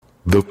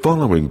The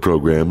following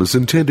program is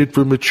intended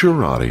for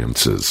mature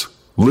audiences.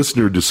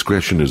 Listener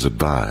discretion is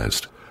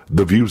advised.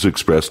 The views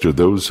expressed are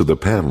those of the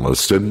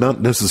panelists and not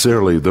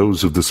necessarily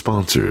those of the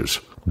sponsors,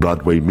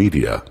 Broadway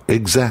Media,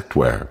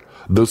 Exactware,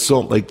 the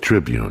Salt Lake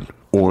Tribune,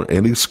 or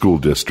any school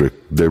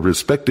district, their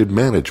respective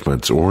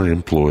managements or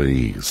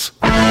employees.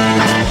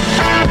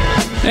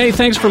 Hey,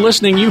 thanks for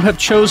listening. You have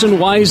chosen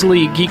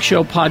wisely,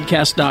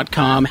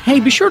 geekshowpodcast.com. Hey,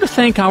 be sure to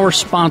thank our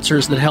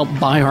sponsors that help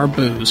buy our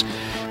booze.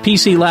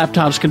 PC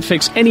Laptops can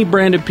fix any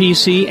brand of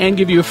PC and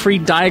give you a free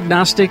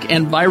diagnostic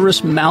and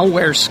virus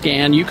malware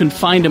scan. You can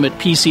find them at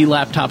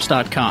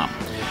PCLaptops.com.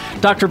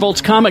 Dr.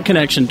 Volt's Comic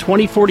Connection,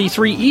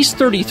 2043 East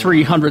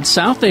 3300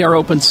 South. They are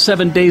open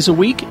 7 days a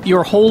week.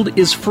 Your hold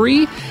is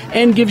free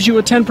and gives you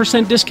a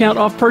 10% discount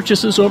off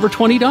purchases over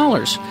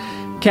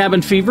 $20.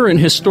 Cabin Fever in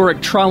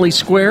historic Trolley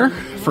Square.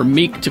 From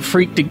meek to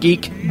freak to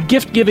geek,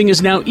 gift giving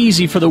is now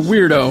easy for the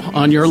weirdo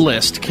on your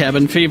list.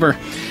 Cabin Fever.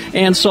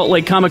 And Salt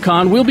Lake Comic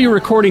Con, we'll be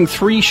recording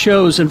 3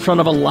 shows in front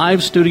of a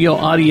live studio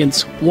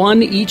audience,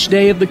 one each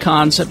day of the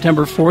con,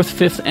 September 4th,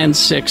 5th, and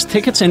 6th.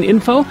 Tickets and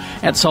info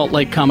at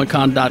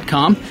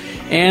saltlakecomiccon.com.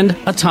 And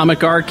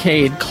Atomic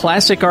Arcade,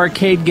 classic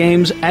arcade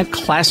games at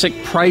classic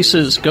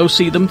prices. Go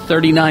see them,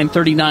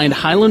 3939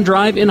 Highland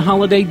Drive in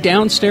Holiday,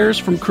 downstairs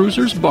from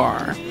Cruiser's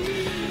Bar.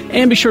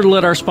 And be sure to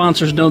let our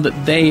sponsors know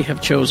that they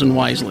have chosen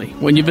wisely.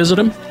 When you visit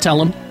them, tell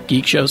them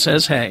Geek Show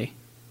says hey.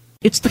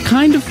 It's the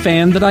kind of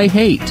fan that I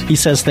hate. He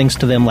says things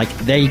to them like,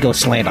 there you go,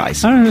 slant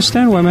eyes. I don't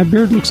understand why my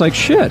beard looks like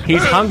shit.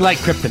 He's hung like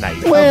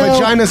kryptonite. Well,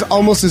 vagina's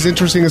almost as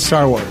interesting as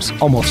Star Wars.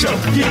 Almost.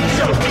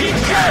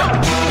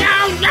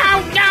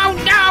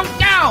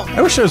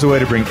 I wish there was a way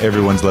to bring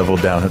everyone's level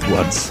down at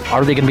once.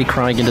 Are they going to be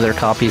crying into their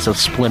copies of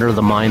Splinter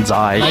the Mind's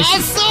Eye?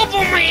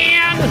 Superman!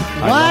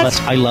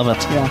 I love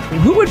it. Yeah.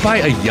 Who would buy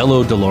a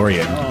yellow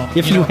DeLorean?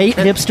 If you hate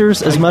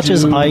hipsters as much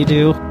as I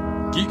do...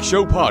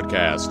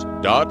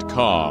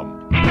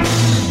 GeekShowPodcast.com.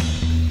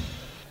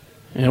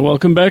 And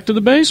welcome back to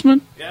the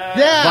basement.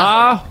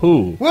 Yeah!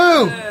 Wahoo!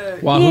 Woo!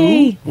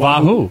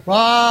 Wahoo!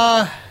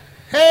 Wahoo!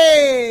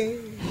 Hey!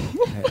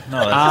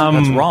 No,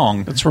 that's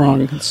wrong. That's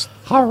wrong. It's,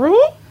 Haru?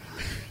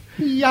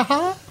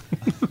 Yaha?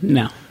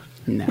 no.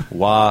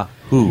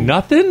 Wahoo!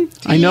 Nothing?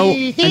 I know.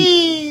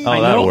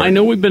 I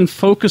know we've been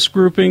focus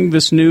grouping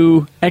this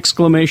new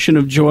exclamation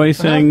of joy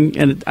thing,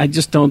 and I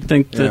just don't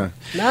think that...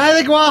 I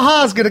think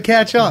Waha's going to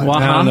catch on.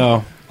 Waha? I don't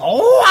know.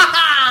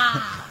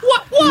 Wow!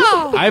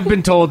 I've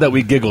been told that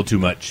we giggle too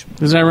much.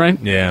 Is that right?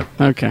 Yeah.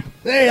 Okay.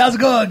 Hey, how's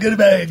it going? Good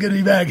to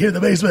be back here in the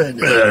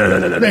basement.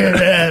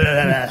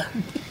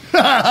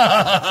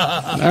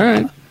 All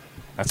right.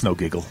 That's no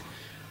giggle.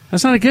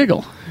 That's not a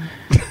giggle.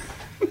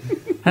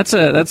 That's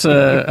a That's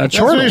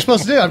chortle. what you're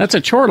supposed to do. That's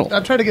a chortle.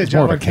 I'm trying to get a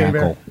job on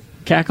K-Bear.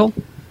 Cackle?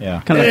 Yeah.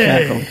 Kind of a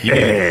cackle.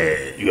 Yeah.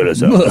 You gotta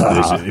sound like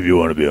this if you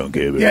want to be on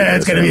cable. Yeah,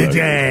 it's going to be it's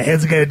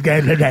a good guy.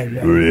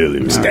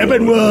 Really.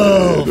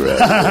 Steppenwolf.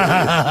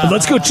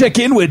 Let's go check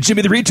in with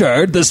Jimmy the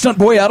Retard, the stunt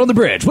boy out on the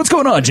bridge. What's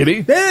going on,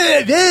 Jimmy? Yeah,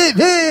 I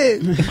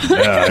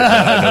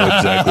know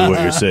exactly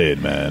what you're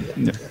saying, man.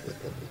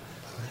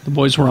 The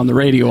boys were on the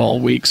radio all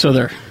week, so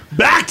they're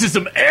Back to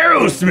some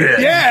Aerosmith.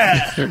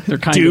 Yeah. they're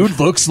kind Dude of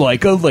looks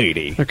like a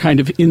lady. they're kind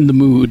of in the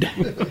mood.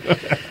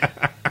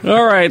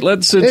 All right,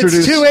 let's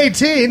introduce. It's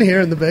 2:18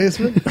 here in the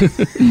basement.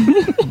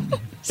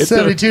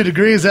 72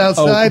 degrees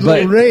outside, a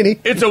little rainy.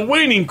 It's a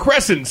waning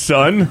crescent,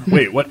 son.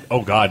 Wait, what?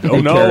 Oh God! Oh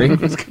no!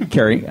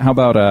 Carrie, how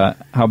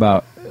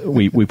about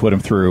we put him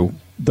through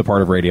the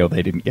part of radio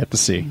they didn't get to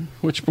see?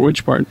 Which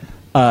part?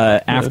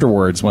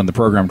 Afterwards, when the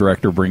program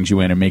director brings you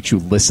in and makes you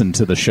listen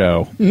to the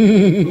show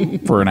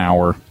for an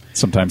hour,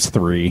 sometimes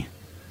 3,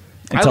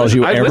 and tells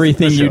you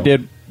everything you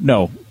did.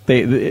 No,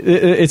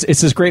 it's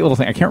this great little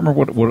thing. I can't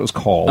remember what it was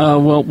called.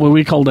 Well,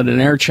 we called it an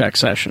air check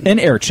session. An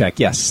air check,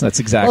 yes, that's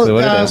exactly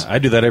what it is. I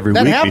do that every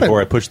That week happened.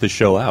 before I push the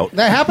show out.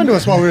 That happened to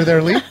us while we were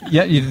there, Lee.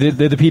 Yeah, did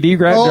the PD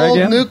drag Old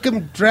you in?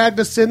 Newcomb dragged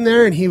us in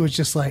there, and he was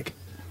just like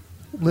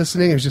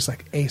listening. It was just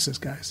like aces,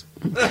 guys.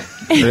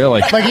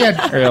 Really? Like he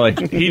had, Really?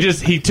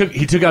 He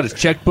took out his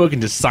checkbook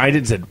and just signed it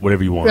and said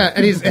whatever you want. yeah,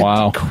 and he's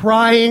Wow.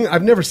 crying.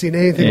 I've never seen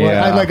anything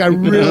Yeah. like. I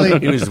really,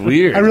 It was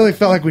weird. I really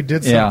felt like we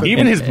did Yeah. something.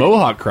 Even his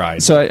mohawk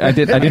cried. So I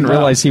didn't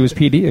realize he was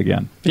PD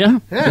again. Yeah.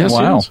 Yes,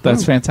 Wow, yes.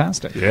 that's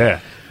fantastic. Yeah.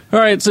 All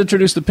right, let's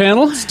introduce the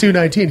panel. It's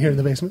 2:19 here in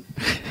the basement.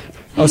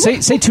 Oh, say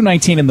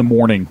 2:19 in the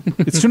morning.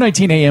 It's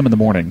 2:19 a.m. in the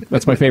morning.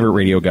 That's my favorite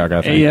Radio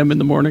Gaga thing. AM in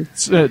the morning.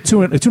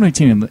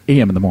 2:19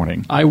 a.m. in the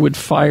morning. I would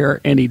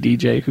fire any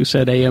DJ who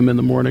said AM in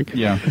the morning.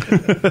 Yeah.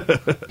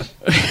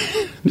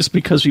 Just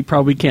because he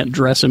probably can't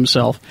dress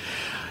himself.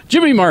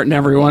 Jimmy Martin,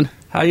 everyone.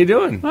 How you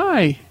doing?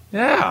 Hi.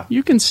 Yeah.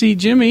 You can see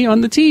Jimmy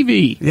on the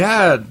TV.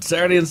 Yeah.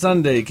 Saturday and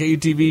Sunday,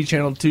 KUTV,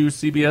 Channel 2,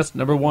 CBS,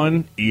 number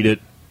 1. Eat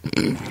it.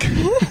 You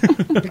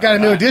got a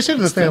new addition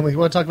to the family. You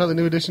want to talk about the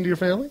new addition to your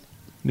family?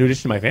 New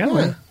addition to my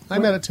family. Yeah, I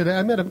met it today.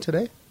 I met him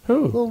today.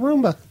 Who? Little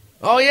Roomba.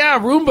 Oh yeah,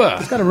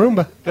 Roomba. Got a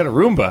Roomba. Got a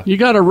Roomba. You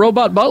got a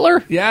robot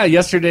butler? Yeah,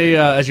 yesterday,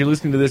 as you're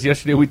listening to this,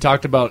 yesterday we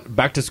talked about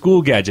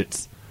back-to-school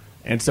gadgets.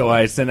 And so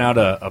I sent out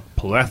a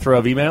plethora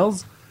of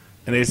emails,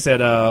 and they said,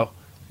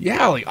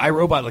 yeah, like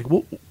iRobot, like,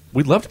 well,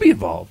 we'd love to be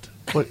involved.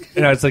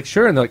 And I was like,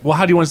 sure. And they're like, well,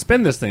 how do you want to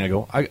spend this thing? I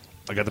go, I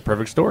got the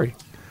perfect story.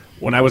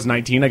 When I was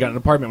 19, I got an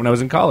apartment when I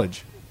was in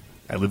college.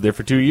 I lived there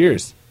for 2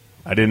 years.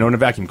 I didn't own a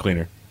vacuum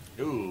cleaner.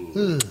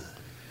 Ooh.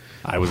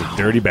 I was a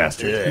dirty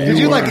bastard. Yeah. Did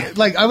you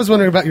like? I was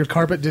wondering about your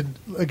carpet. Did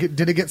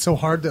it get so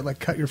hard that like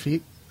cut your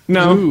feet?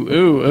 No.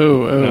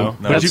 Ooh. No.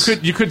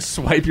 But you could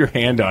swipe your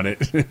hand on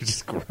it. It was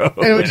just gross.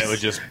 And it would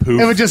just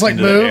poof. It would just like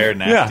into move. The air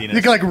nastiness. Yeah.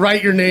 You could like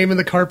write your name in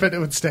the carpet. It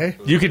would stay.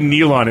 You could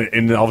kneel on it,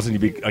 and then all of a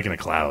sudden you'd be like in a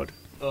cloud.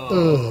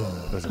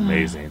 Oh. It was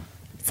amazing.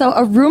 So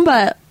a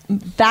Roomba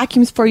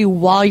vacuums for you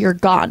while you're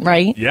gone,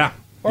 right? Yeah.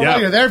 Or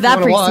while you're there, if that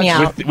you freaks watch. me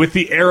out. With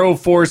the Aero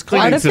Force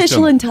cleaning Artificial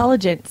system.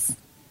 intelligence.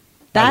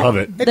 I love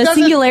it. The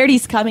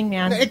singularity's coming,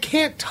 man. It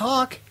can't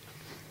talk.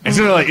 It's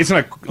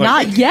gonna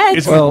Not yet.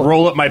 It's gonna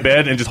roll up my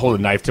bed and just hold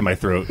a knife to my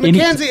throat.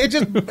 Mackenzie,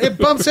 it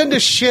bumps into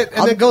shit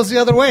and then goes the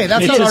other way.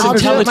 That's It's not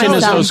as intelligent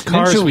as those Didn't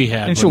cars you- we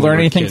had. Didn't when you we learn were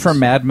anything kids. from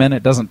Mad Men?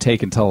 It doesn't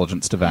take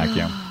intelligence to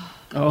vacuum.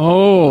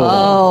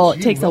 Oh,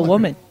 it takes a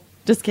woman.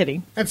 Just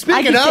kidding. And speaking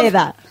I can of- say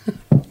that.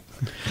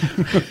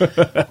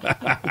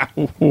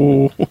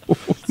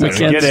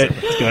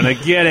 It's gonna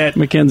get it.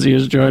 Mackenzie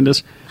has joined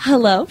us.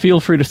 Hello. Feel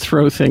free to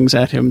throw things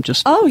at him.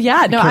 Just Oh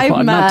yeah, no, careful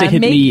I'm not to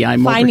hit me.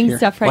 I'm over finding here.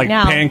 stuff right Like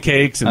now.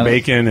 pancakes and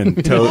bacon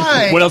and toast.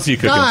 Guys, What else are you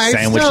cooking? guys,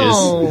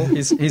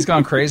 Sandwiches. no. He's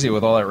gone crazy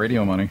with all that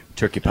radio money.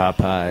 Turkey pot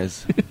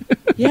pies.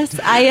 Yes,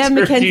 I am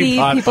Turkey Mackenzie.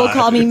 pot People pie.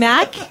 call me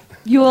Mac.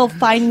 You will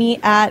find me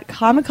at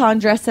Comic-Con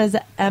dressed as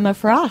Emma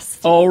Frost.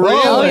 Oh,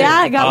 really? Oh yeah,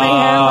 I got my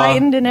hair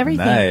lightened and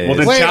everything. Nice. Well,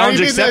 then Wait, are challenge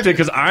you mean accepted that-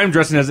 because I'm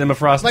dressing as Emma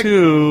Frost Like-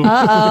 too.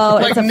 Oh,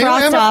 Like it's a new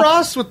frost Emma off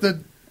Frost with the.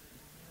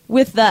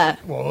 with the.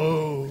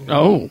 Whoa.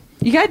 Oh,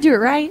 You gotta do it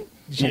right.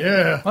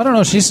 Yeah. I don't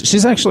know.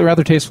 She's actually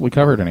rather tastefully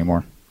covered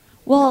anymore.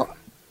 Well,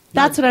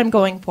 that's what I'm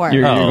going for.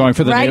 You're going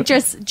for the right,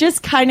 new-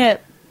 just kind of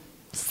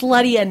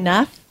slutty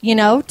enough,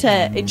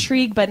 to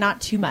intrigue, but not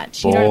too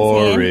much. You know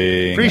what I'm saying?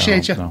 Boring.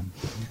 Appreciate you. No,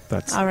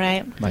 that's All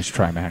right. nice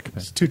try, Mac.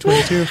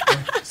 222.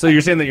 So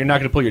you're saying that you're not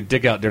going to pull your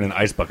dick out during an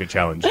ice bucket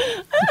challenge?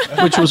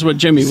 which was what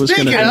Jimmy was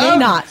going to Speaking do. I may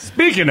not.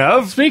 Speaking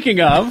of,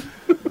 Speaking of,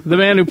 the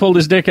man who pulled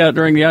his dick out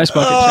during the ice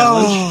bucket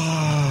challenge.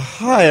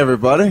 Hi,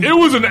 everybody. it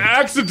was an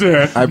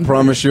accident. I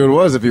promise you it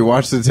was. If you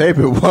watch the tape,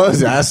 it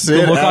was.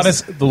 Acid.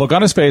 The look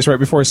on his face right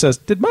before he says,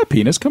 "Did my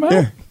penis come out?"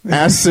 Yeah.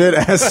 Acid.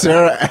 Ask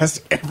Sarah.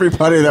 Ask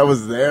everybody that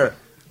was there.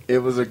 It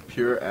was a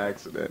pure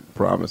accident.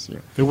 Promise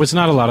you. There was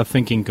not a lot of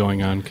thinking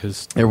going on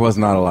because There was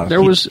not a lot of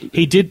There was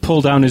he did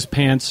pull down his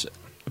pants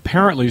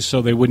apparently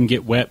so they wouldn't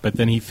get wet, but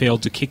then he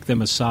failed to kick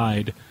them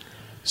aside,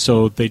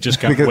 so they just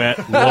got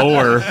wet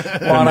lower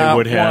than they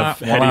would have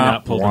had he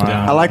not pulled them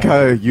down. I like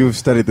how you've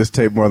studied this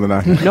tape more than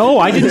I have. No,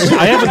 I didn't.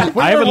 I haven't.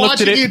 We I were haven't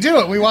looked at watching you it. do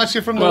it. We watched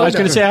you from the Well, I was window.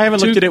 going to say I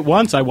haven't looked at it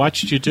once. I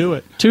watched you do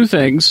it. two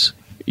things.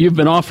 You've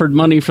been offered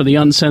money for the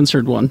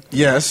uncensored one.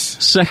 Yes.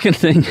 Second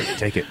thing,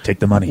 Take it. Take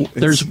the money.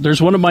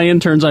 there's one of my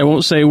interns, I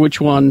won't say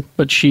which one,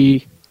 but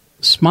she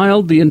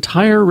smiled the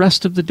entire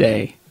rest of the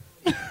day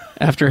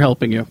after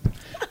helping you.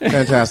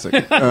 Fantastic.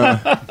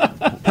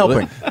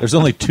 Helping. There's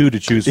only 2 to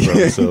choose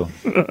from, so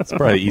it's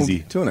probably easy.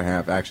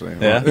 2.5, actually.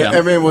 Yeah? Well,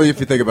 I mean, well, if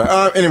you think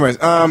about it. Anyways,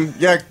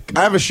 yeah, I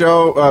have a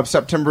show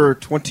September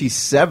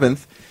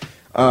 27th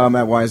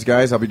at Wise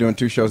Guys. I'll be doing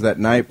 2 shows that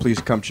night. Please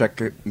come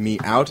check me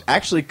out.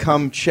 Actually,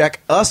 come check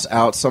us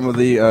out. Some of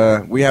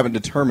the we haven't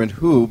determined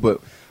who, but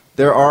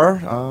there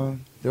are.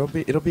 It'll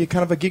be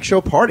kind of a geek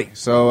show party.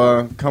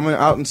 So come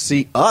out and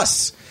see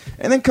us,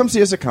 and then come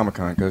see us at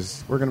Comic-Con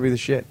because we're gonna be the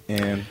shit.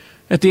 And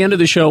At the end of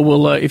the show,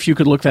 we'll if you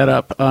could look that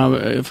up,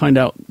 find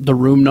out the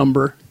room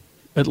number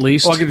at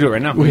least. Well, I can do it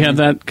right now. We have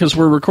that because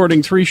we're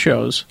recording 3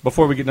 shows.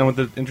 Before we get done with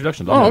the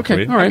introductions. I'll Oh, have it okay.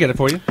 for you. All right. I'll get it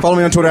for you. follow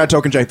me on Twitter at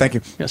TokenJ. Thank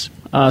you. Yes.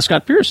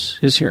 Scott Pierce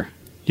is here.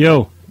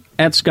 Yo,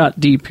 At Scott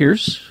D.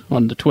 Pierce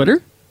on the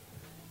Twitter.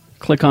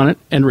 Click on it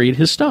and read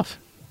his stuff.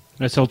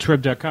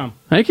 SLTrib.com.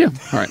 Thank you.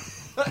 All right.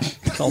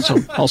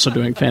 also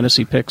doing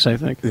fantasy picks, I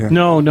think. Yeah.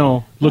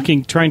 No,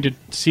 trying to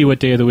see what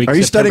day of the week. Are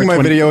you September studying my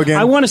 20 video again?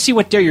 I want to see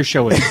what day your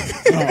show is.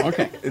 Oh,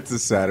 okay. It's a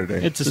Saturday.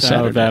 It's a It's a Saturday.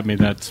 Saturday. That mean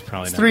that's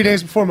probably It's not 3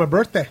 days before my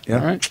birthday. Yeah.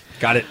 All right.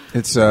 Got it.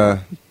 It's got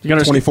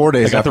our 24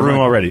 days. I got after the room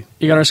mine. already.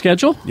 You got our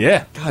schedule?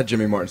 Yeah. God,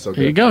 Jimmy Martin's so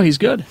There you good. go. He's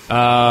good.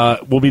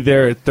 We'll be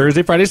there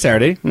Thursday, Friday,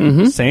 Saturday.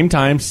 Same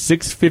time,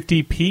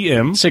 6:50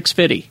 p.m.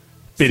 650.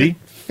 Fitty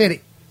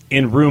Fitty.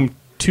 in room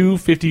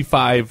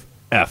 255F.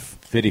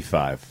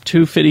 55.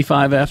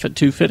 255F at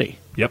 250.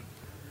 Yep.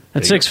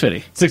 At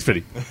 650.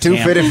 650.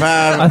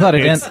 255. I thought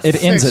it ends at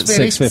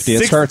 650. 6:50.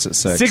 It starts at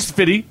 6.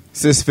 650.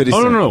 650.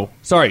 Oh, no.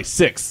 Sorry,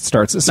 6.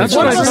 Starts at 6. That's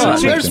what I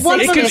thought. There's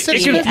one It for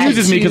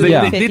confuses me because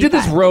they did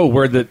this row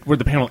where the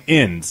panel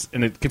ends,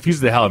 and it confuses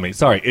the hell out of me.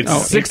 Sorry,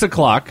 it's 6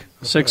 o'clock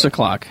 6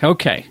 o'clock.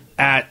 Okay.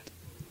 at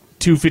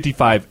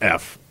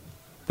 255F.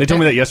 They told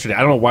me that yesterday.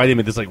 I don't know why they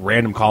made this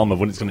random column of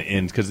when it's going to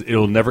end because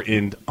it'll never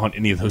end on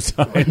any of those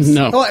times.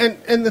 No. Oh,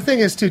 and the thing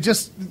is, too,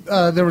 just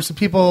there were some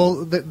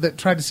people that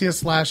tried to see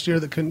us last year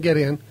that couldn't get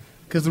in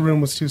because the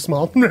room was too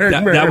small.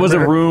 That was a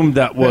room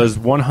that was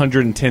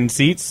 110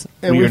 seats.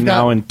 And we are we've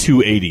now got- in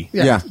 280.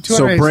 Yeah. 280, So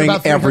bring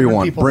about 300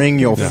 everyone. people. Bring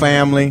your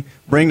family.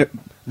 Bring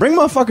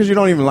motherfuckers you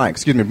don't even like.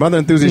 Excuse me, mother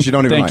enthusiasts you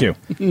don't even Thank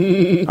like.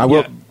 you. I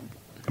will.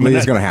 I mean,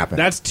 it's going to happen.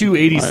 That's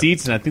 280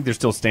 seats, and I think there's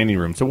still standing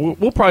room. So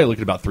we'll probably look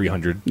at about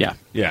 300. Yeah.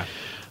 Yeah.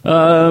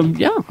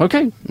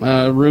 Okay.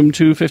 Room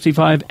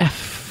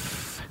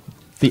 255F.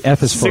 The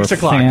F is for 6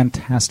 o'clock.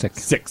 fantastic.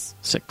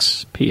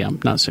 6 p.m.,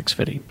 not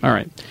 6:50. All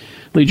right.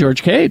 Lee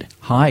George Cade.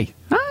 Hi.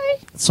 Hi.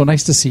 So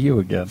nice to see you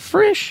again.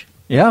 Frisch.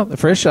 Yeah,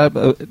 Frisch.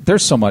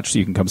 There's so much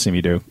you can come see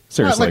me do.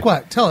 Seriously. Like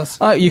what? Tell us.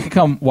 You can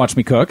come watch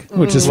me cook,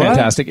 which is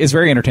fantastic. It's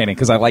very entertaining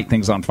because I light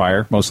things on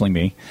fire, mostly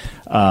me.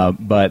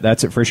 But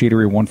that's at Frisch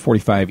Eatery,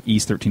 145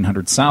 East,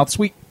 1300 South,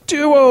 Suite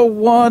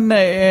 201,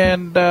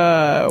 and we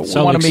want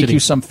to Lake make City. you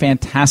some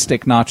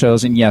fantastic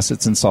nachos. And yes,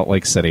 it's in Salt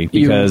Lake City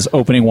because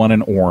opening one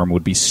in Orem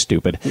would be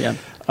stupid. Yeah.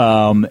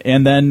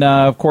 And then,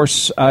 of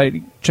course,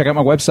 check out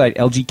my website,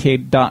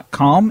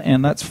 lgk.com,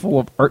 and that's full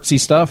of artsy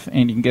stuff,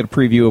 and you can get a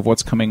preview of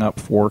what's coming up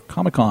for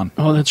Comic-Con.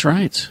 Oh, that's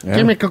right.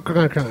 Give me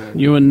a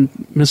You and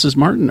Mrs.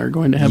 Martin are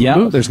going to have a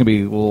booth. There's going to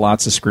be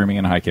lots of screaming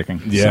and high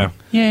kicking. Yeah. So,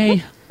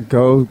 Yay.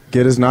 Go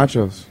get his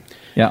nachos.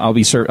 yeah,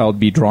 I'll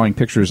be drawing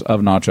pictures of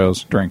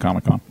nachos during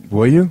Comic-Con.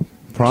 Will you?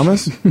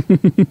 Promise?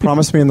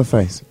 Promise me in the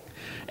face.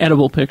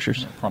 Edible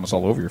pictures. Promise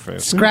all over your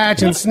face.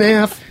 scratch and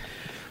sniff.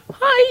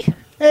 Hi.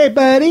 Hey,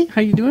 buddy.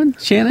 How you doing,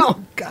 Shannon?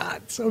 Oh,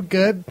 God, so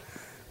good.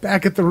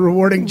 Back at the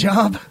rewarding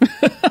job.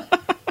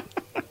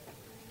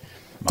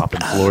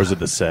 Mopping floors at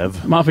the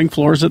Sev. Mopping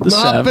floors at the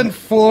Mopping Sev.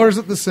 floors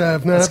at the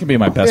Sev. No, That's gonna be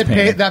my best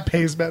painting. That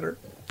pays better.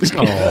 It's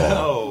good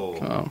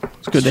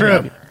to true.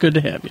 have you. Good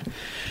to have you.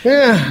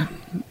 Yeah.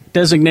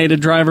 Designated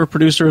driver,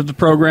 producer of the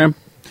program,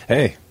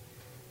 Hey,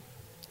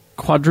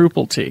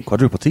 Quadruple T.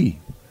 quadruple T.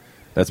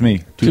 That's me.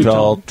 Too Too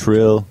tall, tall.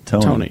 Trill,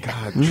 Tony.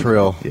 Tony.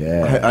 Trill.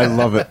 Yeah. I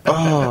love it.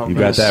 Oh, You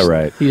got that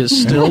right. He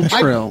is still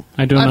Trill.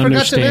 I don't I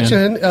forgot understand. to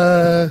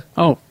mention,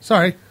 Oh,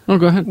 sorry.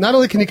 go ahead. Not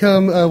only can you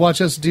come watch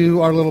us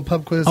do our little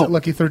pub quiz Oh. at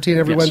Lucky 13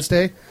 every Yes.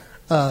 Wednesday,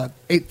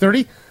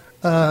 8:30,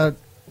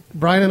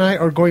 Brian and I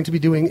are going to be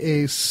doing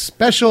a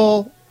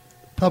special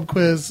pub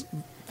quiz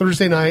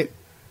Thursday night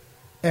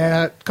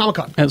at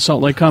Comic-Con. At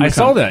Salt Lake Comic-Con. I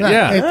saw that,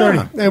 yeah.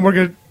 8:30. And we're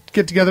going to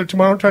get together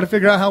tomorrow and try to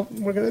figure out how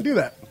we're going to do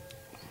that.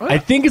 I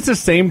think it's the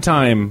same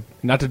time,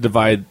 not to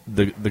divide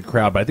the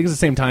crowd, but I think it's the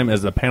same time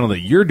as the panel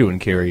that you're doing,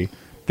 Carrie,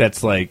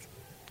 that's like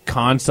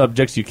con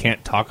subjects you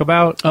can't talk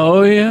about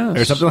Oh, yeah.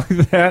 or something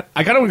like that.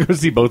 I kind of want to go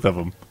see both of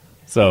them.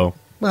 So,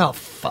 Well,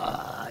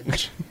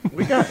 fudge.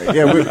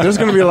 there's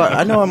going to be a lot.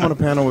 I know I'm on a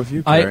panel with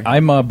you, Carrie.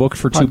 I'm booked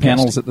for two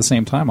panels at the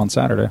same time on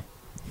Saturday.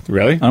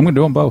 really? I'm going to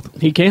do them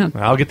both. He can.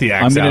 I'll get the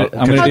I'm axe gonna- out.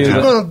 I'm gonna How do you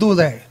the- going to do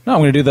that? No, I'm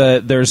going to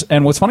do there's,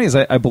 and what's funny is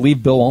I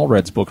believe Bill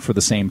Allred's booked for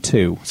the same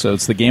two. So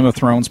it's the Game of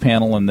Thrones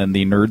panel and then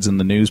the Nerds in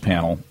the News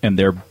panel, and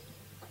they're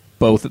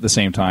both at the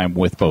same time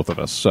with both of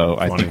us. So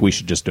I think we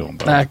should just do them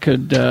both. That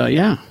could,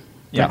 yeah.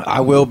 Yeah.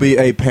 I will be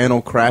a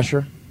panel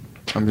crasher.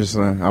 I'm just.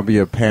 I'll be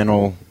a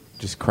panel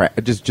just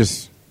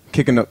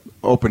kicking up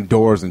open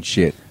doors and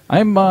shit.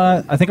 I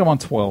think I'm on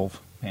 12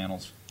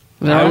 panels.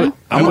 I'm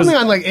only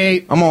on like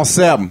 8. I'm on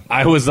 7.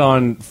 I was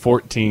on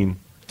 14.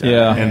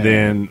 Yeah. And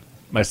then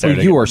my Well,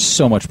 Saturday. you are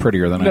so much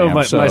prettier than I no, am.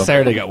 my so.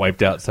 Saturday got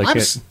wiped out. So I I'm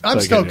can't. stoked so I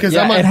can't do because it.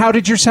 I'm on. And how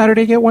did your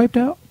Saturday get wiped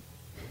out?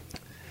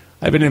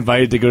 I've been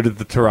invited to go to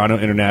the Toronto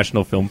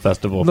International Film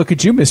Festival. Look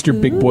at you, Mr.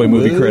 Big Boy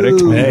Movie Critic.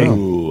 Hey,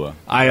 Ooh.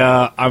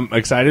 I'm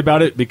excited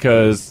about it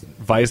because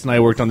Vice and I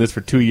worked on this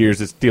for 2 years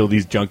to steal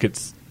these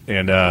junkets,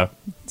 and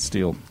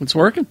Steal. It's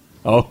working.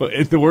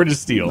 the word is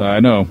steal. I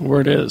know.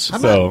 Where it is.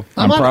 So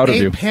I'm on proud of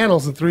 8 you.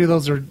 panels, and 3 of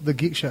those are the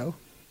Geek Show.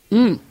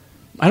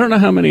 I don't know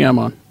how many I'm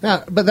on.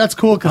 Yeah, but that's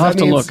cool because I'll that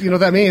have to means look. you know what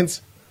that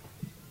means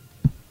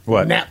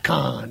What?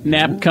 NapCon.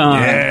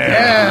 NapCon.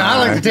 Yeah, I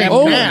like to take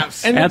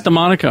naps. At the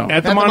Monaco. at the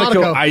At the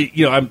Monaco,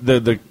 Monaco. I'm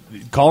the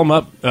call them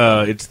up.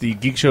 It's the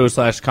Geek Show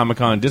 / Comic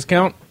Con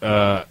discount.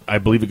 I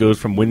believe it goes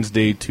from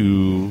Wednesday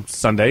to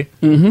Sunday.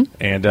 Mm-hmm.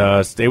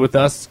 And stay with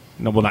us.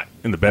 No, well, not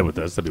in the bed with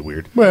us. That'd be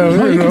weird.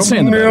 Well, you can stay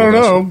in the bed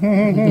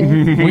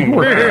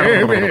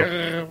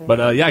with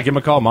But yeah, give them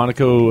a call.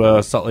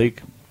 Monaco, Salt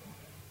Lake.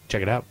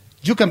 Check it out.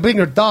 You can bring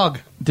your dog.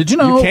 Did you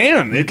know? You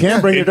can. You can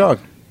bring your dog.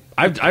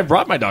 I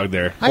brought my dog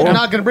there. I'm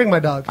not going to bring my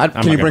dog. Can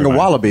not you gonna bring a bring mine.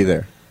 wallaby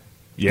there?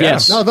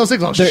 Yes. No, those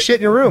things will shit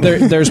in your room.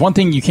 There's one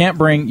thing you can't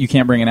bring. You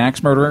can't bring an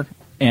axe murderer,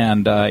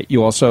 and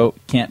you also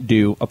can't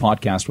do a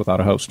podcast without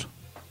a host.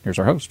 Here's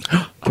our host,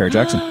 Carrie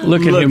Jackson.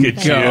 Look at him at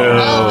go. you.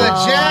 Oh,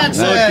 the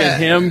Jackson. Look at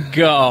him That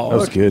go.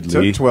 was good,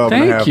 Lee. Took 12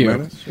 and a Thank half you.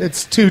 minutes.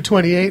 It's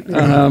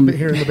 2:28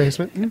 here in the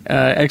basement.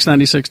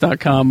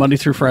 X96.com, Monday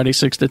through Friday,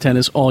 6 to 10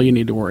 is all you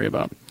need to worry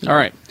about. All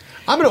right.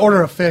 I'm going to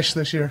order a fish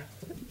this year.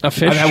 A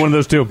fish? I've had one of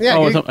those too. Yeah,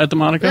 at the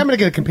Monaco? Yeah, I'm going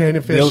to get a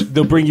companion fish.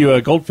 They'll bring you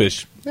a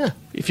goldfish. Yeah,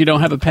 If you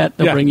don't have a pet,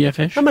 they'll Yeah. bring you a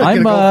fish. I'm going to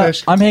get a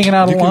goldfish. I'm hanging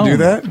out You can alone do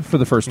that? for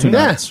the first 2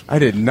 Yeah. nights. I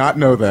did not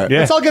know that. Yeah.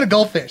 Let's all get a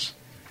goldfish.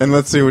 And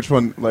let's see which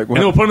one. Like, And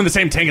then we'll put them in the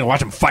same tank and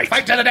watch them fight.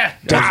 Fight to the death.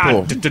 That's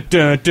cool. What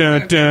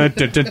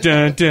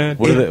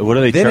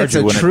do they then charge it's you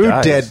a when true it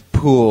dies?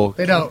 Deadpool.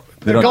 They don't.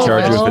 They don't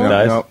charge you if it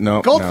dies?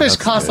 No. Goldfish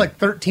cost like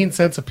 13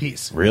 cents a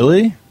piece.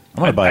 Really? I'm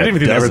going to buy I didn't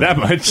even think they were that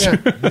much.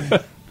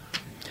 Yeah.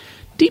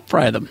 Deep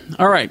fry them.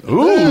 All right.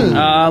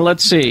 Ooh.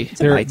 Let's see.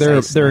 They're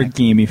a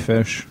gamey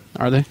fish.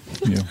 Are they?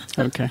 Yeah.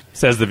 Okay.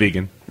 Says the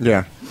vegan.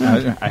 Yeah.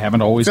 I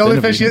haven't always It's the been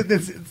only a fish. vegan.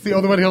 It's the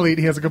only one he'll eat.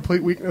 He has a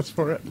complete weakness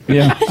for it.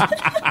 Yeah.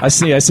 I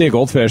see a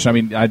goldfish. I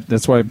mean,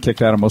 that's why I'm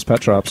kicked out of most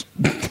pet shops.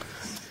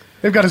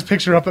 They've got his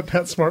picture up at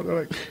PetSmart. They're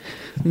like,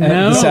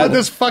 No. put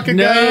this fucking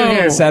guy in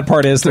here. The sad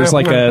part is there's a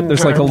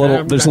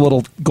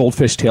little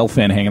goldfish tail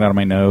fin hanging out of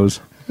my nose.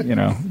 You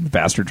know, the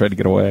bastard tried to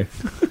get away.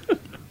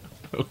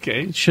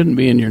 Okay. It shouldn't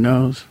be in your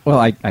nose. Well,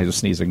 I was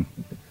sneezing.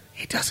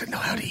 He doesn't know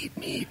how to eat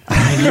meat.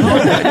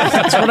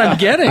 That's what I'm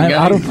getting. I'm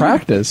out of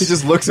practice. He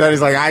just looks at it.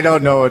 He's like, I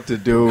don't know what to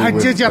do.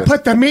 Did you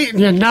put the meat in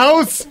your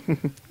nose?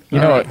 You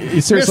know,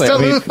 seriously. Mr.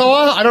 I mean,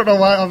 Luthor? I don't know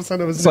why all of a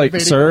sudden it was it's like,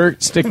 sir,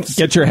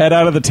 get your head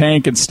out of the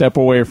tank and step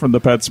away from the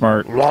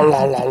PetSmart.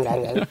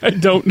 I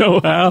don't know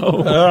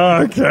how.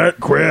 I can't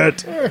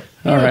quit.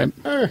 All right.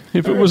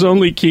 If it was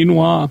only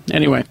quinoa.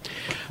 Anyway.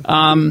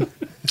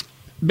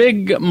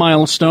 Big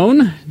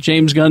milestone.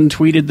 James Gunn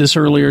tweeted this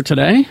earlier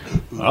today.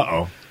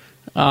 Uh-oh.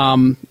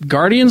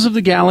 Guardians of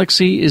the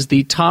Galaxy is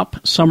the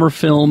top summer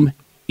film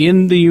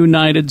in the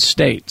United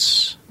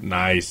States.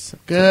 Nice.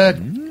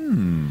 Good.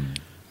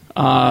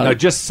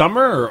 Just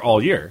summer or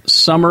all year?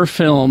 Summer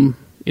film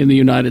in the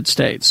United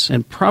States,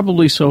 and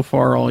probably so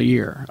far all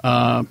year.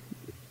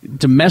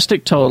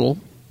 Domestic total,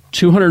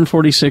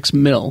 $246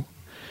 million.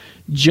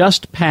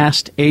 Just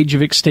past Age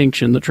of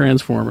Extinction, the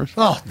Transformers.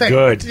 Oh,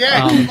 Good.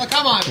 Yeah,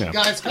 come on,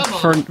 guys, come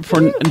on.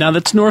 For now,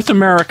 that's North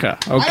America.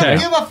 Okay. I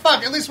don't give a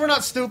fuck. At least we're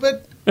not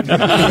stupid.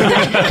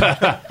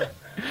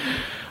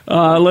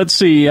 Let's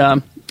see.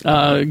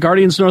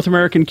 Guardians North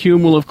American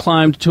cume will have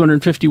climbed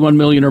 $251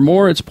 million or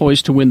more. It's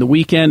poised to win the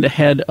weekend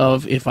ahead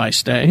of If I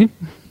Stay.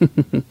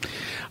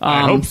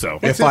 I hope so.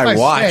 If I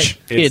watch.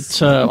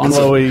 It's on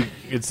Chloe.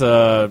 It's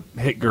a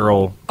hit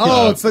girl.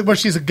 It's like where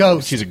she's a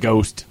ghost. She's a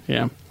ghost.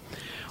 Yeah.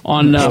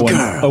 On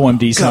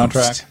OMD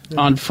soundtrack.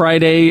 On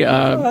Friday,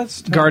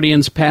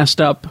 Guardians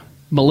passed up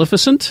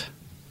Maleficent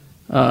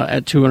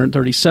at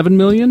 $237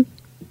 million.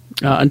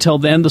 Until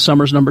then, the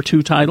summer's number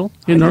 2 title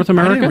in North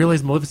America. I didn't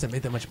realize Maleficent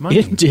made that much money.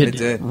 It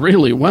did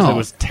really well. It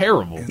was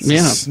terrible. It's a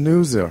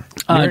snoozer.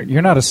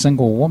 You're not a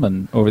single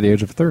woman over the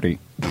age of 30.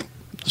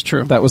 It's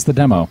true. That was the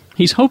demo.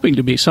 He's hoping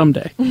to be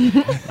someday.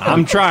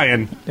 I'm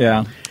trying.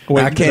 Yeah.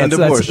 I can't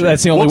divorce you.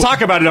 That's the only. We'll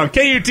talk about it on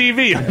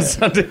KUTV on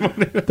Sunday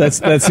morning. That's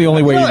the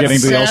only way you're getting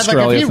to the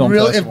Australia Film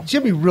Festival. If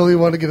Jimmy really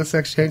wanted to get a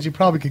sex change, he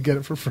probably could get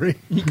it for free.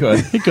 He could.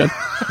 He could.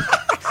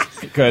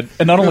 Good.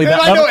 And not only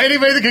that, I know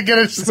anybody that could get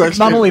a sex change.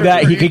 Not only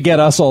that, he could get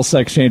us all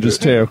sex changes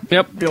too.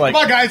 Yep. Be like,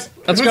 come on, guys.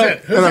 Let's Who's go. it?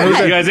 Who's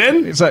it? You guys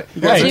in? It's like,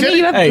 Jimmy,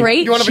 you have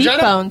great you want a vagina?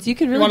 cheekbones. You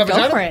could You really want a go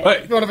vagina? for it.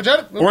 Wait, You want a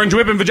vagina? Orange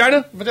whip and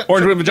vagina?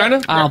 Orange whip and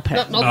vagina? I'll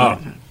pay. No. All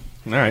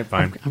right,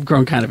 fine. I've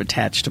grown kind of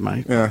attached to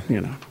my,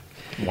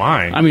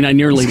 Why? I mean, I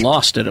nearly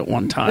lost it at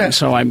one time,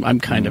 so I'm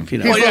kind of,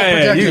 He's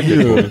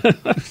protected.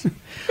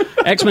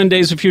 X-Men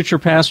Days of Future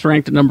Past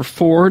ranked at number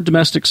 4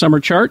 domestic summer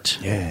chart.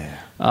 Yeah.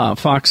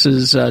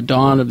 Fox's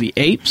Dawn of the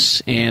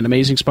Apes and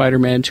Amazing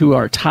Spider-Man 2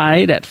 are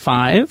tied at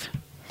 5.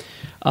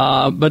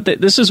 But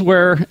this is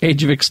where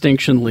Age of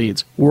Extinction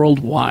leads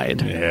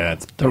worldwide. Yeah,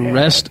 it's the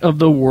rest of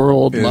the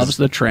world loves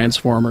the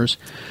Transformers.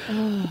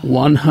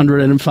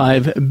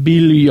 105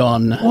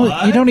 billion.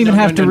 Well, you don't even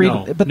have to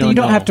read, but you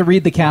don't no. have to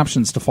read the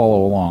captions to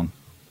follow along.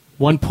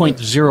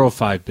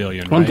 1.05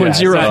 billion. Right?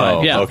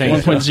 1.05. Yeah, okay.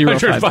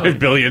 1.05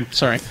 billion.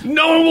 Sorry.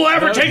 No one will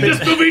ever take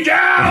this movie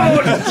down.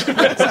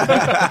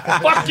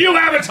 Fuck you,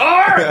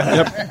 Avatar.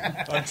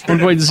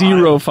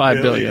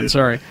 1.05 billion.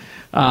 Sorry.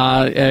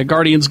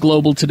 Guardians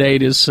Global to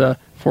date is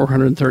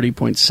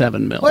 430.7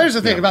 million. Well, here's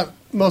the thing about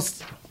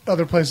most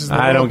other places. In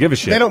the I world. don't give a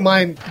shit. They don't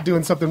mind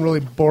doing something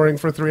really boring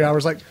for 3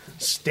 hours, like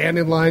stand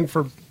in line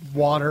for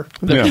water.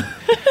 Yeah.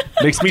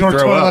 Makes me Or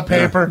throw toilet up.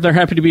 paper. They're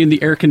happy to be in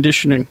the air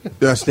conditioning.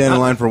 Yeah, stand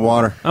in line for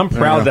water. I'm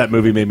proud that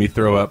movie made me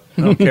throw up.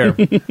 I don't care.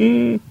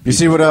 You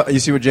see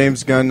what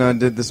James Gunn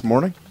did this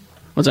morning?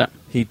 What's that?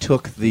 He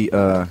took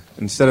the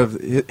instead of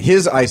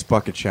his ice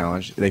bucket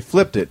challenge, they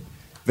flipped it.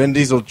 Vin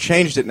Diesel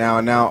changed it now,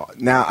 and now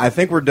I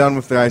think we're done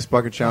with the ice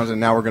bucket challenge, and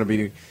now we're going to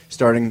be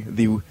starting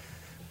the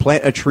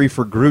plant a tree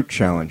for Groot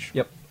challenge.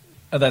 Yep.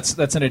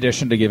 That's in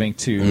addition to giving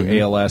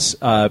to ALS.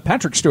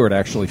 Patrick Stewart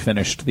actually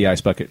finished the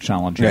ice bucket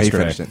challenge yesterday.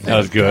 He finished it. That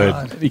was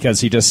good. Because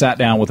he just sat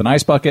down with an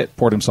ice bucket,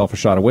 poured himself a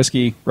shot of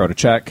whiskey, wrote a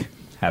check,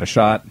 had a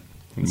shot,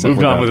 and said,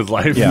 Moved "We're on done." with his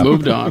life. Yeah.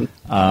 Moved on.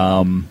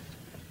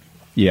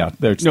 Yeah.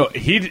 No,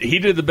 he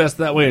did the best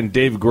that way, and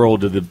Dave Grohl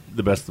did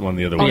the best one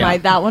the other Oh way. my,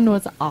 that one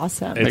was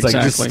awesome. It's like,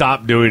 just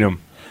stop doing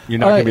them. You're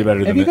not going to be better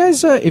than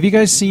it. Have you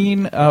guys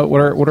seen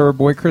what our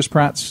boy Chris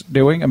Pratt's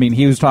doing? I mean,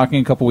 he was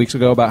talking a couple weeks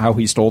ago about how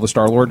he stole the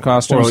Star-Lord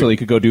costume so he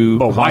could go do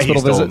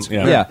hospital visits.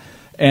 Yeah.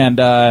 And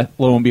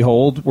lo and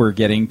behold, we're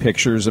getting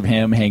pictures of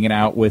him hanging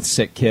out with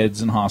sick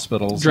kids in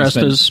hospitals.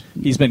 Dressed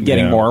He's been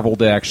getting Marvel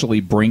to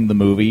actually bring the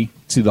movie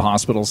to the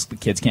hospitals the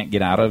kids can't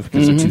get out of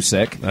because they're too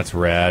sick. That's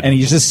rad. And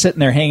he's just sitting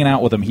there hanging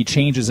out with them. He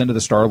changes into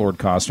the Star-Lord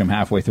costume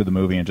halfway through the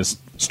movie, and just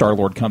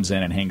Star-Lord comes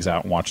in and hangs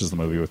out and watches the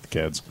movie with the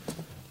kids.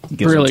 He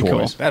gives Really them cool.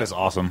 toys. That is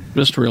awesome.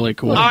 Just really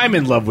cool. I'm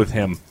in love with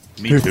him.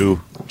 Me too.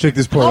 Check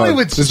this part out.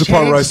 Hollywood's This is the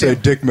part where I changed say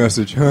him. dick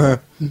message.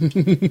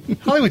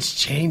 Hollywood's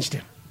changed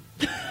him.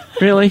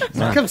 Really? He's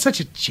become such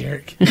a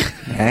jerk.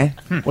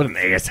 What an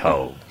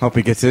asshole. Hope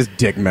he gets his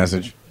dick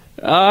message.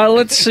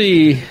 Let's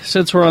see.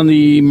 Since we're on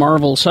the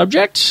Marvel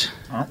subject,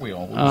 Aren't we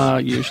all?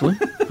 usually,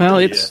 well,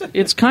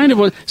 it's kind of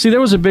what. See, there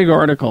was a big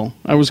article.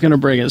 I was going to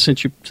bring it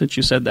since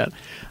you said that,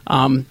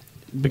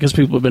 because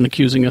people have been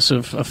accusing us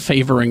of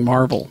favoring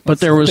Marvel. But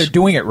They're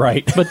doing it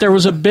right. But there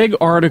was a big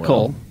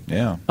article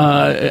Yeah.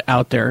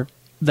 out there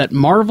that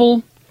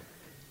Marvel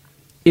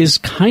is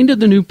kind of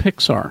the new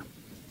Pixar.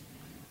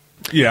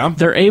 Yeah.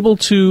 They're able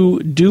to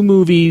do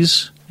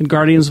movies, and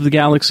Guardians of the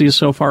Galaxy is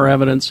so far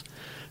evidence,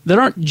 that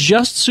aren't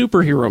just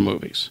superhero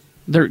movies.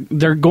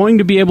 They're going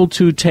to be able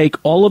to take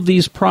all of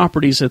these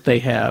properties that they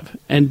have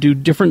and do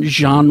different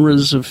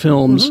genres of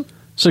films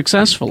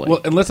successfully.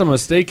 Well, unless I'm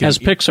mistaken, as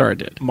Pixar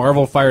did.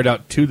 Marvel fired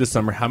out 2 this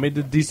summer. How many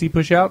did DC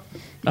push out?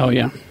 Oh,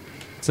 yeah.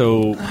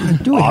 So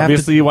Do we have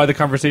obviously, why the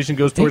conversation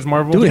goes towards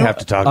Marvel? Do we have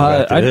to talk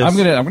about this? I'm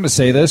gonna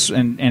say this,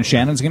 and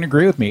Shannon's gonna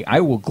agree with me.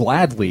 I will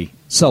gladly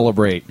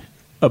celebrate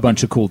a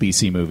bunch of cool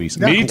DC movies.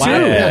 Me too.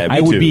 Gladly. Yeah, me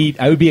I would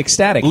too. be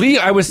ecstatic. Lee,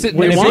 I was sitting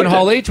When there they in did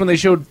Hall it. H when they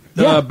showed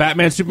Yeah.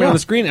 Batman Superman Yeah. on the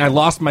screen, and I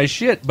lost my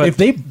shit. But if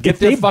they get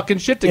their fucking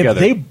shit together. If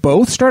they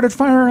both started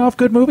firing off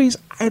good movies,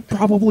 I'd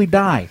probably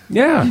die.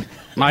 yeah.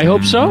 I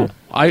hope so.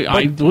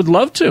 I would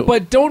love to.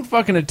 But don't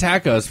fucking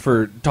attack us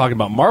for talking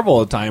about Marvel all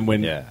the time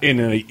when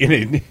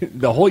in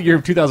the whole year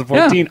of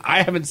 2014,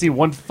 I haven't seen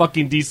one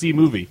fucking DC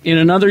movie. in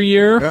another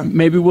year,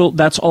 maybe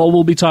that's all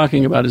we'll be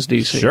talking about is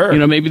DC. Sure. You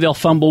know, maybe they'll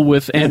fumble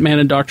with Ant-Man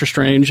and Doctor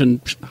Strange,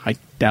 and I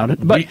doubt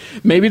it. But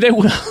maybe they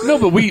will. No,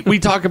 but we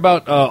talk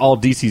about all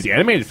DC's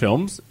animated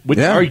films, which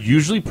Yeah. are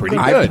usually pretty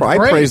I good.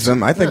 praise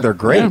them. I think they're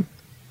great. Yeah.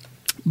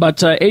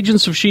 But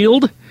Agents of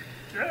S.H.I.E.L.D.,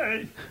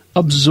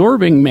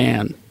 Absorbing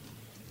Man.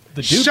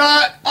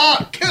 Shut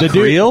up! The dude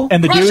Creel?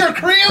 and the Crusher dude,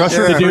 Creel?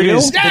 the dude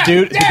is Yeah,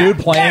 the dude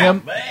playing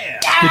him.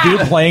 The dude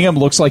playing him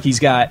looks like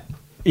he's not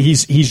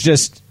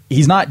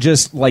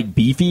just like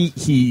beefy.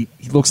 He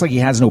looks like he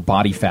has no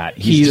body fat.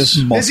 He's just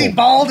Is muscle. he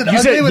bald and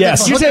ugly with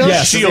yes. the You hook said nose?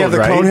 yes. Does he Shield, have the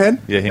right? cone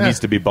head? Yeah, he needs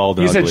to be bald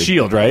and You said ugly.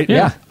 Shield, right?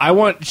 Yeah. I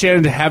want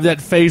Shannon to have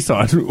that face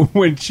on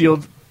when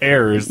Shield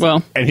airs.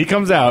 Well- and he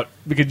comes out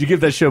because you give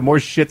that show more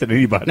shit than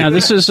anybody. Now,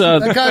 this is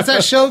Because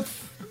that show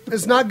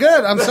is not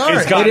good. I'm sorry.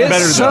 it's gotten It is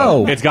better.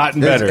 so. Though. It's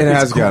gotten better. It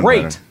has gotten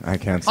great. better. I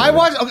can't say I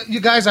watched. Okay,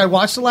 you guys, I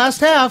watched the last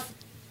half.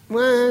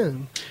 Well,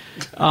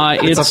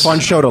 It's a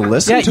fun show to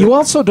listen Yeah, to. you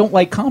also don't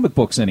like comic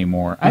books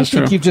anymore. I That's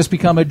think true. you've just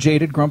become a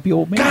jaded, grumpy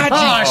old man. God,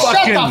 oh, you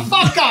shut the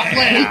fuck up,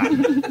 lady.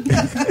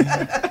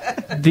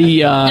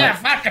 the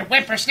fucking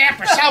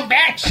whippersnapper, so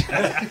bitch.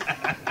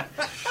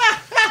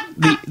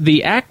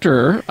 the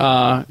actor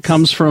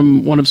comes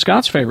from one of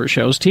Scott's favorite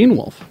shows, Teen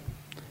Wolf.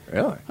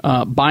 Really?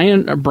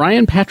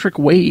 Brian Patrick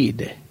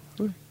Wade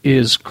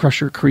is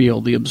Crusher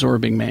Creel, the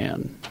Absorbing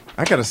Man.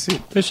 I gotta see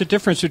it. There's a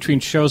difference between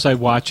shows I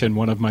watch and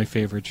one of my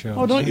favorite shows.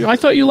 Oh, don't you? I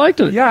thought you liked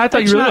it. Yeah, I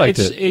thought you really liked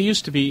it. It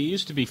used to be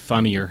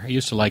funnier. I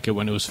used to like it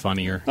when it was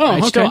funnier.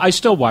 Oh, okay. I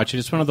still watch it.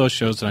 It's one of those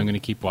shows that I'm going to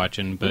keep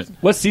watching. But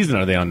What season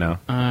are they on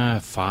now?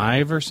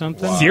 5 or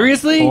something.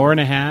 Seriously?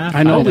 4.5.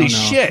 I know. Holy don't know.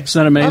 shit! Isn't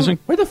that amazing?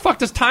 Where the fuck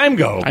does time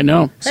go? I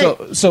know.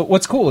 So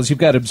what's cool is you've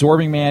got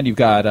Absorbing Man, you've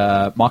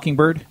got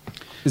Mockingbird.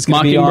 Is going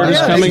to be Mockingbird on. is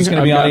Yeah, coming. He's going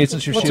to be I've on got-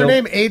 Agents of What's S.H.I.E.L.D.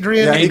 her name?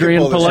 Adrian. Yeah, he can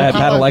Adrian pull this Palicki.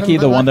 Padalecki,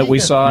 the one that we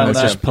saw No, in it's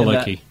that, just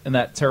Palicki. in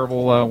that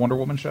terrible Wonder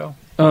Woman show.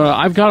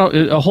 I've got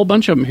a whole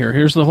bunch of them here.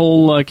 Here's the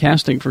whole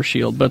casting for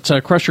S.H.I.E.L.D.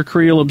 But Crusher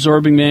Creel,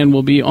 Absorbing Man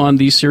will be on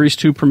the Series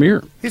 2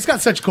 premiere. He's got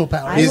such cool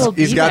powers.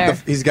 He's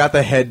got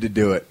the head to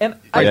do it. And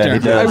Right I, there. I he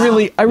does.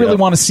 really Yeah.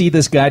 want to see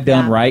this guy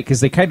done Yeah. right because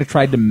they kind of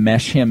tried to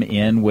mesh him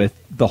in with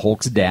the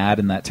Hulk's dad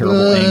and that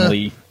terrible Ang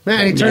Lee.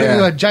 Man, he turned Yeah.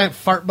 into a giant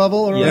fart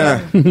bubble. Or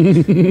Yeah.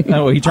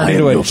 No, he turned I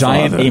into am a your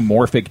giant father.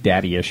 amorphic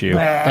daddy issue.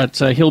 But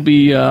he'll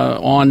be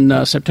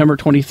on September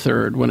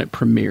 23rd when it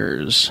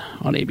premieres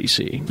on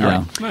ABC. All Yeah.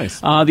 right. Nice.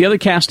 The other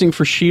casting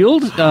for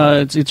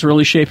S.H.I.E.L.D., it's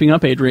really shaping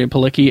up. Adrian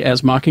Palicki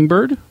as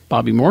Mockingbird,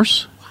 Bobby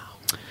Morse,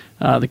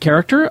 the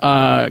character,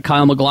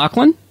 Kyle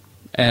MacLachlan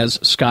as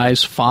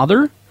Sky's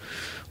father,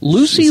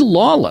 Lucy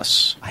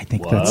Lawless I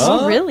think that's.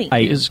 Oh, really?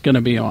 is going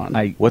to be on.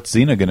 What's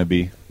Xena going to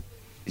be?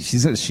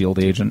 She's a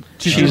S.H.I.E.L.D. agent.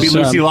 She should be She's,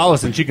 Lucy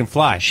Lawless, and she can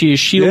fly. She is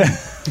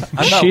S.H.I.E.L.D. I'm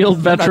not- S.H.I.E.L.D.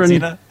 I'm not veteran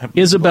Xena. I'm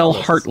Isabel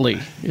Lawless. Hartley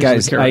is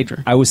Guys, the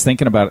character. I was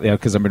thinking about it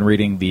because I've been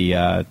reading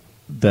the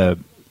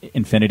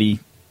Infinity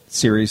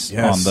series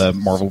Yes. on the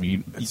Marvel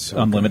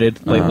so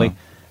Unlimited lately.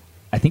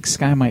 I think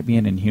Sky might be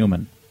an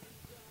Inhuman.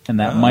 and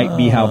that might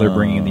be how they're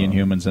bringing the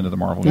Inhumans into the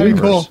Marvel That'd be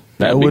universe. cool.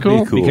 That would be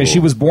cool. Because she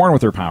was born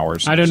with her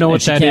powers. I don't know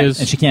what that is.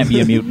 And she can't be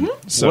a mutant.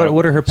 So.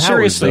 What are her powers?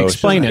 Seriously, though?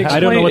 explain it. Shouldn't- I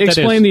don't know what that is.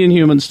 Explain the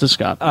Inhumans to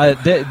Scott.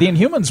 The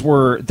Inhumans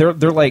were they're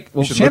like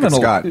well, should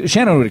look at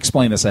Shannon would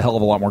explain this a hell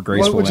of a lot more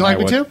gracefully. Would you than like I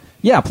me would. to?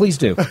 Yeah, please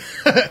do.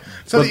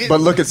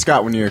 But look at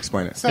Scott when you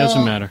explain it. So,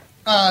 Doesn't matter.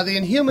 The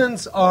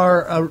Inhumans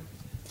are a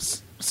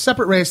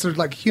separate race. They're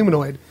like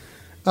humanoid.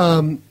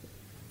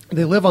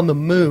 They live on the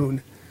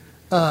moon,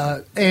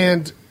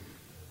 and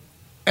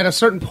at a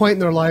certain point in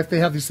their life, they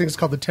have these things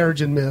called the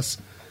Terrigen Mists,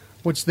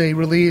 which they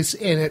release,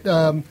 and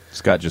it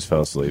Scott just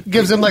fell asleep.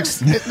 gives them like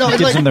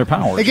gives them their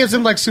powers. It gives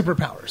them like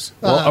superpowers.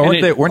 Well,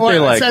 weren't they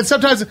like? And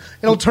sometimes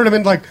it'll turn them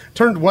into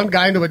turn one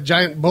guy into a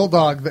giant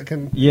bulldog that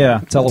can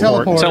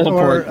teleport.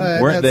 Or,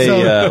 weren't they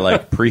so-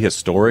 like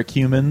prehistoric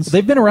humans?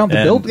 They've been around.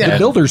 The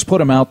builders put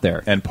them out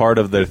there, and part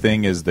of their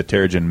thing is the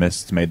Terrigen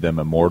Mists made them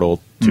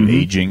immortal to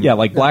aging. Yeah,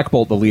 like Black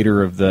Bolt, the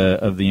leader of the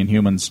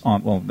Inhumans.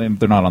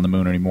 They're not on the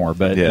moon anymore,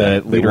 but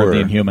the leader of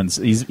the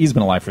Inhumans. He's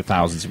been alive for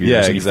thousands of years.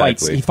 Yeah, and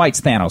exactly. He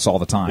fights Thanos all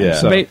the time. Yeah.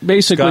 So.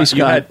 Basically,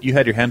 Scott, you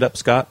had your hand up,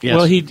 Scott. Yes.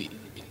 Well,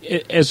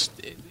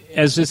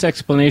 as this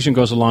explanation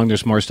goes along,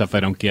 there's more stuff I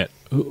don't get.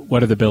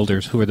 What are the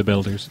builders? Who are the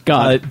builders?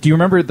 God. Do you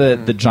remember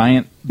the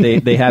giant?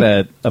 They had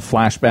a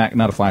flashback,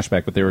 not a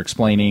flashback, but they were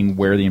explaining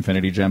where the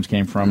Infinity Gems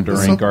came from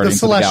during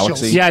Guardians of the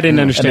Galaxy. Yeah, I didn't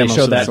understand. And they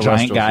showed most that of the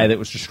giant guy that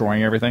was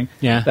destroying everything.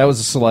 Yeah, that was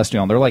a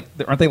Celestial. They're like,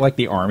 aren't they like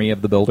the army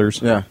of the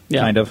builders? Yeah,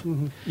 kind of.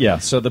 Mm-hmm. Yeah.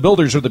 So the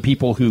builders are the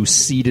people who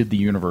seeded the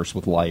universe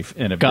with life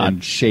and have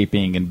been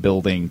shaping and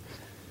building.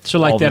 So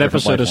like all the that different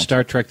episode life of forms.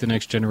 Star Trek: The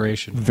Next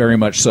Generation. Very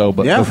much so,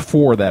 but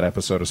before that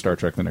episode of Star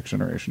Trek: The Next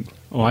Generation.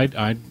 Oh,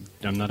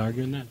 I'm not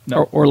arguing that.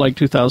 No. Or like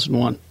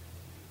 2001.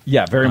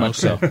 Yeah, very much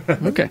so.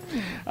 Okay,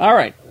 all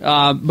right.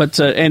 But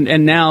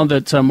now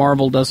that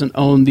Marvel doesn't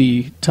own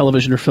the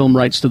television or film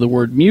rights to the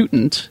word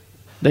mutant,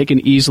 they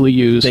can easily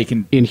use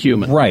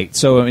Inhuman. Right.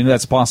 So I mean,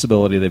 that's a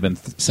possibility. They've been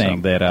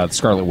saying that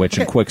Scarlet Witch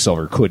and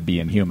Quicksilver could be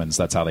Inhumans.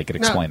 That's how they could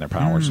explain their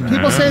powers.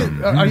 People say,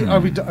 "Are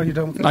you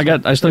done with this?"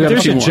 I still got.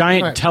 There's a more.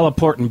 giant Right.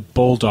 teleporting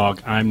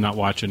bulldog. I'm not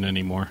watching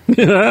anymore.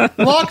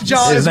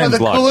 Lockjaw is one of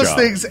the Lockjaw. coolest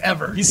things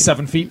ever. He's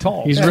 7 feet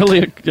tall. He's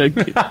really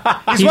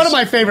He's one of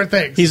my favorite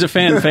things. He's a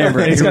fan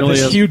favorite. He's He got really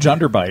this is. huge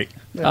underbite.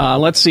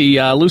 Let's see.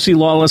 Lucy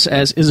Lawless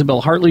as Isabel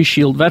Hartley,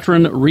 S.H.I.E.L.D.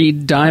 veteran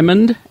Reed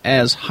Diamond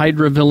as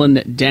Hydra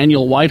villain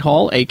Daniel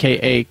Whitehall,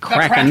 a.k.a.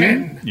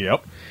 Kraken.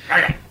 Yep.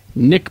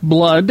 Nick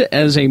Blood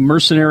as a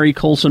mercenary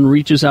Coulson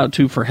reaches out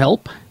to for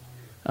help.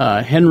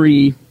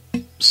 Henry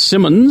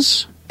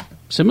Simmons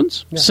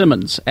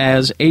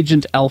as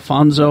Agent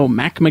Alfonso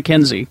Mac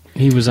McKenzie.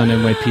 He was on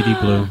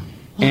NYPD Blue.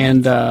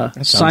 And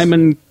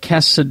Simon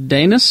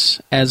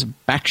Casadenas as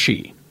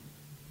Bakshi.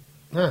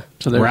 Huh.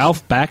 So there's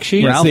Ralph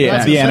Bakshi? Ralph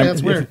That's Bakshi.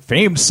 that's weird.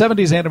 Famed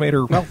 70s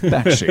animator Ralph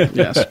Bakshi.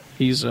 Yes,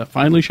 he's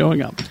finally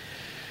showing up.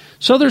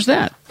 So there's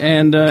that,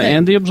 and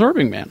the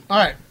Absorbing Man. All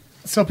right.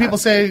 So people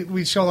say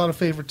we show a lot of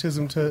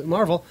favoritism to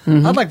Marvel.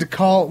 Mm-hmm. I'd like to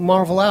call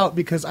Marvel out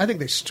because I think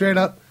they straight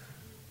up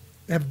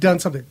have done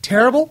something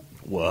terrible.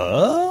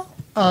 What?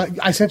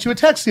 I sent you a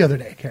text the other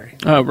day, Carrie.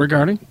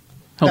 Regarding?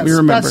 Help me That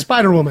remember.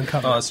 Spider-Woman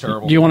cover. Oh, that's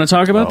terrible. Do you want to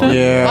talk about that?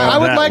 Yeah, I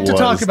would that like to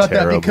talk was about that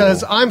terrible.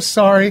 because I'm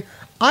sorry.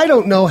 I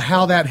don't know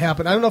how that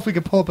happened. I don't know if we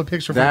could pull up a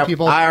picture for That-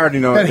 people I already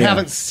know that it, yeah.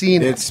 haven't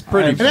seen it. It's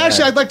pretty And bad.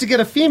 actually, I'd like to get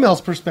a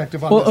female's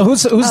perspective on Well,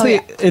 this. who's the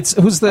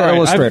All right,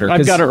 illustrator? I've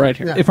 'Cause got it right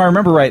here. Yeah. If I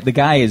remember right, the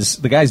guy's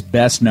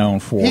best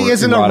known for He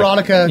is an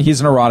erotica- He's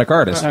an erotic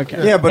artist.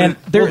 Okay. Yeah, but and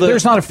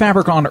there's not a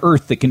fabric on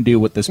Earth that can do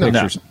what this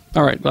picture's.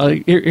 All right. Well,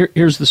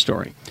 here's the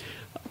story.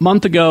 A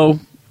month ago,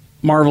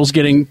 Marvel's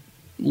getting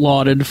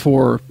lauded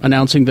for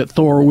announcing that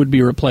Thor would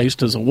be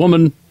replaced as a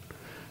woman,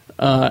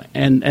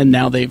 and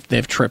now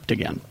they've tripped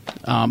again.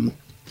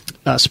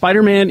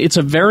 Spider-Man, it's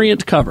a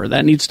variant cover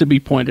that needs to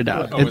be pointed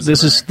out.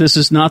 This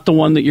is not the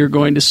one that you're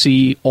going to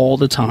see all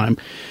the time.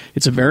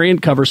 It's a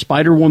variant cover,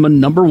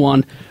 Spider-Woman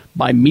 #1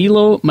 by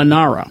Milo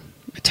Manara,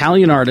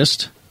 Italian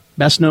artist,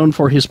 best known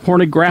for his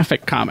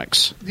pornographic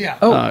comics.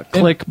 Yeah.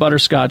 Click,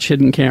 Butterscotch,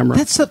 Hidden Camera.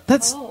 That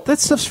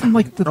stuff's from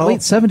like the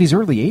late 70s,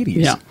 early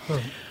 80s. Yeah.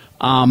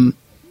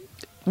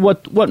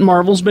 What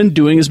Marvel's been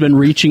doing has been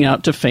reaching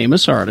out to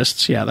famous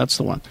artists. Yeah, that's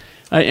the one.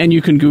 And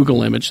you can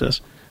Google image this.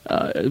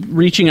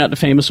 Reaching out to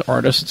famous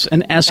artists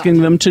and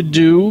asking them to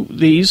do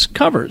these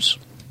covers,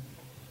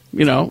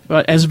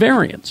 as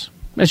variants.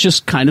 It's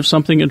just kind of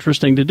something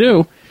interesting to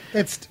do.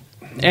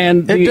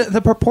 And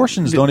the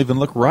proportions don't even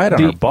look right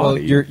on her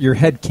body. Well, your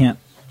head can't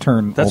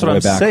turn. That's all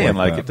what the I'm way back saying.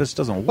 Like Like that. it just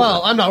doesn't work.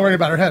 Well, I'm not worried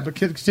about her head, but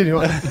continue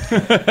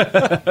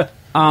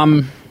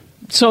on.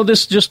 So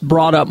this just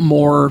brought up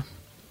more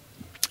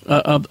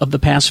of the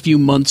past few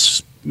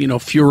months,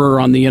 furor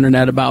on the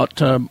internet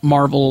about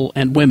Marvel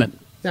and women.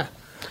 Yeah.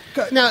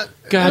 Now,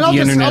 God, and I'll the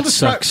internet I'll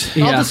sucks.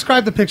 I'll Yeah.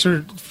 describe the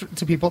picture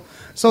to people.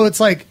 So it's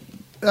like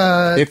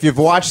if you've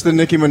watched the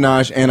Nicki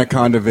Minaj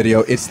Anaconda video,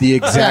 it's the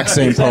exact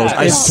same pose.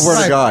 I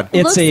swear to God.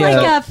 It's Looks a,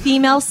 like a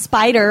female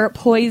spider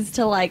poised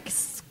to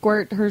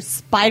squirt her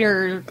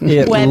spider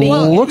It webbing.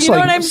 looks you know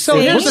like- what I'm so.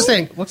 saying? Here's the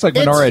thing. Looks like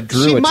Menora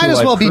drew She a might as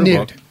two-life well be crew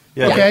nude. book.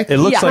 Yeah, Okay, it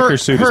looks like Her- her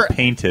suit her- is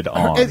painted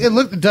on.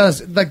 It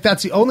does. Like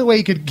that's the only way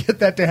you could get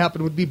that to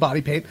happen would be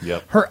body paint.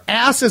 Yep. Her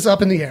ass is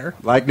up in the air,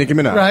 like Nicki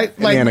Minaj, right?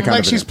 in the Anaconda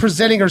Like she's video.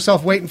 presenting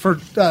herself, waiting for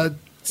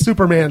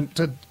Superman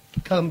to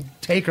come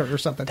take her or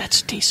something.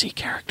 That's DC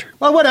character.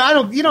 Well, what I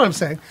don't, you know what I'm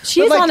saying?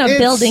 She's But, like, on a it's-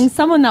 building,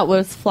 someone that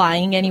was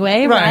flying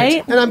anyway,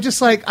 right? And I'm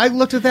just like, I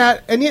looked at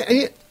that, and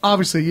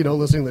obviously,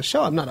 listening to the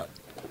show, I'm not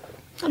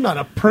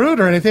a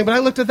prude or anything, but I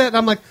looked at that and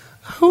I'm like,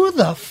 who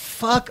the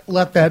fuck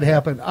let that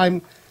happen?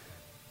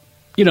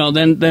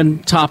 Then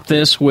top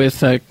this with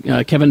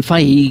Kevin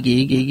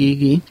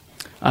Feige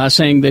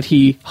saying that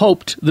he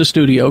hoped the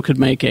studio could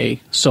make a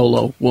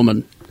solo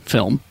woman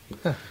film.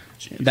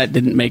 That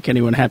didn't make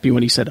anyone happy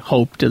when he said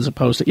hoped as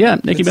opposed to,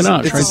 Nicki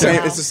Minaj.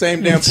 It's the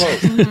same damn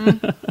post.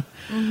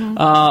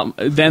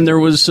 Then there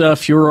was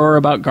furor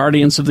about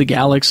Guardians of the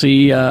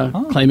Galaxy,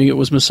 claiming it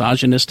was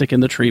misogynistic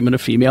in the treatment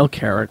of female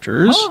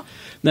characters.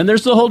 Then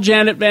there's the whole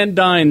Janet Van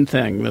Dyne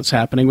thing that's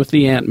happening with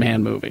the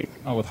Ant-Man movie.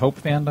 Oh, with Hope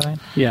Van Dyne?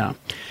 Yeah.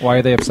 Why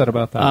are they upset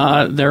about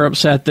that? They're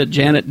upset that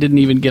Janet didn't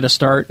even get a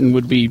start and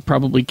would be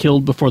probably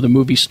killed before the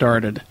movie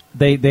started.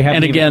 They haven't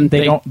and again,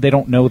 they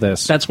don't know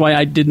this. That's why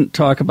I didn't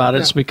talk about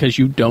it. It's because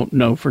you don't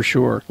know for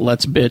sure.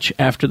 Let's bitch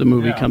after the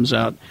movie comes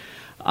out.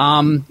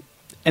 And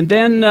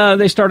then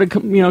they started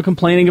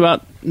complaining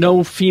about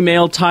no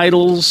female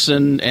titles,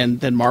 and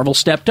then Marvel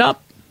stepped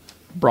up,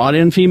 brought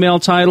in female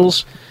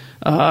titles.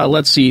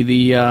 Let's see.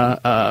 Here's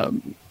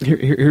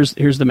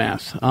the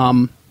math.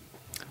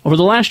 Over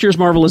the last years,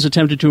 Marvel has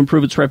attempted to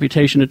improve its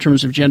reputation in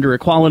terms of gender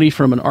equality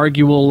from an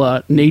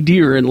arguable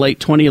nadir in late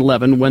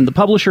 2011, when the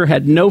publisher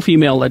had no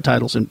female-led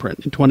titles in print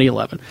in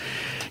 2011.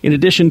 In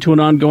addition to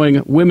an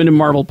ongoing Women in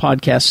Marvel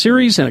podcast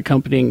series and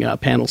accompanying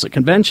panels at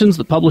conventions,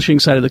 the publishing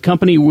side of the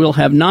company will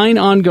have 9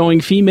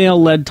 ongoing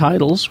female-led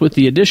titles with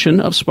the addition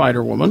of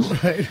Spider-Woman.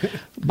 Right.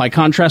 By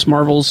contrast,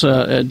 Marvel's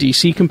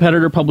DC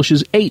competitor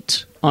publishes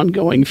 8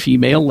 ongoing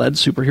female-led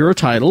superhero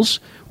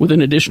titles, with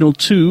an additional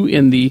 2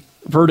 in the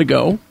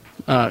Vertigo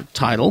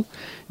title.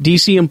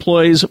 DC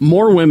employs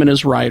more women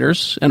as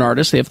writers and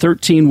artists. They have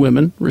 13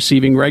 women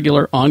receiving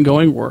regular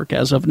ongoing work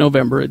as of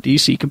November at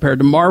DC, compared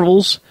to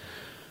Marvel's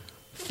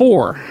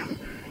 4.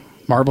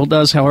 Marvel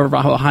does, however,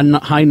 have a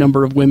high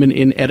number of women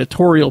in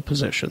editorial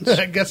positions.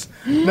 I guess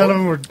none of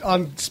them were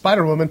on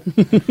Spider-Woman.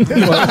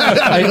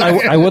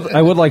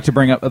 I would like to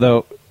bring up,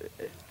 though,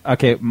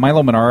 okay,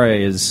 Milo Manara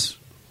is...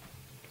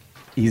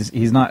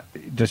 He's not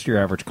just your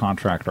average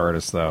contract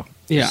artist, though.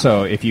 Yeah.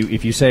 So if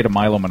you say to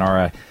Milo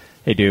Manara,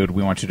 hey, dude,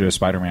 we want you to do a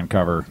Spider-Man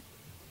cover,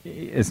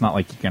 it's not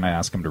like you're going to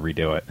ask him to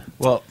redo it.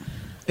 Well,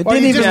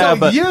 you just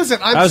don't use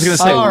it. I was going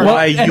to say,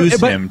 why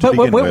use him to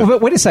begin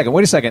with? Wait a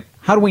second.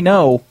 How do we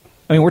know?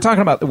 I mean, we're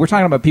talking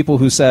about people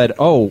who said,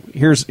 "Oh,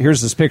 here's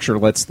this picture.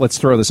 Let's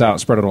throw this out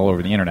and spread it all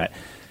over the internet."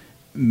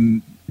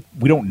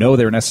 We don't know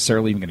they're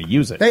necessarily even going to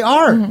use it. They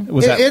are. Mm-hmm.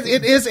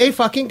 It is a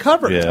fucking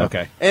cover. Yeah.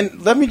 Okay.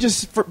 And let me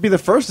just be the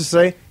first to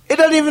say, it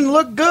doesn't even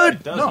look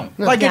good. No.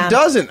 Like, it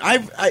doesn't.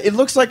 It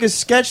looks like a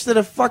sketch that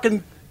a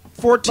fucking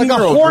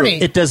 14-year-old horny.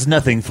 drew. It does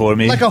nothing for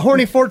me. Like a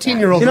horny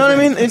 14-year-old. You know what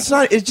I mean? It's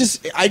not. It's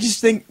just. I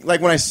just think,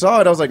 like, when I saw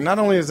it, I was like, not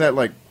only is that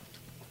like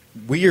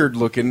weird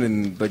looking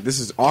and like this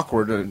is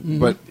awkward,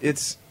 but it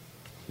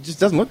just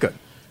doesn't look good.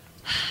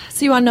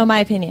 So you want to know my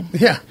opinion?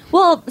 Yeah.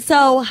 Well,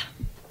 so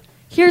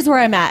here's where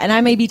I'm at, and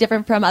I may be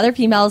different from other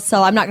females,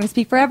 so I'm not going to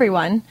speak for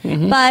everyone.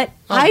 But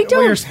I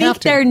don't think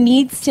there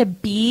needs to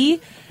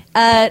be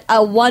a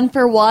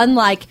 1-for-1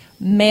 like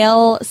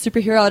male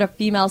superhero to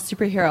female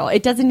superhero.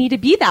 It doesn't need to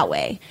be that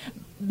way.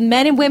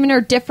 Men and women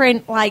are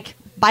different, like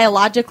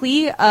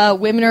biologically.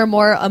 Women are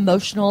more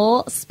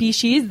emotional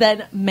species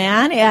than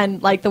man,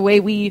 and like the way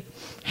we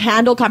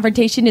handle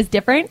confrontation is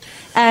different.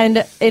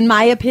 And in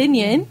my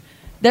opinion,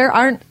 there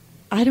aren't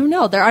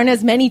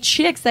as many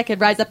chicks that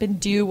could rise up and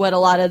do what a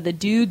lot of the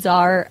dudes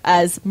are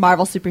as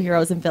Marvel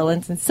superheroes and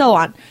villains and so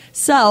on.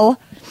 So,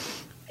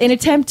 in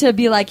attempt to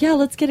be like, yeah,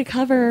 let's get a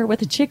cover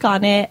with a chick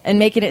on it and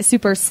making it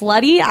super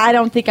slutty, I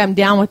don't think I'm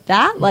down with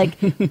that. Like,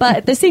 but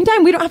at the same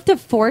time, we don't have to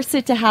force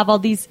it to have all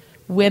these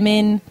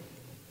women,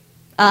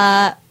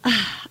 I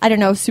don't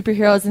know,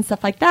 superheroes and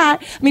stuff like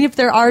that. I mean, if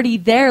they're already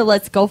there,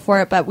 let's go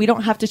for it. But we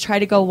don't have to try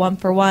to go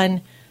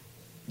 1-for-1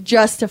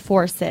 just to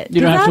force it.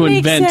 You don't have to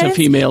invent a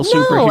female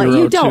superhero. No,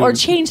 you don't. too. Or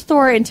change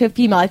Thor into a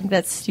female. I think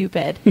that's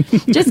stupid.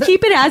 Just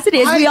keep it as it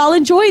is. We all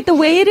enjoy it the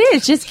way it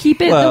is. Just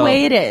keep it the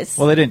way it is.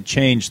 Well, they didn't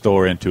change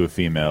Thor into a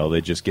female.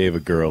 They just gave a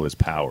girl his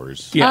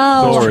powers. Yeah.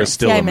 Oh, Thor true. is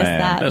still See, I a missed man.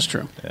 that. That's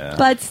true. Yeah.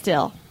 But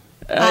still,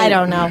 I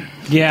don't know.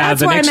 Yeah,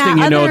 That's the where next I'm thing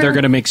at. you know, Other- they're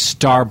going to make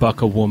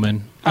Starbuck a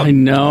woman. I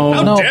know.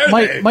 No,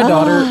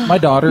 my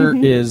daughter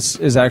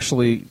is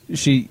actually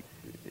she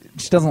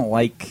doesn't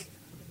like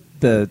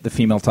the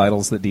female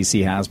titles that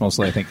DC has,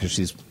 mostly I think because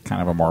she's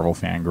kind of a Marvel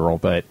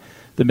fangirl, but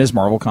the Ms.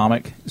 Marvel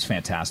comic is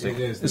fantastic. It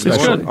is.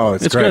 Especially,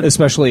 It's great.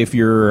 especially if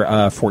you're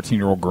a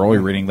 14-year-old girl,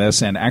 you're reading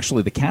this. And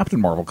actually the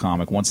Captain Marvel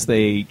comic, once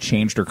they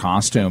changed her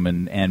costume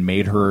and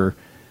made her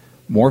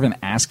more of an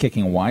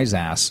ass-kicking wise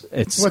ass.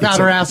 Without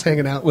her ass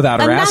hanging out. Without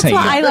her ass hanging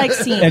out. And that's what I like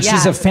seeing. And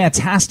she's a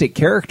fantastic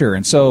character.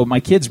 And so my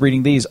kid's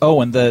reading these.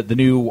 Oh, and the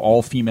new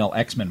all-female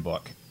X-Men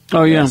book.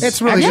 Oh, yeah.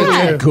 It's really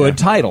good. Good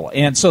title.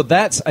 And so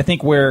that's, I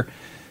think, where,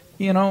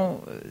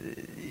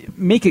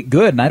 make it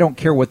good, and I don't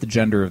care what the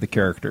gender of the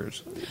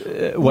characters,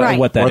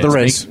 what that or is. the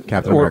race,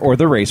 Captain America. or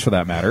the race for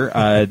that matter.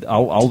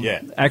 I'll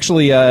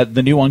actually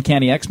the new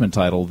Uncanny X-Men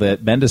title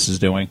that Bendis is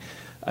doing.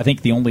 I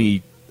think the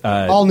only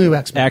all new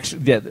X-Men.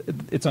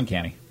 It's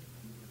Uncanny.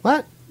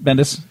 What?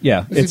 Bendis?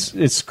 Yeah,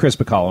 it's Chris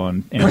Bacallo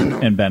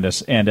and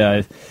Bendis,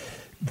 and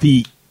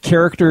the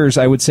characters.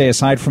 I would say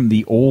aside from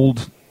the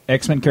old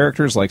X-Men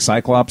characters like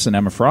Cyclops and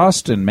Emma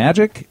Frost and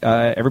Magic,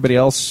 everybody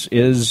else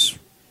is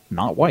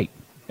not white.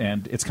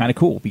 And it's kind of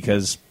cool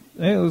because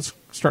it's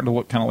starting to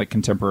look kind of like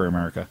contemporary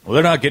America. Well,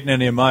 they're not getting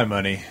any of my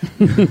money.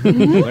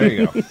 There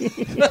you go.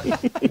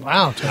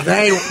 Wow.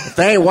 They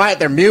ain't white,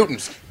 they're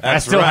mutants. I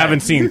still haven't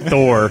seen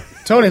Thor.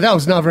 Tony, that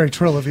was not very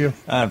trill of you.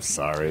 I'm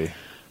sorry.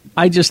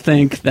 I just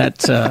think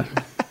that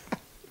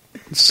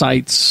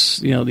sites,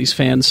 these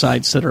fan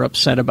sites that are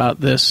upset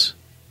about this,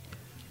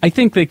 I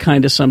think they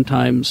kind of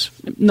sometimes,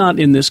 not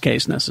in this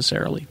case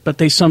necessarily, but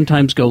they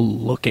sometimes go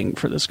looking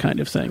for this kind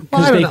of thing.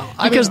 Well, I don't know.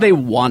 Because they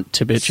want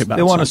to bitch about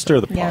They want to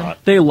something. stir the pot.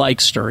 They like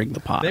stirring the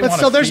pot. But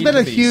still, there's been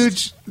a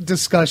huge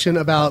discussion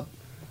about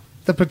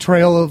the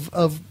portrayal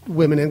of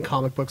women in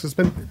comic books. It's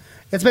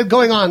been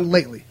going on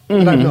lately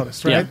that I've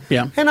noticed, right?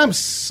 Yeah. And I'm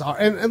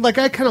sorry, and like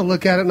I kind of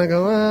look at it and I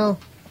go, well,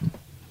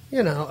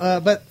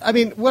 but I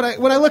mean, when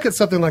I look at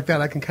something like that,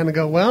 I can kind of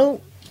go,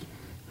 well,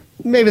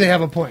 maybe they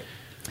have a point.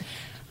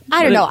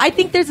 I don't know. I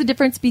think there's a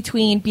difference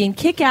between being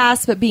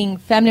kick-ass but being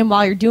feminine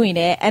while you're doing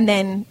it, and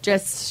then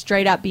just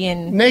straight up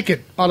being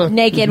naked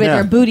with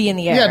your booty in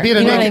the air. Yeah,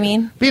 know what I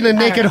mean? Being a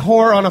naked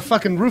whore on a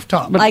fucking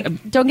rooftop.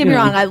 Don't get me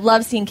wrong. I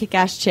love seeing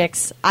kick-ass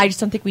chicks. I just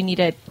don't think we need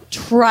to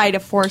try to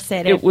force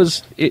it. It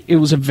was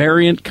a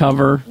variant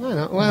cover. I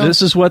know. Well,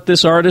 this is what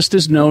this artist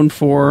is known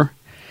for.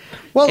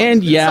 Well,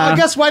 and so I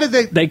guess why did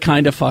they? They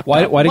kind of fucked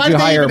up. Why did you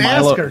hire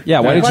Milo?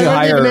 Yeah, why did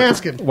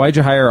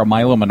you hire a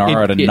Milo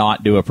Manara to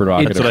not do a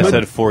provocative? That's what I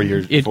said 4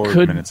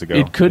 minutes ago.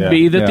 It could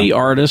be that the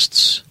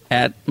artists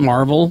at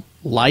Marvel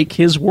like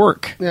his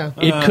work. Yeah.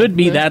 It could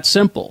be that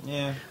simple.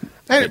 Yeah.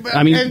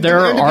 I mean, there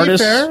are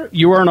artists.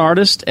 You are an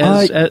artist.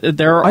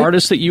 There are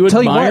artists that you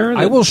admire.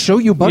 I will show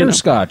you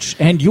Butterscotch,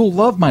 and you'll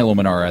love Milo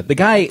Manara. The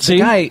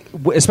guy,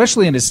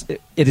 especially at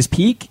his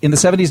peak in the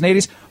 70s and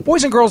 80s.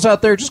 Boys and girls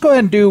out there, just go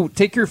ahead and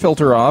take your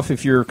filter off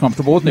if you're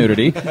comfortable with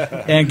nudity,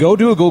 and go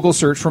do a Google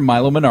search for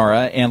Milo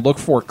Manara and look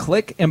for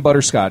Click and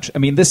Butterscotch. I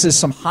mean, this is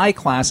some high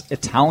class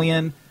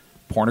Italian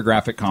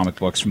pornographic comic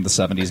books from the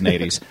 70s and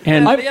 80s.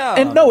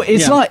 and no,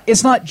 it's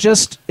not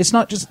just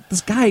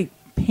this guy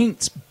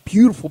paints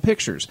beautiful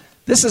pictures.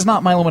 This is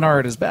not Milo Manara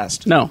at his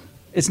best. No,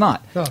 it's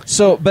not. Oh.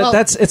 So, but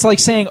it's like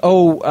saying,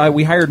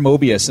 we hired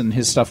Mobius and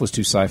his stuff was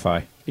too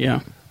sci-fi.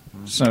 Yeah.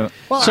 So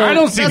I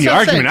don't see the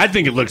argument. I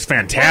think it looks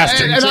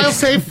fantastic. And I'll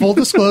say, full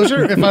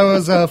disclosure, if I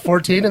was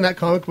 14 and that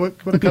comic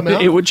book would have come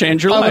out, it would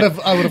change your life.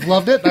 I would have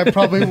loved it. I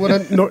probably would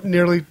have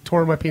nearly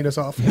tore my penis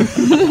off.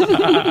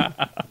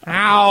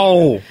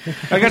 Ow!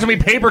 I got so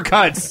many paper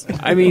cuts.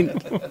 I mean,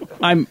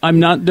 I'm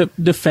not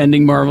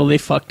defending Marvel. They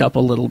fucked up a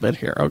little bit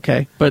here,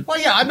 okay? But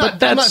I'm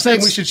not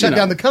saying we should shut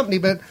down the company.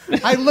 But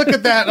I look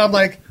at that and I'm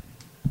like,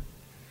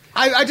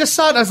 I just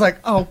saw it and I was like,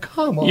 oh,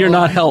 come on. You're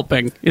not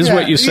helping, is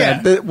what you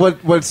said. Yeah.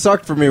 What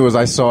sucked for me was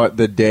I saw it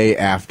the day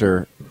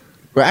after.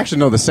 Well, actually,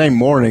 no, the same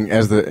morning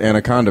as the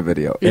Anaconda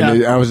video.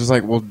 And I was just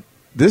like, well,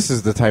 this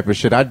is the type of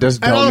shit I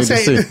just don't need to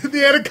see.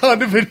 The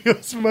Anaconda video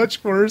is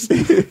much worse.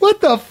 What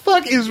the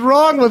fuck is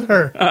wrong with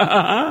her?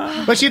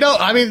 But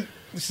I mean,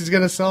 she's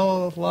going to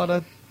sell a lot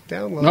of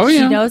downloads. Oh,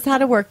 yeah. She knows how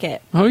to work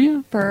it. Oh,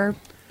 yeah. For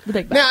the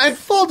big bucks. Now, in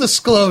full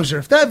disclosure,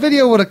 if that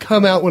video would have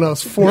come out when I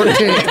was 14.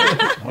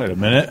 Wait a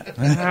minute.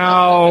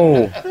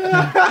 Ow.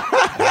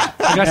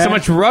 I got so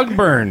much rug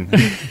burn.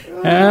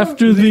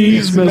 After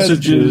these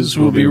messages,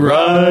 we'll be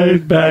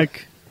right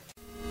back.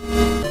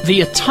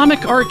 The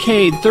Atomic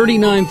Arcade,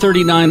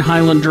 3939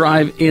 Highland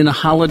Drive in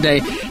Holiday.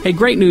 Hey,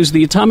 great news.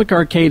 The Atomic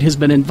Arcade has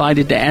been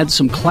invited to add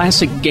some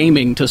classic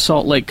gaming to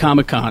Salt Lake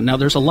Comic-Con. Now,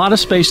 there's a lot of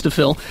space to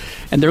fill,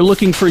 and they're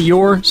looking for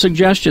your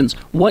suggestions.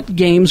 What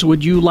games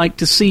would you like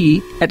to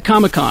see at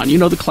Comic-Con? You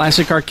know, the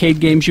classic arcade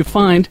games you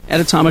find at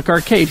Atomic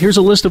Arcade. Here's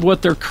a list of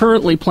what they're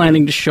currently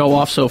planning to show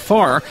off so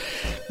far.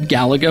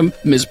 Galaga,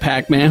 Ms.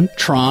 Pac-Man,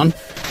 Tron,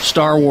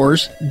 Star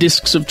Wars,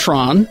 Discs of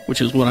Tron,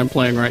 which is what I'm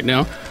playing right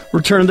now,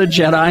 Return of the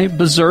Jedi,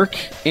 Berserk,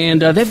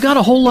 and they've got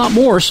a whole lot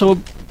more. So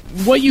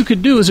what you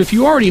could do is, if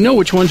you already know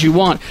which ones you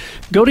want,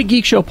 go to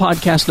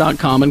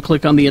GeekShowPodcast.com and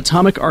click on the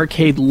Atomic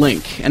Arcade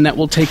link, and that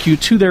will take you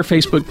to their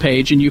Facebook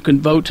page, and you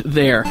can vote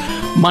there.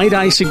 Might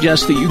I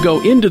suggest that you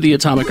go into the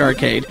Atomic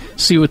Arcade,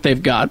 see what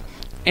they've got,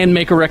 and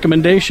make a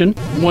recommendation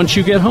once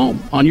you get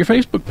home on your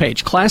Facebook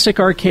page. Classic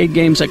arcade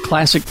games at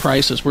classic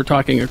prices. We're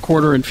talking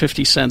 $1.50 and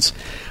 50 cents.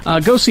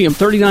 Go see them,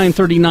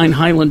 3939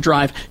 Highland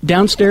Drive,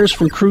 downstairs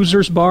from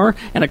Cruiser's Bar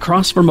and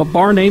across from a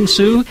bar named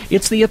Sue.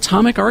 It's the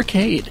Atomic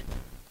Arcade.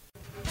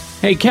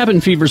 Hey, Cabin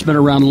Fever's been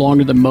around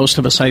longer than most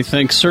of us, I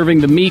think,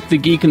 serving the meek, the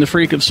geek, and the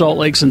freak of Salt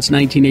Lake since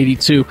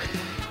 1982.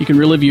 You can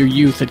relive your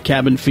youth at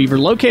Cabin Fever,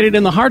 located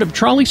in the heart of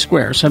Trolley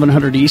Square,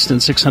 700 East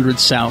and 600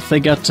 South.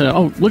 They got,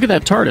 look at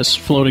that TARDIS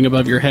floating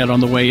above your head on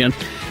the way in.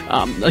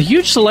 A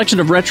huge selection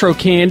of retro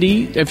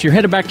candy. If you're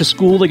headed back to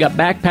school, they got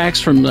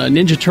backpacks from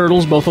Ninja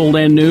Turtles, both old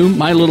and new,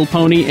 My Little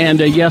Pony, and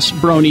yes,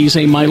 Bronies,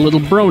 a My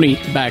Little Brony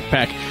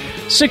backpack.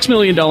 $6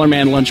 Million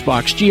Man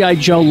lunchbox, G.I.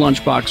 Joe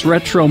lunchbox,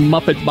 retro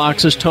Muppet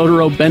boxes,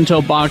 Totoro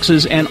bento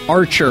boxes, and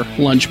Archer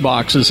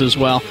lunchboxes as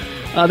well.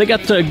 They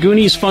got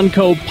Goonies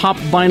Funko pop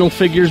vinyl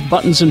figures,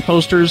 buttons and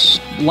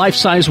posters,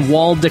 life-size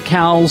wall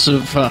decals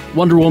of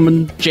Wonder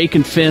Woman, Jake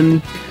and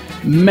Finn,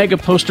 mega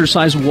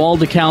poster-size wall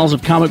decals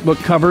of comic book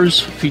covers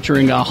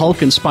featuring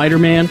Hulk and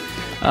Spider-Man,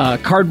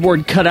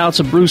 cardboard cutouts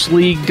of Bruce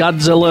Lee,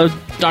 Godzilla,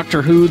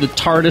 Doctor Who, the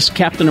TARDIS,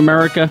 Captain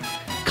America,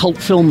 cult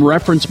film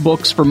reference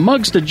books, from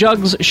mugs to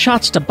jugs,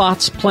 shots to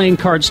bots, playing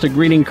cards to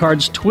greeting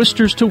cards,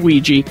 twisters to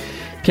Ouija.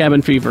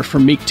 Cabin Fever,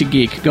 from meek to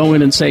geek. Go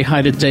in and say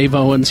hi to Dave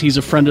Owens. He's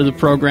a friend of the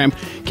program.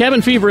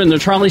 Cabin Fever in the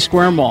Trolley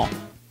Square Mall.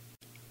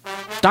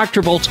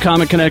 Dr. Volt's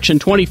Comic Connection,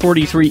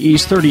 2043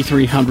 East,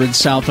 3300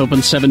 South,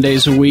 open 7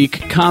 days a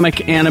week.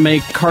 Comic, anime,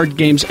 card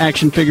games,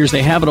 action figures,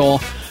 they have it all.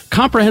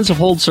 Comprehensive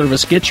hold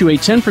service gets you a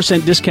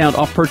 10% discount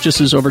off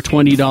purchases over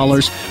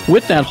 $20.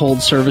 With that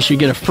hold service, you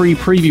get a free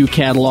preview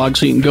catalog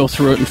so you can go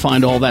through it and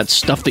find all that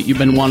stuff that you've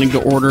been wanting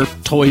to order.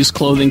 Toys,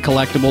 clothing,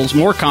 collectibles,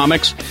 more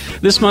comics.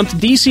 This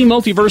month, DC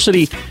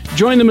Multiversity.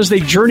 Join them as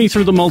they journey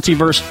through the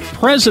multiverse.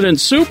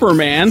 President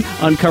Superman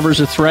uncovers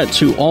a threat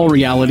to all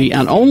reality,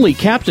 and only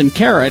Captain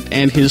Carrot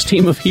and his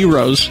team of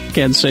heroes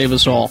can save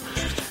us all.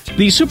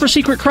 The Super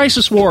Secret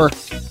Crisis War,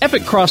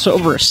 epic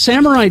crossover,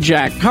 Samurai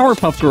Jack,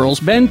 Powerpuff Girls,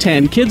 Ben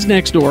 10, Kids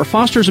Next Door,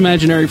 Foster's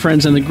Imaginary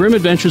Friends, and the Grim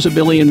Adventures of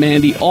Billy and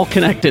Mandy, all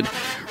connected.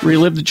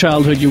 Relive the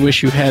childhood you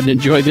wish you had and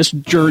enjoy this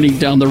journey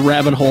down the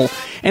rabbit hole.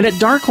 And at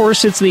Dark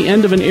Horse, it's the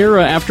end of an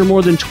era. After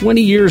more than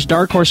 20 years,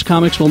 Dark Horse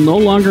Comics will no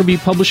longer be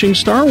publishing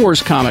Star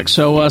Wars comics.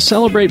 So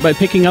celebrate by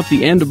picking up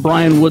the end of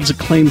Brian Wood's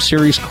acclaimed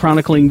series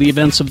chronicling the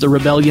events of the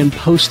Rebellion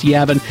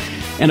post-Yavin.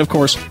 And, of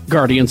course,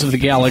 Guardians of the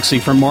Galaxy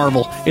from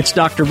Marvel. It's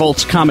Dr.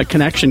 Volt's Comic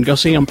Connection. Go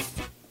see them.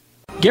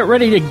 Get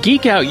ready to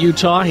geek out,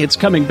 Utah. It's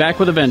coming back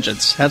with a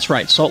vengeance. That's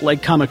right, Salt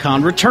Lake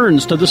Comic-Con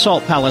returns to the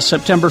Salt Palace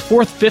September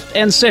 4th, 5th,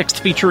 and 6th,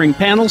 featuring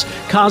panels,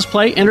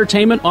 cosplay,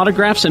 entertainment,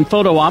 autographs, and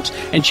photo ops,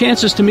 and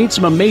chances to meet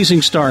some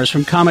amazing stars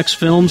from comics,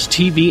 films,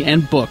 TV,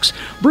 and books.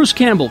 Bruce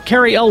Campbell,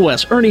 Carrie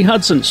Elwes, Ernie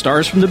Hudson,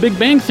 stars from The Big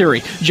Bang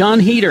Theory, John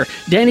Heder,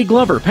 Danny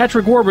Glover,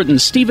 Patrick Warburton,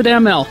 Stephen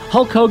Amell,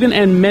 Hulk Hogan,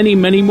 and many,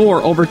 many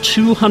more. Over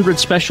 200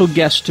 special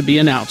guests to be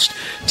announced.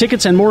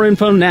 Tickets and more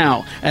info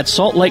now at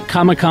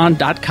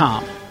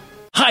saltlakecomiccon.com.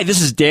 Hi,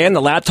 this is Dan,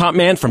 the laptop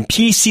man from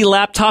PC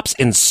Laptops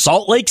in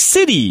Salt Lake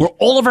City, where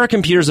all of our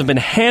computers have been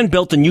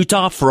hand-built in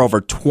Utah for over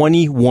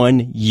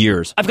 21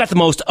 years. I've got the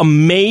most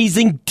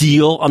amazing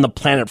deal on the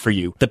planet for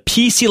you. The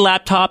PC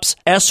Laptops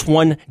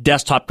S1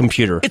 desktop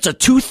computer. It's a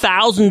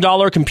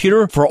 $2,000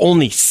 computer for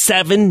only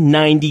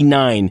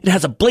 $799. It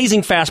has a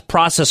blazing fast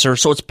processor,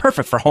 so it's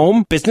perfect for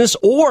home, business,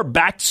 or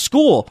back to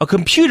school. A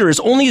computer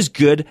is only as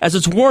good as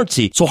its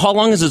warranty. So how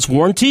long is its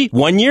warranty?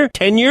 1 year?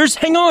 10 years?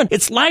 Hang on.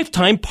 It's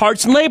lifetime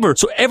parts and labor.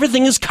 So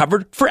everything is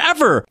covered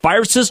forever.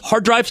 Viruses,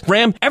 hard drives,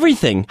 RAM,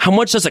 everything. How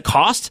much does it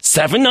cost?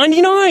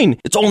 $799.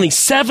 It's only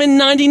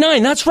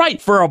 $799. That's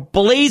right, for a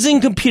blazing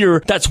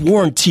computer that's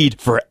warranted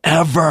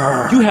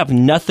forever. You have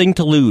nothing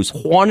to lose.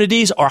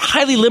 Quantities are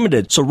highly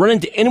limited, so run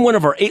into any one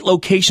of our 8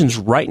 locations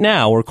right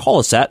now or call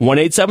us at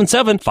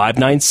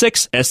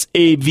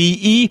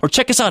 1-877-596-SAVE or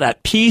check us out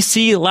at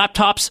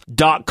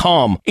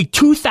PCLaptops.com. A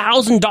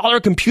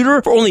 $2,000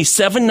 computer for only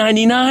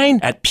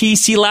 $799 at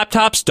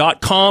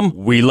PCLaptops.com.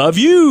 We love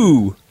you.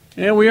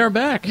 And we are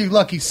back. You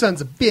lucky sons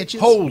of bitches.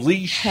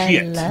 Holy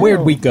shit. Hello. Where'd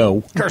we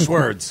go? Curse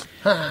words.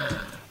 All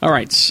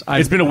right.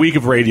 It's been a week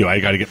of radio. I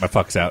got to get my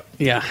fucks out.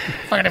 Yeah.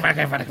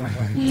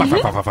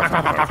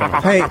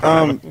 Hey,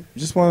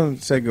 just want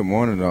to say good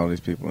morning to all these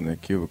people in their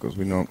cubicles.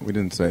 We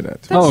didn't say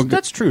that.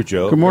 That's true,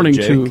 Joe. Good morning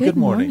to Good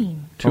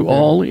morning. to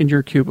all in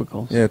your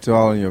cubicles. Yeah, to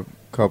all in your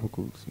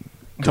cubicles.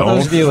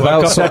 Don't fuck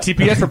up that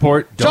TPS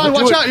report. John,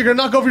 watch out. You're going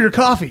to knock over your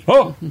coffee.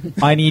 Oh.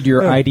 I need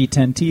your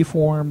ID10T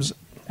forms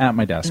at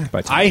my desk.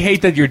 By I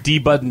hate that your D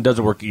button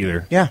doesn't work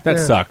either. Yeah. That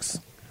sucks.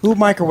 Who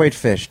microwaved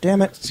fish?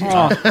 Damn it.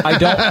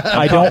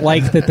 I don't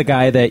like that the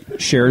guy that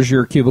shares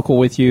your cubicle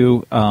with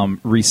you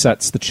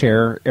resets the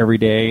chair every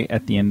day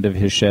at the end of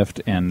his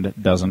shift and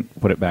doesn't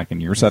put it back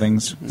in your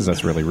settings, because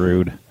that's really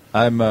rude.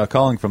 I'm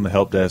calling from the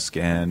help desk,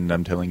 and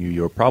I'm telling you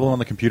your problem on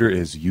the computer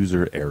is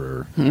user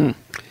error.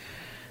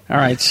 All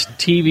right,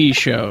 TV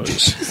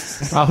shows.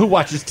 Who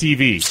watches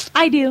TV?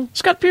 I do.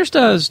 Scott Pierce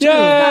does, too.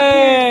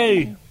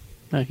 Yay!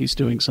 He's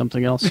doing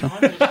something else. So.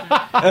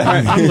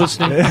 I'm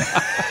listening.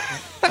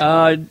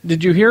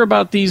 Did you hear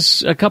about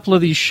a couple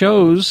of these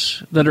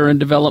shows that are in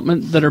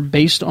development that are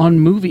based on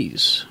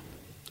movies?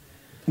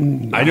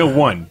 I know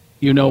one.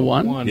 You know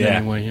one? One Yeah.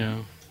 anyway, yeah.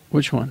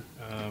 Which one?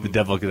 The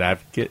Devil's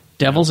Advocate.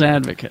 Devil's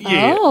Advocate.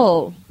 Yeah.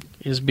 Oh.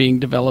 is being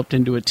developed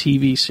into a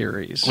TV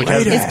series. Is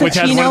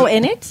Pacino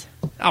in it?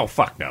 Oh,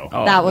 fuck no.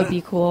 That would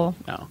be cool.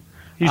 No.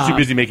 He's too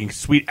busy making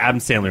sweet Adam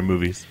Sandler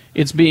movies.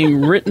 It's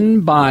being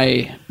written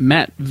by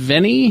Matt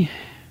Venny,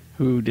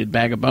 who did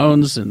Bag of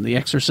Bones and The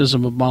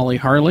Exorcism of Molly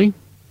Harley.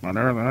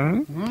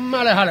 Molly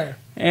Harley.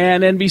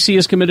 And NBC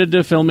is committed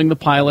to filming the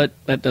pilot.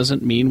 That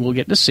doesn't mean we'll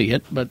get to see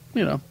it, but,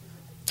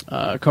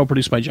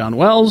 co-produced by John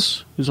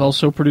Wells, who's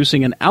also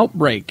producing an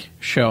Outbreak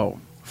show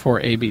for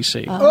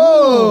ABC.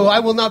 Oh, I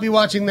will not be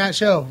watching that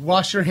show.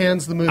 Wash Your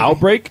Hands, the movie.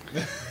 Outbreak?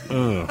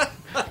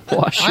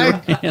 Wash Your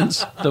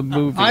Hands, the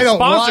movie. I don't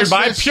Sponsored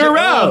by watch this Purell.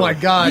 shit. Oh, my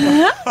God.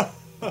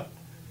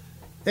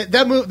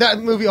 That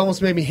movie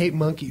almost made me hate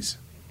monkeys.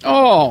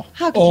 Oh.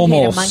 How could you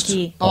hate a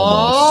monkey?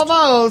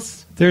 Almost.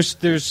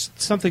 There's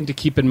something to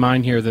keep in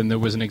mind here. Then there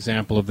was an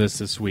example of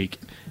this week.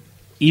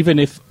 Even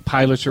if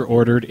pilots are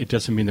ordered, it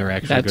doesn't mean they're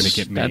actually going to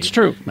get made. That's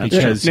true.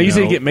 Because Now, you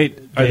say get made.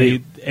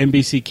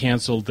 NBC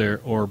canceled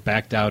or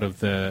backed out of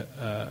the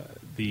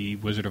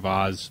Wizard of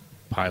Oz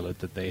pilot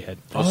that they had.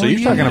 Oh, so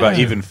you're talking about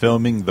even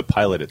filming the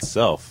pilot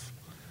itself?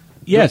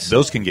 Yes,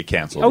 those can get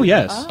canceled. Oh,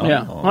 yes.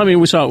 Yeah. Well, I mean,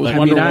 we saw it with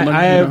Wonder Woman.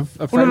 I have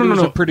a friend who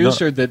was a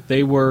producer that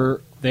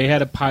they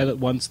had a pilot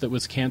once that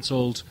was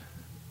canceled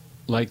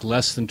like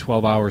less than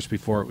 12 hours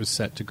before it was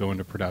set to go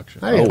into production.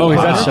 That's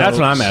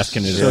what I'm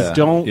asking.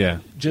 So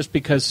just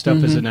because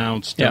stuff is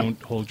announced,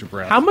 don't hold your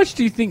breath. How much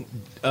do you think,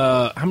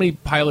 how many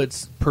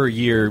pilots per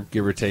year,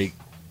 give or take,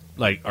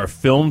 are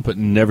filmed but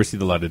never see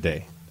the light of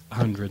day?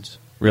 Hundreds.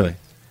 Really?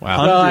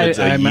 Wow. Hundreds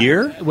a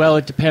year? Well,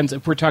 it depends.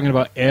 If we're talking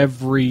about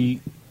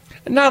every...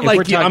 Not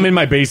like I'm in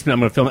my basement,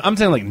 I'm going to film it. I'm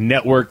saying like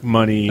network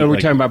money. Are we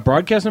talking about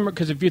broadcast number?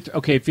 Because if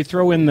you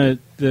throw in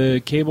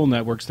the cable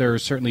networks, there are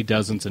certainly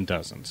dozens and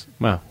dozens.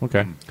 Wow.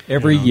 Okay.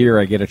 Every year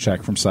I get a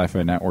check from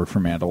Sci-Fi Network for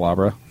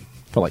Mandalabra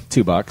for like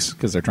 $2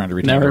 because they're trying to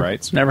retain the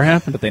rights. Never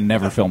happened. But they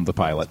never filmed the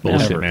pilot.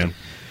 Bullshit, Never. man.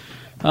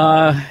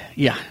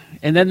 Yeah.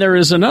 And then there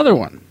is another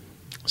one.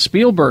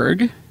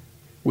 Spielberg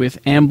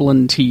with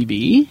Amblin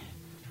TV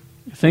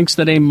thinks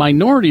that a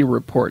Minority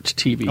Report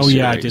TV series. Oh,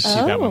 yeah, I did see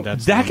that one.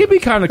 That could be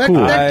kind of cool.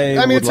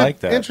 I mean, it's like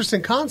an that.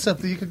 interesting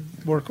concept that you could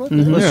work with.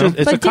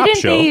 It's a But cop didn't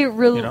show, they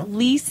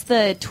release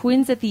the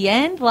twins at the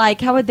end?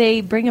 Like, how would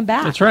they bring them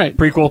back? That's right.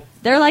 Prequel.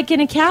 They're like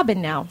in a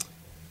cabin now,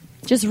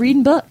 just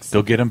reading books.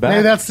 They'll get him back.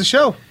 Maybe that's the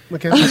show.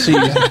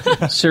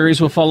 The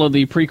series will follow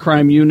the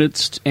pre-crime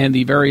units and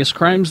the various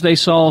crimes they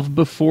solve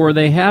before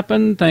they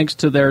happen, thanks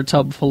to their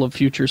tub full of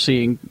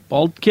future-seeing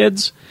bald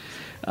kids.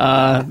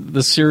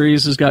 The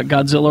series has got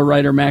Godzilla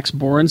writer Max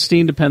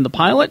Borenstein to pen the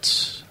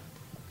pilots.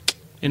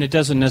 And it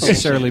doesn't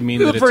necessarily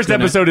mean that the first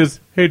episode is,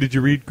 hey, did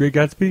you read Great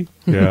Gatsby?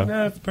 Yeah.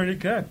 That's pretty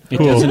good. It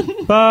Cool.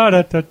 doesn't.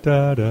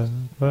 Ba-da-da-da-da,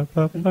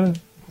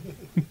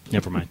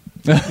 Never mind.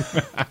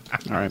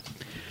 All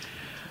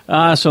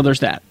right. So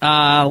there's that.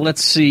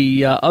 Let's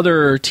see.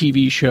 Other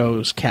TV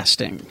shows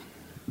casting.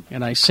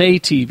 And I say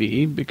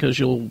TV because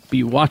you'll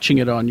be watching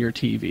it on your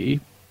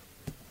TV.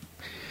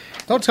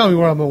 Don't tell me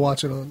where I'm going to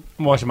watch it on.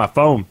 I'm watching my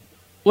phone.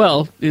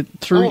 Well, it I'm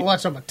through going to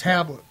watch it on my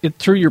tablet. it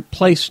through your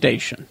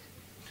PlayStation.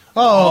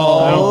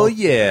 Oh,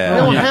 yeah. I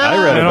don't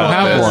I read about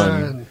have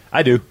that. one.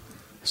 I do.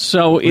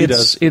 So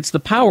does? it's the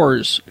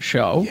Powers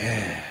show,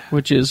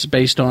 which is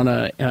based on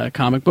a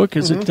comic book.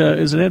 Is it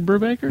Ed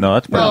Brubaker? No,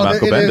 that's Brian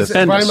Michael it is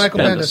Bendis. Brian Michael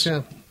Bendis,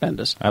 yeah.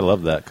 Bendis. I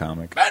love that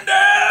comic.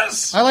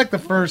 I like the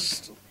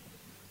first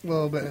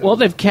little bit. Well,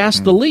 they've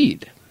cast the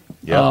lead.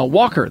 Yeah.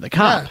 Walker, the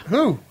yeah. cop.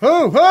 Who?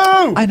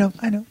 I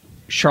know.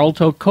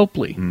 Charlton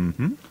Copley.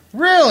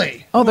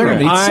 Really? Oh, they're going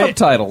to need I-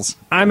 subtitles.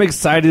 I'm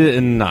excited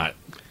and not.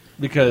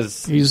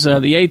 Because He's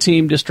the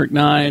A-Team, District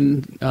 9.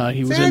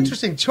 He It's was an in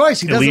interesting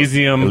choice. He doesn't.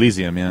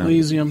 Elysium, yeah.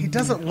 Elysium. He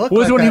doesn't look. what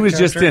was like the one that he was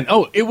just character. in?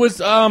 Oh, it was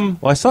Well,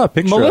 I saw a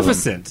picture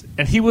Maleficent.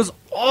 And he was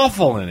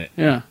awful in it.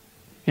 Yeah.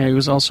 Yeah, he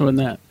was also in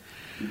that.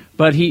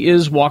 But he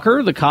is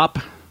Walker, the cop,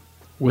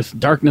 with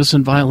darkness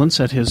and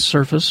violence at his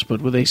surface,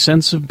 but with a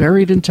sense of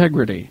buried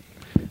integrity.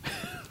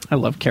 I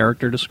love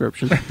character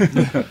descriptions.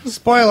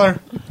 Spoiler.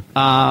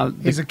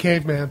 He's a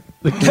caveman.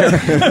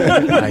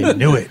 I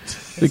knew it.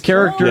 The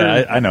character...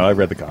 Yeah, I know. I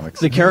read the comics.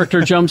 The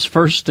character jumps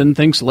first and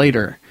thinks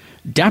later.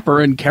 Dapper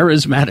and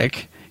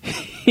charismatic,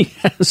 he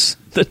has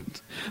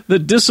the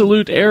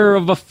dissolute air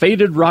of a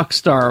faded rock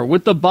star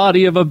with the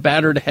body of a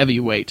battered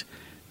heavyweight.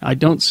 I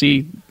don't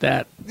see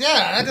that.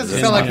 Yeah, that doesn't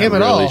sound like him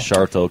at all.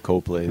 Charlton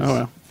Copley's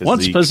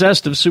Once physique.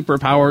 possessed of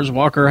superpowers,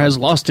 Walker has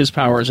lost his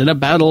powers in a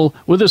battle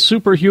with a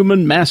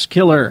superhuman mass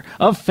killer.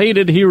 A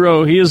fated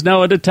hero, he is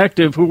now a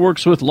detective who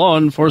works with law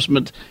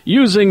enforcement,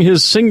 using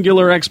his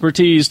singular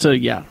expertise to...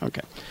 Yeah,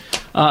 okay.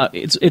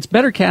 It's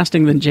better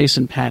casting than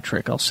Jason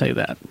Patrick, I'll say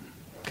that.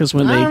 Because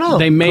when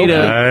they made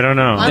I don't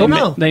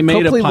know. They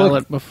made Copley a pilot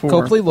looked, before.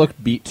 Copley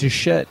looked beat to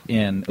shit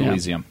in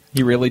Elysium.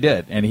 He really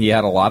did, and he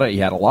had a lot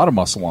of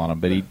muscle on him,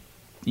 but he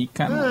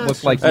kind of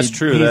looked like That's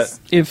true.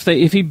 if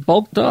he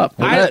bulked up.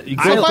 So if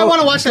I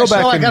want to watch that show,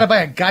 I got to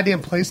buy a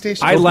goddamn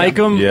PlayStation. I like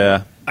him.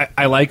 Yeah.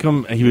 I like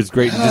him. He was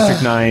great in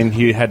District 9.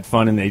 He had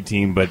fun in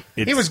 18, but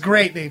He was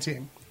great in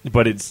 18.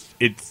 But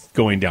it's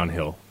going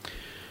downhill.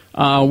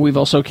 We've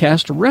also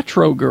cast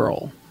Retro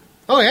Girl,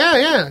 Oh,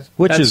 yeah.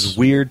 Which is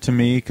weird to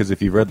me, because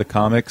if you've read the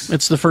comics...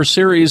 It's the first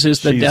series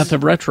is the death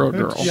of Retro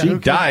Girl. She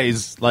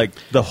dies, like,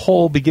 the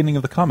whole beginning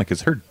of the comic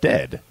is her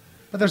dead.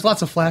 But there's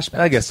lots of flashbacks.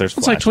 I guess there's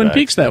It's like Twin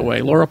Peaks that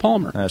way, Laura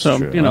Palmer. That's so,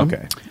 true. You know,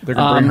 Okay. They're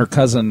going to bring her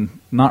cousin,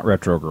 not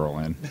Retro Girl,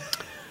 in.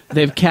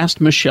 They've cast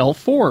Michelle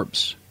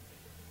Forbes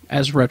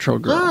as Retro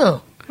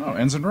Girl. Oh,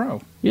 Ensign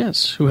Rowe.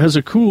 Yes, who has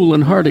a cool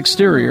and hard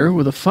exterior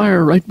with a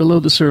fire right below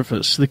the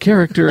surface. The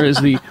character is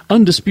the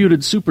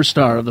undisputed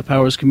superstar of the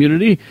Powers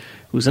community,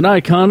 who's an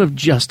icon of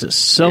justice,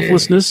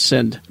 selflessness,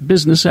 and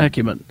business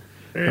acumen.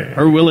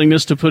 Her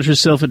willingness to put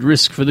herself at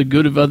risk for the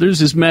good of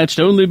others is matched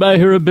only by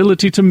her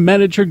ability to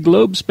manage her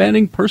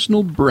globe-spanning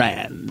personal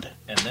brand.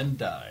 And then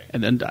die.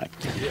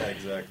 Yeah,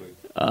 exactly.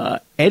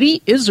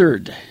 Eddie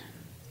Izzard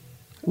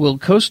will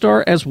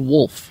co-star as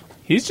Wolf.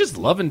 He's just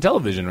loving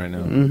television right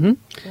now. Mm-hmm.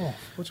 Oh,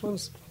 which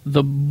one's...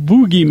 The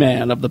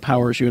boogeyman of the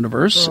Powers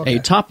universe, Okay.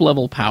 a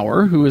top-level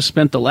power who has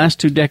spent the last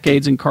 2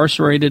 decades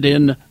incarcerated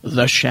in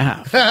The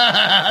Shaft.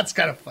 That's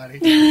kind of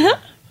funny.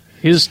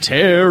 His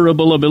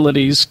terrible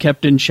abilities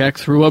kept in check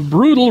through a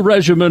brutal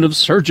regimen of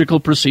surgical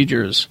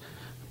procedures.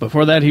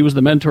 Before that, he was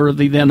the mentor of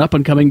the then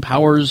up-and-coming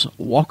Powers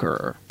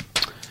Walker.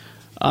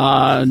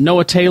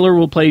 Noah Taylor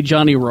will play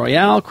Johnny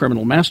Royale,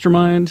 criminal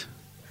mastermind.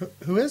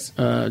 Who is?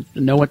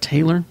 Noah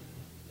Taylor.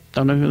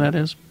 Don't know who that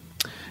is.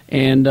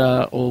 And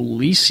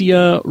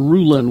Alicia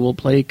Rulin will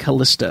play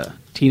Callista,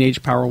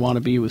 teenage power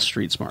wannabe with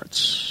street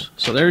smarts.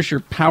 So there's your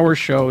Power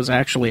show is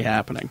actually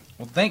happening.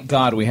 Well, thank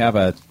God we have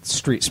a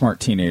street smart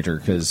teenager,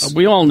 because...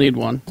 We all need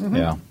one.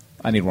 Yeah,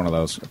 I need one of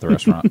those at the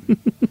restaurant.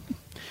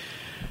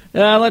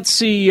 Let's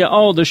see. The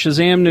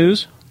Shazam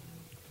news.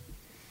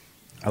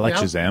 I like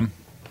Shazam.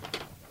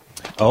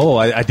 Oh,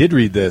 I did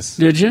read this.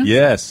 Did you?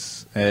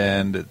 Yes,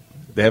 and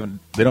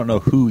they don't know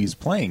who he's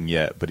playing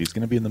yet, but he's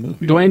going to be in the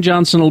movie. Dwayne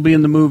Johnson will be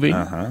in the movie.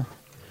 Uh-huh.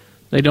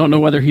 They don't know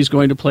whether he's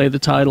going to play the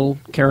title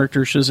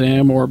character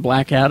Shazam or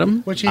Black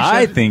Adam. Which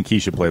I think he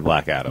should play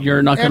Black Adam.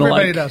 You're not going to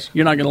Everybody like. does.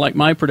 You're not going to like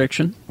my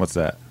prediction. What's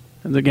that?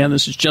 And again,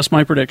 this is just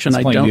my prediction. He's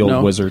I playing don't the old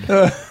know. wizard.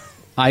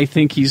 I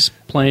think he's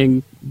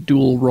playing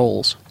dual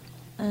roles.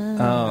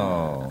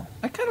 Oh.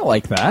 I kind of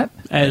like that.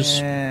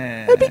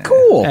 That'd be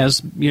cool. As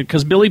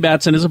because Billy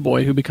Batson is a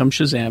boy who becomes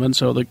Shazam, and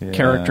so the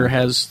character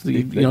has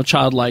the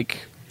childlike.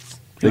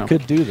 They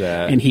could do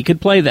that, and he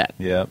could play that.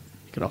 Yep.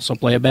 He could also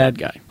play a bad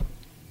guy.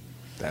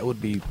 That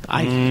would be.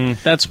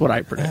 That's what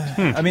I predict.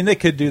 I mean, they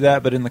could do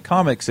that, but in the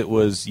comics, it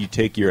was you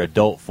take your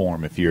adult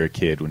form if you're a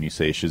kid when you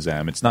say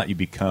Shazam. It's not you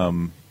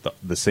become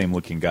the same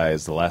looking guy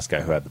as the last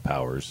guy who had the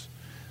powers.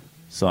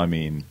 So I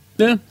mean,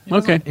 yeah,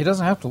 okay. He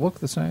doesn't have to look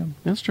the same.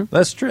 That's true.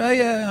 That's true.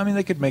 Yeah, I mean,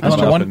 they could make The him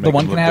up and make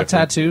one him can look have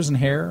different. tattoos and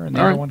hair, and the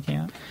All other right. one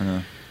can't.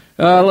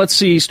 Let's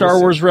see. Star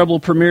Wars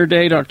Rebel premiere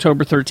date,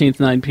 October 13th,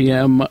 9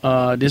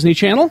 p.m. Disney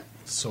Channel.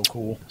 So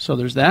cool. So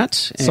there's that.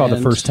 Saw the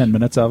And- first 10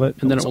 minutes of it.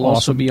 And then it was will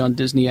also awesome. be on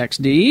Disney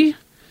XD.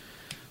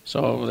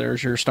 So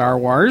there's your Star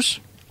Wars.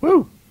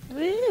 Woo!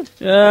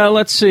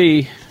 Let's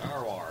see.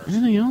 Star Wars.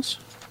 Anything else?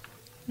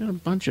 Got a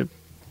bunch of...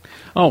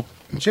 Oh.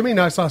 Jimmy and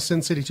I saw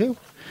Sin City 2.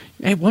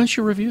 Hey, why don't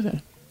you review that?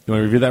 You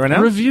want to review that right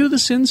now? Review the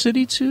Sin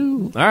City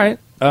 2. All right.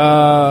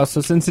 So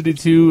Sin City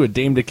 2, A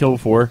Dame to Kill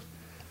For.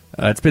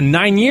 It's been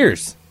 9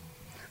 years.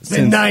 It's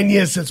been 9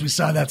 years since we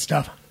saw that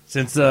stuff.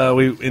 Since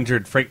we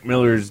entered Frank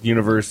Miller's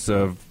universe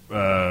of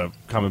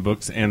comic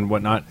books and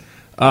whatnot.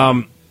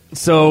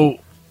 So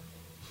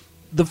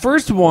the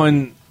first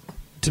one,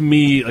 to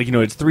me,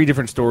 it's 3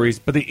 different stories,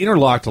 but they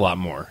interlocked a lot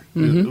more.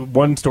 Mhm.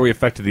 One story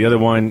affected the other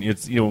one.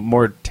 It's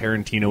more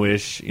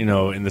Tarantino-ish,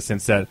 in the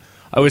sense that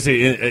I would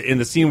say in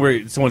the scene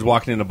where someone's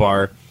walking in a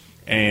bar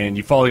and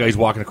you follow the guy who's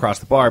walking across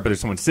the bar, but there's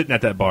someone sitting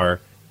at that bar.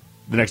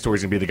 The next story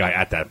is going to be the guy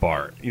at that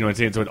bar. You know what I'm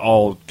saying? So it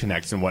all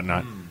connects and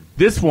whatnot.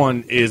 This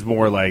one is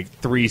more like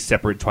 3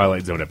 separate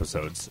Twilight Zone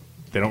episodes.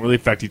 They don't really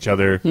affect each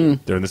other.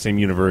 They're in the same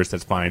universe.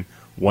 That's fine.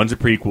 One's a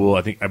prequel.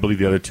 I believe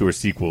the other 2 are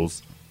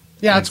sequels.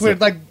 Yeah, And it's so-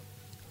 weird. Like,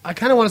 I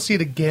kind of want to see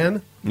it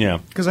again. Yeah.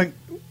 Because I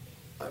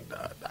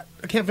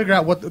can't figure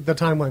out what the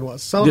timeline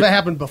was. Some of it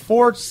happened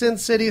before Sin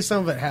City.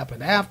 Some of it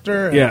happened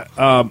after.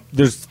 Yeah.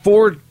 There's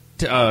 4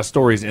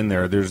 stories in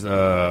there. There's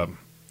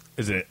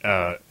it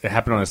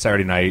happened on a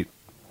Saturday night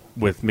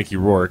with Mickey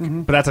Rourke,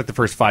 but that's like the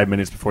first 5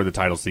 minutes before the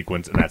title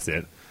sequence, and that's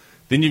it.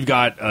 Then you've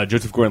got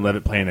Joseph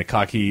Gordon-Levitt playing a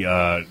cocky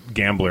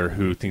gambler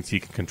who thinks he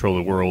can control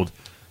the world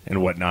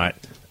and whatnot.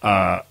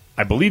 I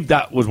believe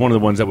that was one of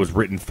the ones that was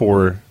written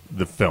for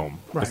the film.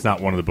 Right. It's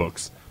not one of the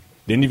books.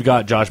 Then you've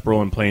got Josh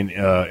Brolin playing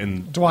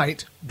in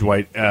Dwight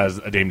as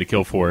A Dame to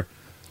Kill For.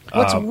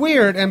 What's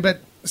weird,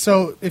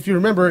 so if you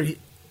remember,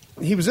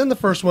 he was in the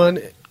first one.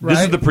 Right?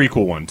 This is the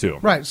prequel one too.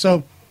 Right.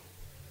 So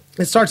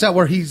it starts out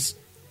where he's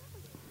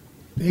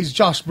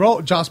Josh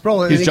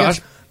Brolin. He's and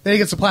Josh. Then he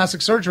gets a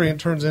plastic surgery and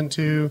turns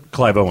into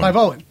Clive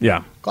Owen.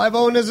 Yeah. Clive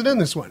Owen isn't in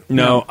this one.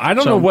 No, I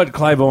don't know what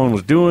Clive Owen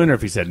was doing, or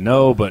if he said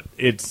no, but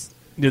they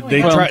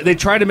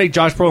try to make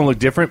Josh Brolin look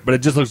different, but it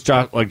just looks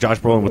like Josh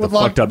Brolin with a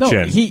fucked up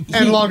chin.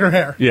 and longer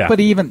hair. Yeah, but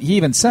he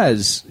even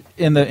says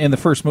in the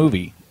first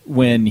movie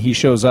when he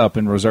shows up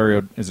in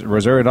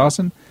Rosario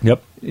Dawson?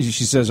 Yep. She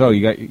says, "Oh,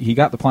 he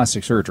got the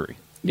plastic surgery."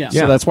 Yeah.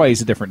 So that's why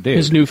he's a different dude.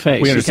 His new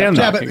face. We understand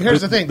that. Yeah, but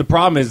here's the thing. The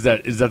problem is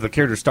that the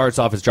character starts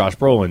off as Josh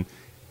Brolin.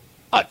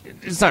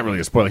 It's not really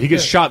a spoiler. He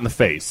gets shot in the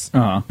face,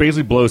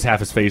 basically blows half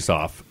his face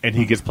off, and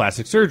he gets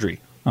plastic surgery.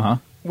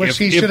 Which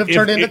he should have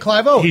turned into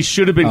Clive Owen. He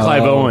should have been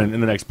Clive Owen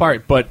in the next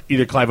part, but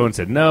either Clive Owen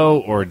said no,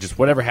 or just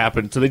whatever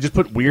happened. So they just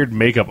put weird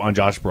makeup on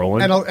Josh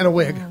Brolin and a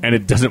wig, and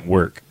it doesn't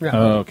work. Yeah.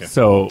 Okay.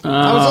 So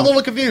I was a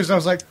little confused. I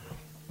was like,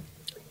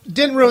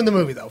 didn't ruin the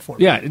movie though for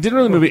me. Yeah, it didn't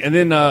ruin the movie. And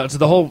then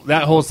so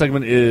that whole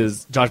segment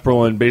is Josh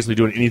Brolin basically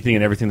doing anything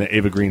and everything that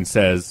Ava Green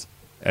says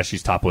as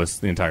she's topless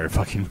the entire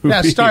fucking movie.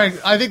 Yeah,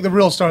 I think the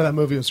real star of that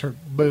movie was her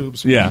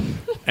boobs. Yeah.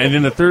 And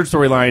then the third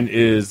storyline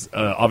is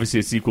obviously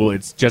a sequel.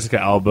 It's Jessica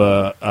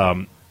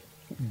Alba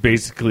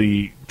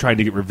basically trying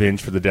to get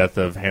revenge for the death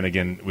of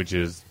Hannigan, which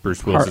is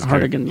Bruce Willis'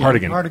 Hartigan.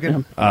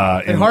 Hartigan.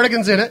 And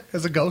Hartigan's in it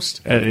as a ghost.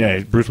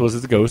 Yeah, Bruce Willis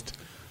is a ghost.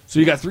 So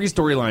you got three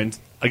storylines.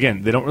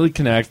 Again, they don't really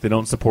connect. They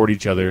don't support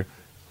each other.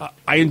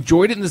 I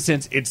enjoyed it in the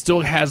sense it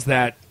still has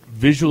that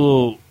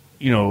visual,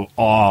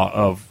 awe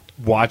of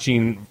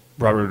watching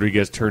Robert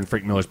Rodriguez turn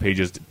Frank Miller's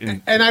pages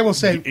and I will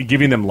say,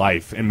 giving them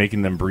life and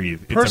making them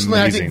breathe. Personally,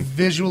 it's amazing. I think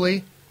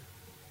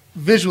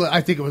visually,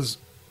 I think it was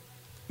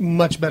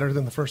much better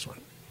than the first one.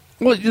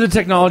 Well, the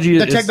technology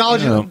is...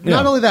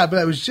 Not only that, but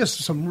it was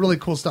just some really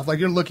cool stuff. Like,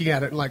 you're looking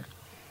at it and like,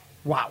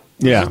 wow.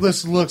 Yeah.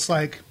 This looks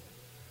like...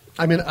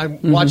 I'm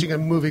watching a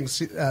moving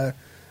Sin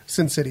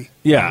City.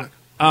 Yeah.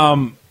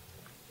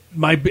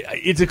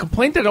 It's a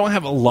complaint that I don't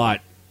have a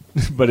lot,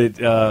 but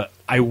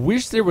I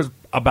wish there was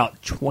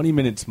about 20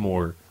 minutes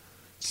more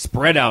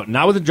spread out,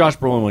 not with the Josh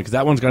Brolin one, because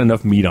that one's got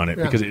enough meat on it,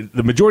 because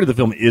the majority of the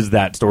film is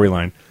that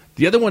storyline.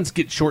 The other ones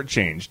get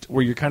shortchanged,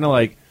 where you're kind of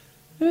like,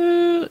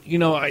 they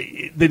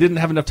didn't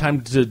have enough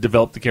time to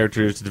develop the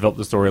characters, to develop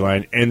the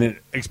storyline, and then,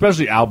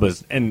 especially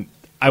Alba's. And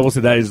I will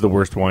say that is the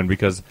worst one,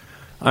 because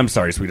I'm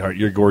sorry, sweetheart,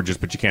 you're gorgeous,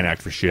 but you can't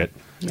act for shit.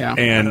 Yeah.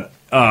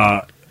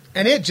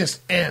 And it just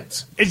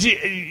ends.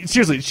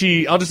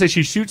 Seriously, I'll just say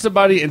she shoots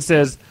somebody and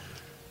says,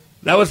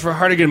 "That was for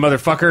Hartigan,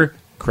 motherfucker."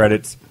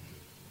 Credits.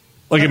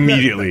 Like,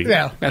 immediately.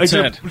 Yeah. That's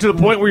it. To the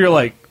point where you're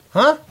like,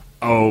 huh?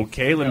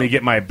 Okay, let me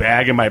get my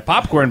bag and my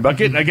popcorn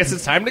bucket, and I guess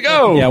it's time to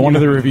go. Yeah, one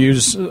of the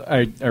reviews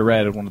I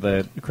read, one of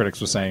the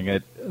critics was saying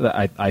it.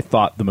 I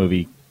thought the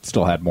movie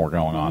still had more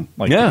going on.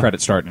 Like, the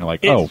credits start, and you're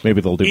like,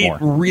 maybe they'll do more.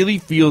 It really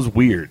feels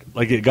weird.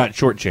 Like, it got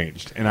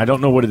shortchanged, and I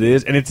don't know what it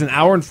is. And it's an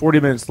hour and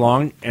 40 minutes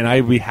long, and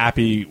I'd be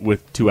happy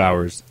with 2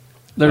 hours.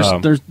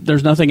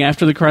 There's nothing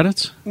after the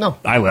credits? No.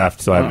 I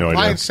left, so I have no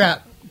idea. I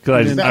sat.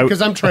 Because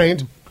Because I'm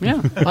trained.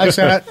 Yeah. I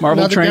sat.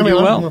 Marvel trained you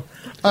well.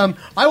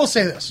 I will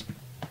say this.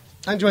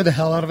 I enjoyed the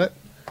hell out of it.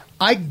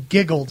 I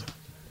giggled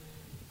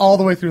all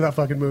the way through that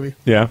fucking movie.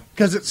 Yeah.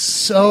 Because it's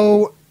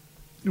so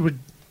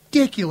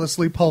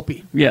ridiculously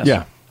pulpy. Yes.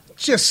 Yeah.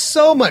 Just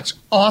so much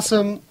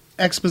awesome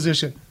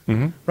exposition.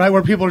 Right?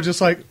 Where people are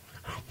just like,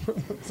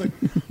 it's like,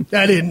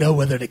 I didn't know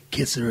whether to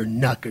kiss her or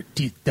knock her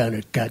teeth down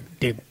her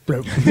goddamn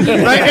throat. Right?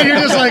 And you're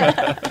just like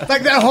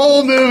that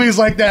whole movie's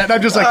like that. And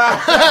I'm just like,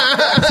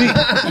 yay!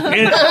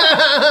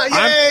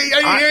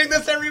 Are you hearing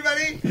this,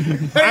 everybody?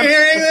 Are you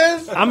hearing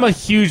this? I'm a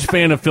huge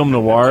fan of film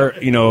noir,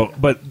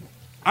 but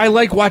I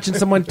like watching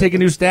someone take a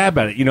new stab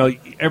at it.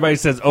 Everybody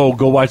says, "Oh,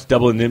 go watch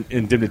Double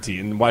Indemnity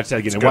and watch that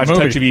again, and watch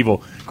Touch of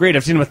Evil." Great,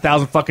 I've seen them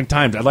 1,000 fucking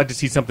times. I'd like to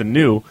see something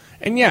new.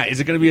 And yeah, is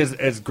it going to be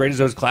as great as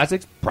those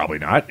classics? Probably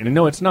not. And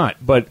no, it's not.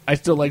 But I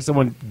still like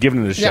someone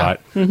giving it a shot.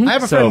 I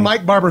have a friend,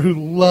 Mike Barber, who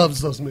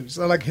loves those movies.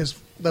 I like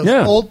those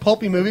old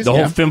pulpy movies. The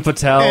whole Femme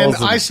Fatales.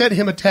 And I sent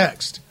him a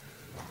text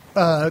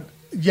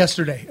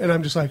yesterday, and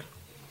I'm just like,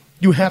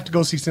 "You have to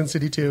go see Sin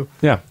City 2.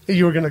 Yeah,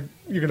 you're gonna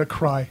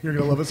cry. You're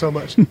gonna love it so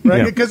much,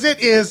 right? Because it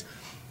is.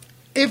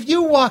 If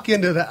you walk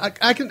into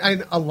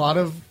that, a lot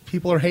of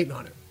people are hating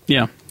on it.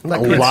 Yeah, a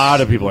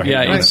lot of people are hating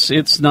on it. Yeah,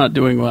 it's not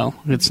doing well.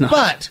 It's not.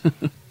 But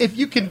if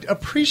you can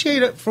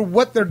appreciate it for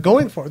what they're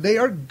going for, they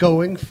are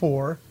going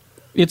for.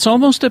 It's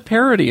almost a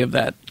parody of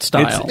that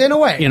style, in a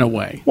way. In a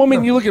way. Well, I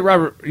mean, you look at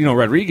Robert,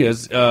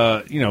 Rodriguez,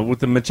 with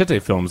the Machete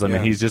films. I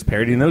mean, he's just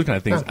parodying those kind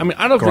of things. I mean,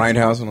 I don't know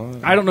Grindhouse and all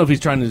that. I don't know if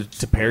he's trying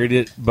to parody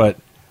it, but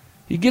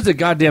he gives a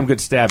goddamn good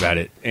stab at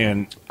it.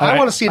 And I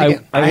want to see it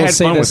again. I had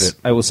fun with it.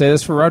 I will say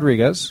this for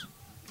Rodriguez.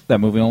 That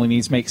movie only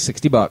needs to make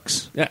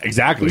 $60. Yeah,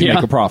 exactly. To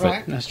make a profit.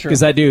 Right. That's true. Because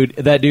that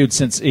dude,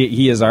 since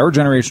he is our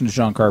generation's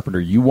John Carpenter,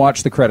 you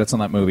watch the credits on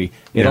that movie,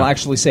 it'll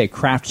actually say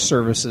craft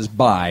services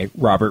by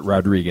Robert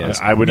Rodriguez.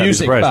 I would not be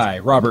Music surprised. by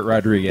Robert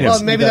Rodriguez.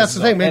 Well, maybe that's the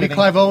thing. Maybe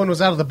Clive Owen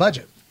was out of the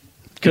budget.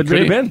 Could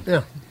have been.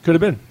 Yeah. Could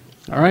have been.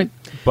 All right.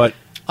 But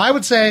I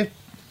would say,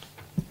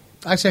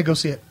 go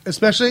see it.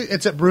 Especially,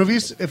 it's at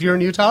Broovies if you're in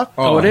Utah.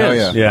 Oh, it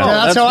is. Yeah.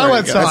 That's how I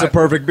went. That's a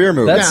perfect beer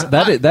movie.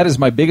 That is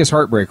my biggest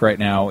heartbreak right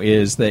now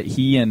is that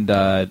he and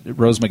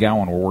Rose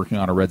McGowan were working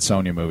on a Red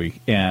Sonja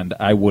movie, and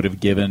I would have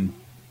given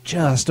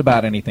just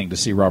about anything to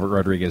see Robert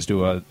Rodriguez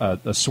do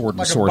a sword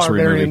and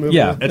sorcery movie.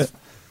 Yeah.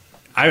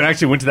 I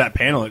actually went to that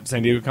panel at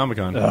San Diego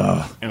Comic-Con,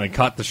 and I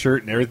caught the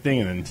shirt and everything,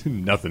 and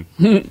then nothing.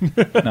 No,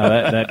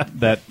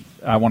 that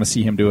I want to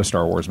see him do a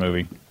Star Wars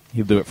movie.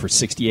 He'll do it for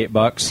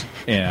 $68,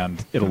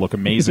 and it'll look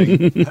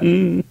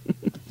amazing.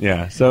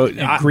 Yeah, so and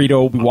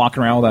Greedo will be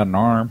walking around without an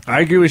arm.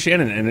 I agree with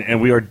Shannon, and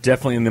we are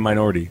definitely in the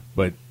minority,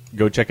 but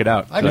go check it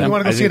out. You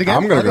want to go see it again?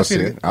 I'm going to go see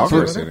it. I'll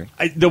go see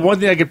it. The one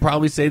thing I could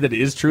probably say that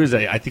is true is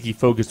I think he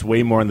focused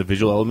way more on the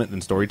visual element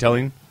than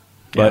storytelling.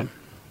 But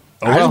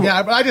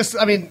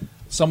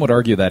some would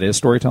argue that is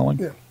storytelling.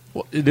 Yeah.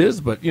 Well, it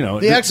is, but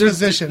the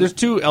exposition. There's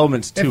two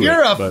elements to it. If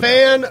you're a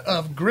fan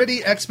of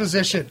gritty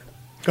exposition,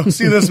 go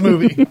see this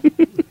movie.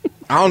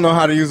 I don't know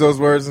how to use those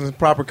words in the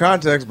proper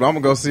context, but I'm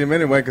going to go see them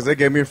anyway because they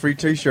gave me a free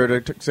T-shirt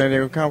at San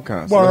Diego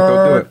Comic-Con. So let's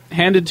go do it.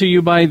 Handed to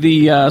you by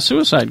the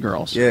Suicide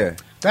Girls. Yeah.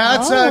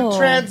 That's a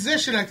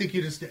transition I think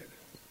you just did.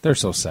 They're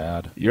so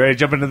sad. You ready to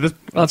jump into this?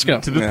 Let's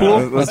go. To this pool?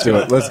 Let's do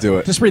it. Let's do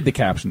it. Just read the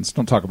captions.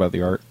 Don't talk about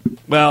the art.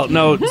 Well,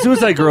 no,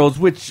 Suicide Girls,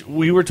 which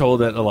we were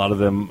told that a lot of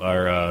them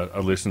are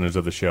listeners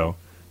of the show.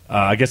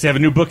 I guess they have a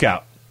new book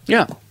out.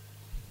 Yeah.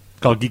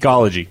 Called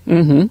Geekology.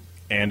 Mm-hmm.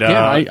 And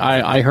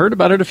I heard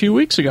about it a few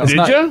weeks ago.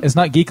 Did you? It's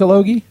not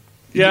Geekology?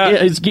 Yeah,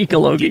 it's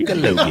Geekology.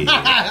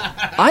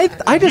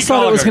 I just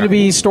thought it was going to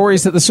be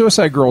stories that the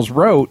Suicide Girls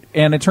wrote,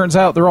 and it turns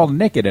out they're all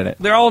naked in it.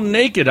 They're all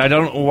naked. I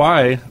don't know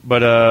why,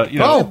 but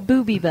It's a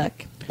booby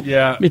book.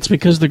 Yeah, it's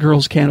because the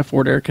girls can't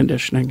afford air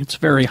conditioning. It's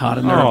very hot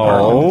in their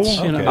apartments.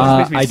 Okay. You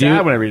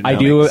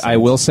know? I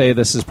will say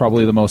this is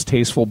probably the most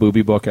tasteful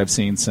booby book I've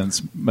seen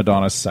since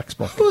Madonna's sex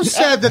book. Who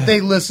said that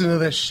they listen to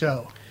this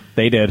show?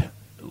 They did.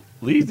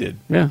 Lee did.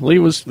 Yeah, Lee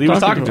was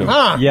talking to him.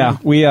 Huh. Yeah,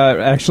 we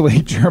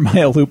actually,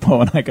 Jeremiah Lupo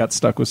and I got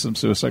stuck with some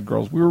Suicide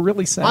Girls. We were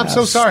really sad. I'm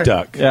so sorry.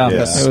 Stuck. Yeah, it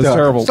was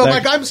terrible. So,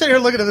 I'm sitting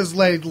here looking at this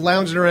lady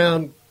lounging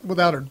around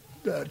without her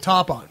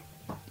top on.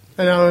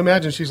 And I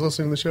imagine she's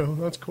listening to the show.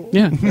 That's cool.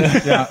 Yeah.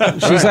 Yeah.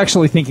 She's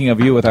actually thinking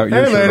of you without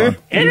your shirt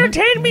on.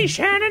 Entertain me,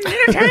 Shannon.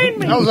 Entertain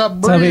me. How's that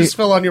breeze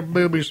fill on your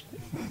boobies?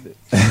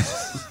 I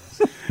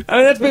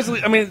mean, that's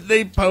basically.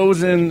 They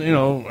pose in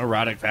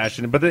erotic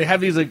fashion, but they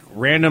have these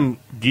random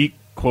geek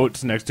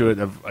quotes next to it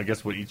of I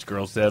guess what each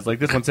girl says. Like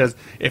this one says,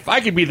 "If I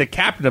could be the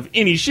captain of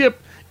any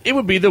ship, it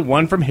would be the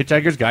one from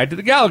Hitchhiker's Guide to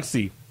the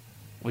Galaxy."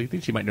 Well, you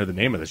think she might know the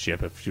name of the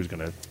ship if she was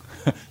going to.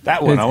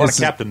 That one. I want to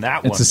captain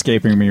that one. It's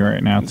escaping me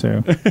right now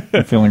too.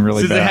 I'm feeling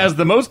really bad. It has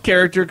the most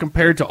character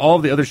compared to all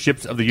the other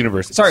ships of the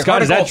universe. Sorry,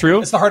 Scott, is that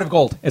true? It's the Heart of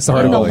Gold. It's the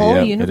Heart of Gold. whole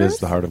It universe? is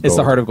the Heart of Gold. It's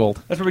the Heart of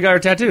Gold. That's where we got our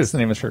tattoos. That's the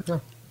name of the shirt.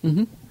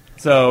 Mm-hmm.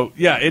 So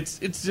yeah, it's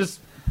just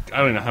I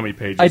don't know how many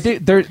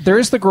pages. There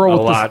is the girl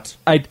with lot.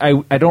 I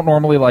don't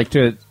normally like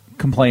to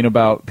complain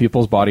about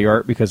people's body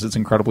art because it's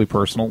incredibly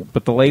personal.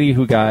 But the lady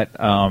who got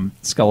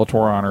Skeletor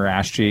on her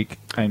ass cheek,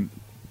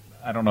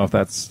 I don't know if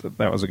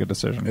that was a good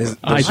decision.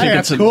 I think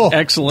it's cool.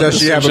 Excellent. Does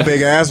she have a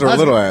big ass or a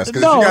little ass?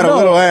 Because if she got a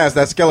little ass,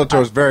 that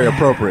Skeletor is very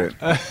appropriate.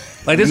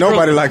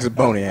 Nobody likes a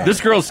bony ass.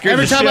 This girl scares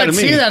every the time shit I out of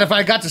me. see that, if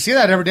I got to see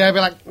that every day, I'd be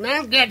like,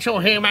 "I'll get you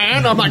here,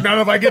 man." I'm like, "Not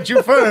if I get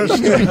you first."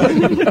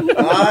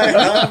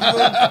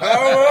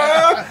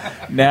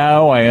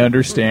 Now I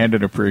understand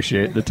and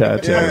appreciate the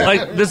tattoo.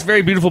 Like this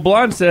very beautiful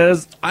blonde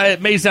says,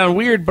 it may sound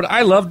weird, but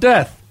I love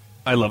death.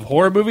 I love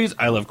horror movies.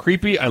 I love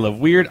creepy. I love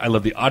weird. I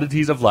love the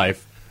oddities of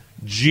life.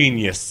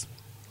 Genius.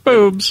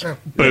 Boobs.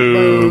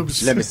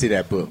 Boobs. Let me see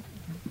that boob.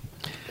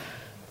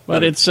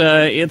 But it's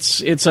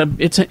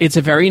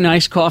a very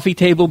nice coffee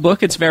table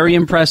book. It's very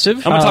impressive.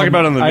 I'm gonna talk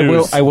about it on the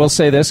news. I will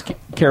say this,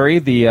 Carrie,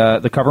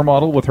 the cover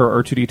model with her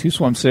R2-D2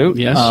 swimsuit.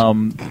 Yes.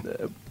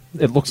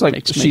 It looks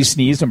like she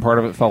sneezed and part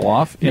of it fell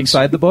off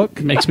inside the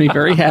book. Makes me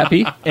very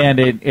happy. And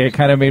it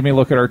kind of made me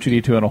look at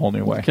R2-D2 in a whole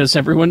new way. Because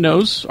everyone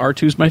knows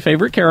R2's my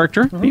favorite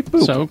character. Beep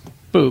boop. So,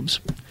 boobs.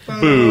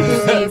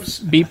 Boobs.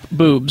 Beep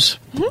boobs.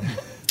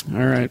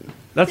 All right.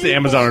 That's the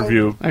Amazon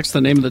review. That's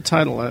the name of the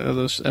title of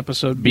this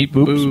episode. Beep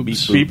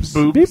boobs. Beep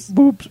boobs. Beep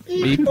boobs.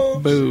 Beep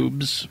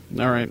boobs.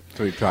 All right.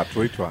 Tweet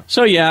twat.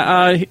 So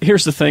yeah,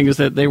 here's the thing: is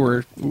that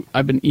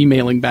I've been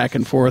emailing back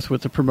and forth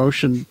with the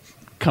promotion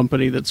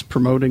company that's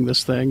promoting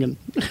this thing, and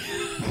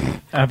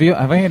have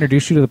I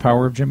introduced you to the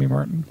power of Jimmy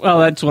Martin? Well,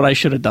 that's what I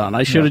should have done.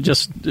 I should have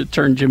just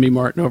turned Jimmy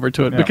Martin over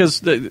to it because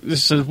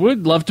this says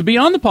we'd love to be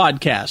on the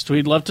podcast.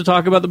 We'd love to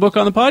talk about the book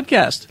on the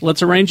podcast.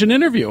 Let's arrange an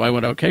interview. I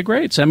went, okay,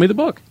 great. Send me the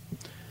book.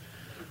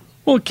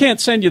 Well, can't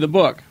send you the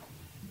book.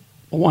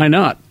 Well, why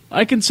not?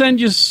 I can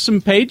send you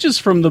some pages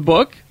from the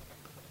book.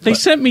 They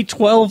sent me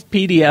 12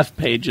 PDF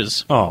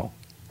pages. Oh.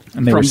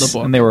 And they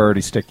from were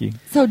already sticky.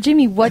 So,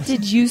 Jimmy, what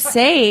did you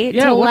say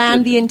to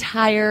land the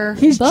entire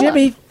He's book?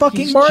 Jimmy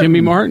fucking Martin.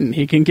 Jimmy Martin.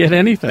 He can get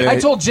anything. I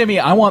told Jimmy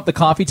I want the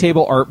coffee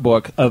table art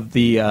book of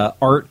the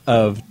art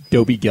of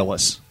Dobie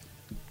Gillis.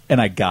 And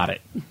I got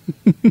it.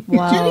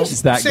 Wow. Did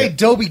you say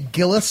Dobie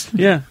Gillis?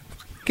 Yeah.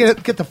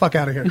 Get the fuck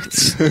out of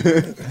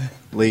here.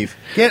 Leave.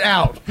 Get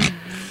out.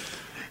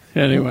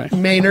 Anyway.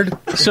 Maynard.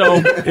 So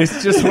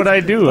it's just what I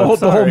do.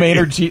 The whole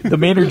Maynard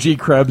G.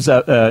 Krebs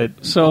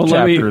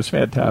chapter is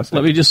fantastic.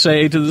 Let me just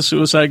say to the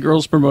Suicide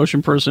Girls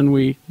promotion person,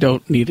 we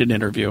don't need an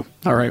interview.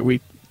 All right,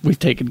 we've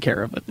taken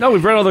care of it. No,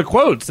 we've read all the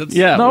quotes. We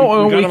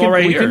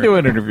can do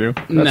an interview.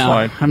 That's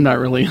fine. I'm not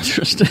really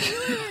interested.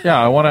 Yeah,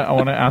 I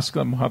want to ask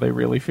them how they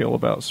really feel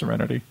about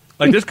Serenity.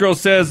 Like this girl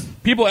says,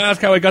 people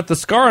ask how I got the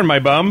scar on my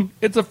bum.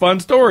 It's a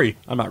fun story.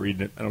 I'm not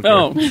reading it. I don't care. Oh,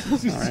 all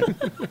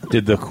right.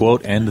 Did the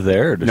quote end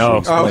there? Or does No. she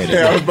explain it?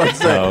 I was about to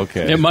say. Oh,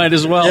 okay. It might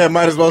as well. Yeah,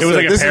 might as well It was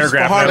say like a this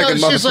paragraph. is Spartak and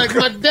She's like,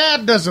 motherfucker. my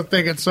dad doesn't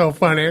think it's so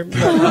funny.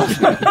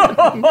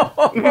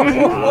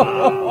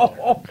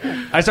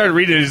 I started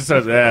reading it. It just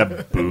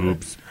says,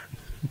 boobs.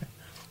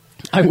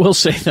 I will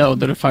say, though,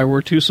 that if I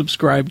were to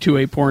subscribe to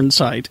a porn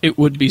site, it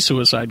would be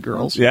Suicide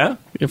Girls. Yeah?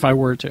 If I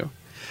were to.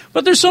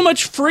 But there's so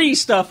much free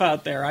stuff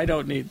out there. I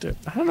don't need to.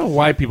 I don't know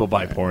why people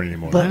buy porn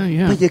anymore. But,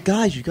 yeah. but you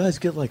guys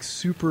get like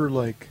super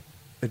like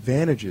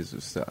advantages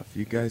of stuff.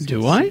 You guys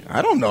Do get I? to-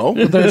 I don't know.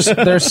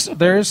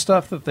 There is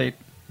stuff that they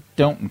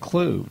don't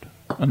include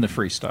in the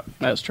free stuff.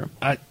 That's true.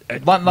 Not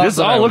This that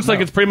I all would looks like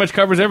know. it pretty much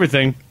covers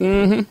everything.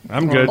 Mm-hmm.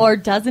 I'm good. Or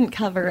doesn't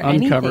cover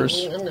anything.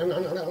 Uncovers.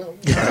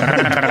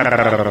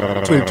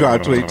 Tweet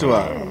twat, tweet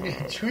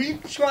twat.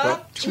 Tweet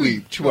twat,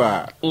 tweet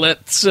twat.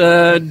 Let's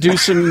do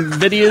some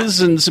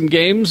videos and some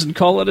games and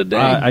call it a day.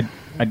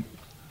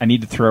 I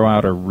need to throw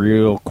out a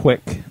real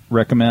quick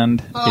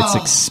recommend. It's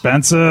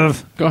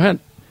expensive. Go ahead.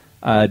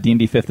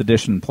 D&D 5th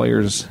Edition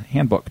Player's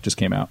Handbook just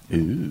came out. How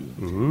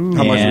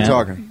much are we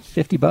talking?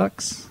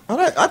 $50. Oh,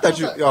 I thought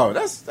you. Oh,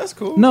 that's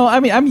cool. No, I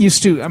mean I'm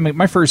used to. I mean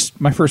my first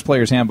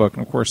Player's Handbook,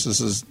 and of course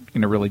this is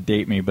going to really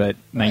date me, but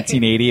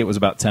 1980 it was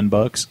about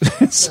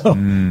 $10.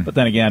 So, but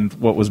then again,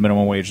 what was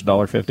minimum wage?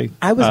 $1.50.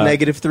 I was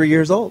negative 3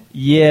 years old.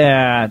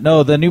 Yeah,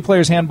 no, the new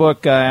Player's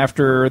Handbook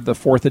after the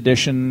 4th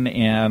edition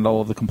and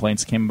all of the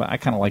complaints came. I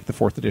kind of like the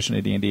 4th edition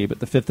of D&D, but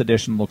the 5th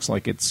edition looks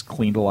like it's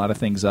cleaned a lot of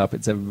things up.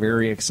 It's a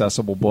very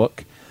accessible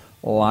book.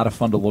 A lot of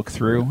fun to look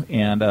through,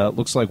 and it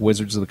looks like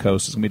Wizards of the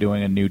Coast is going to be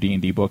doing a new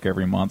D&D book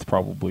every month,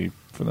 probably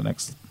for the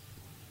next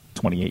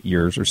 28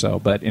 years or so.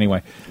 But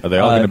anyway, Are they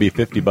all going to be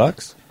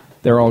 $50?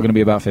 they're all going to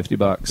be about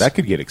 $50. That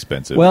could get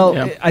expensive. Well,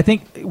 Yeah. I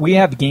think we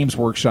have Games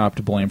Workshop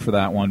to blame for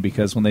that one,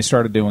 because when they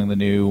started doing the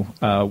new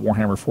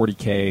Warhammer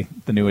 40K,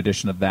 the new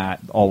edition of that,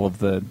 all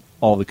the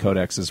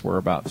codexes were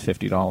about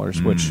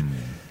 $50, which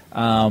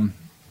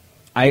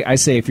I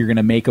say if you're going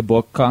to make a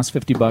book cost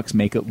 $50,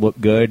 make it look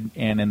good.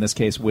 And in this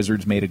case,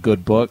 Wizards made a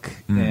good book,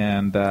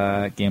 and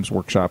Games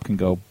Workshop can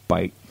go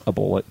bite a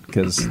bullet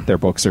because their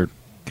books are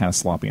kind of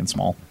sloppy and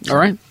small. All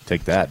right.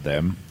 Take that,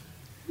 them.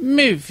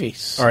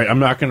 Movies. All right, I'm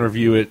not going to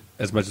review it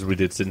as much as we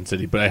did Sin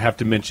City, but I have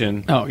to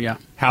mention Oh, yeah.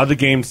 How the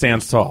Game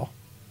Stands Tall.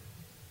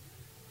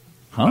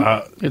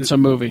 Huh? It's a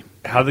movie.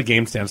 How the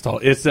Game Stands Tall.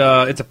 It's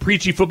a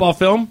preachy football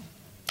film,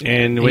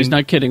 and He's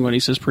not kidding when he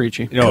says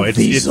preachy. No, it's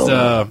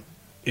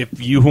if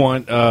you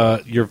want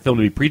your film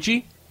to be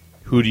preachy,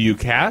 who do you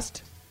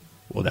cast?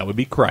 Well, that would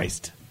be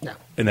Christ. No.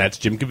 And that's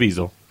Jim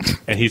Caviezel.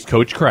 And he's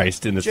Coach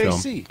Christ in this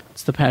film.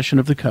 It's the passion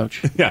of the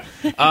coach. Yeah.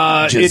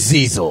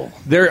 Jazizel.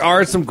 There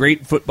are some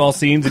great football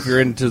scenes if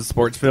you're into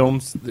sports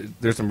films.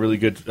 There's some really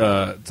good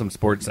some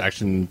sports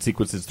action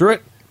sequences through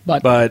it.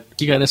 But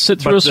you got to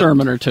sit through a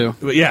sermon or two.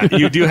 But yeah,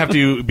 you do have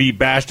to be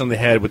bashed on the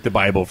head with the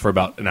Bible for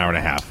about an hour and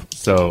a half.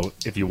 So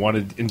if you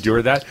want to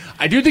endure that,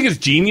 I do think it's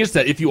genius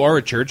that if you are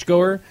a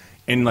churchgoer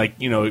and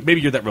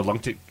maybe you're that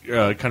reluctant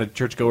kind of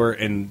churchgoer,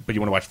 but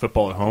you want to watch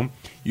football at home,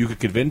 you could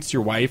convince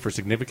your wife or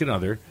significant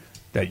other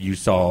that you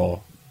saw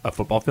a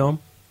football film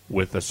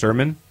with a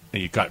sermon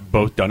and you got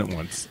both done at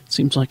once.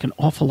 Seems like an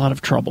awful lot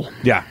of trouble.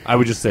 Yeah, I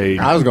would just say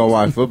I was going to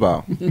watch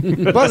football.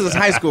 Plus, it's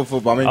high school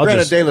football. I mean,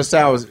 Granada De La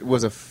Salle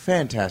was a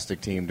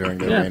fantastic team during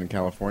their reign in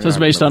California. So it's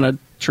based on a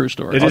true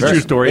story. It is a true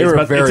story. They were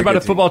It's a about a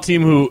good football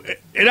team who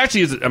it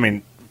actually is. I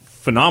mean,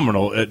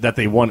 phenomenal that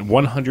they won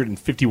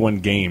 151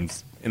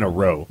 games in a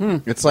row.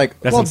 It's like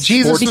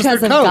Jesus was Because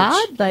their of coach.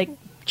 God? Like,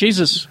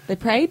 Jesus. they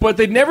prayed? But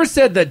they never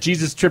said that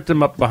Jesus tripped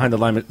them up behind the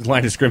line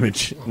of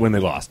scrimmage when they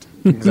lost.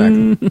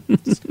 Exactly.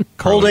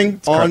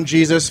 Holding on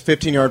Jesus,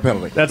 15-yard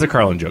penalty. That's a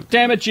Carlin joke.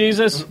 Damn it,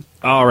 Jesus.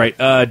 All right,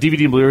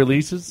 DVD and Blu-ray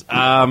releases.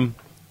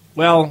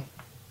 Well,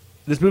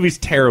 this movie's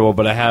terrible,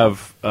 but I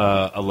have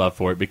a love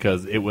for it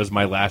because it was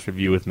my last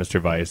review with Mr.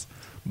 Vice.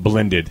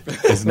 Blended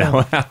is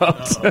now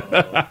out.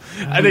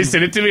 And they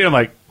sent it to me, and I'm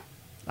like,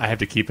 I have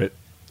to keep it.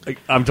 Like,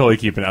 I'm totally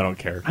keeping it. I don't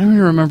care. I don't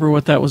even remember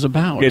what that was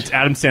about. It's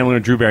Adam Sandler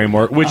and Drew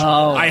Barrymore, which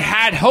I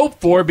had hope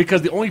for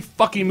because the only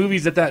fucking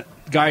movies that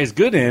guy is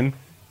good in,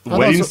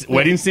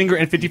 Wedding Singer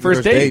and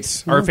 51st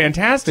Dates, are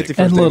fantastic. 51st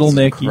And Little Dates is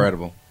Nicky.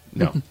 incredible.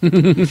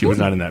 No, she was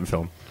not in that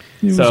film.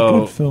 was a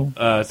good film.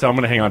 So I'm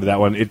going to hang on to that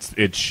one. It's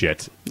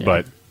shit,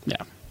 but Yeah.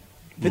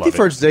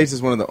 51st Dates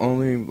is one of the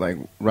only like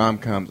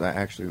rom-coms I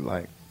actually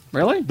like.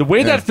 Really? the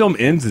way that film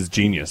ends is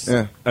genius.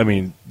 Yeah. I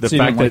mean, the So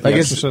you fact don't like that The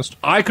Exorcist?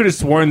 I could have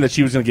sworn that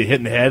she was going to get hit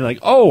in the head. Like,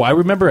 oh, I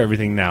remember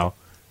everything now.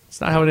 It's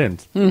not how it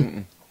ends.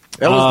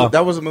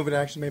 That was a movie that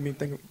actually made me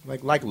think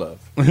like Love.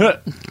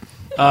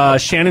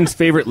 Shannon's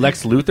favorite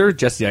Lex Luthor,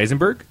 Jesse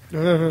Eisenberg,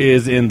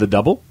 is in The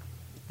Double.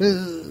 What's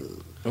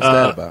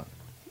that about?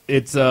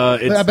 It's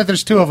I bet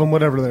there's two of them,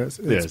 whatever there is.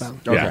 Yes. It's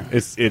found. Yeah.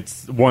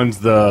 It's one's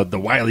the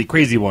wily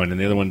crazy one, and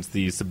the other one's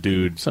the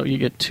subdued. So you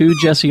get two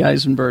Jesse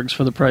Eisenbergs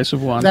for the price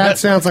of one. That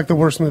sounds like the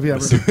worst movie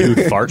ever.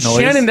 Dude, fart noise.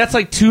 Shannon, that's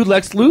like two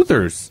Lex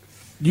Luthors.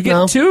 You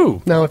get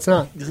 2. No, it's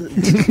not.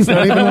 It's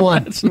not even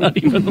 1. It's not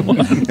even 1.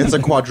 It's a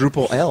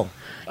quadruple L.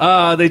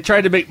 They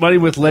tried to make money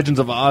with Legends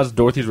of Oz: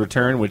 Dorothy's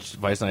Return, which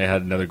Vice and I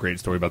had another great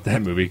story about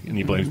that movie, and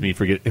he blames me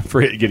for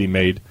it getting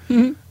made.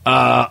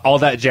 All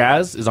That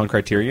Jazz is on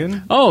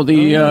Criterion. Oh,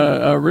 the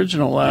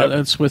original.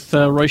 That's with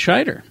Roy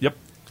Scheider. Yep.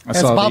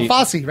 That's Bob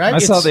Fosse, right? I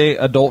saw the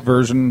adult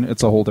version.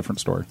 It's a whole different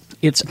story.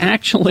 It's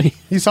actually...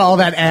 You saw all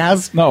that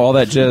as? No, all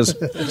that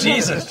jizz.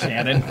 Jesus,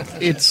 Shannon.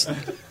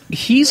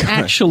 He's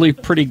actually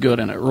pretty good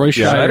in it. Roy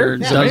Scheider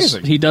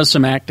does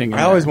some acting.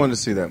 I always wanted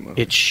to see that movie.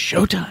 It's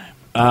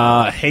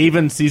showtime.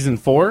 Haven Season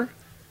 4.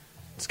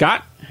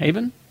 Scott?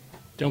 Haven?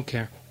 Don't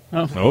care.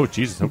 Oh,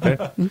 Jesus,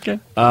 okay. Okay.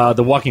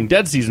 The Walking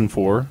Dead Season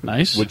 4.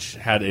 Nice. Which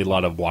had a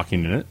lot of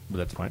walking in it, but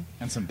that's fine.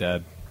 And some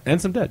dead.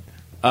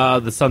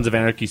 The Sons of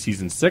Anarchy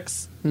Season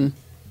 6.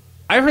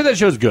 I've heard that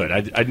show's good.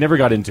 I never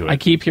got into it. I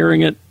keep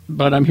hearing it,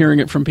 but I'm hearing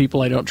it from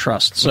people I don't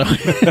trust. So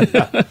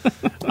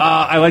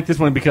I like this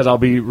one because I'll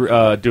be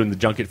doing the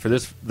junket for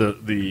this. The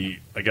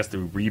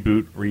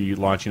reboot,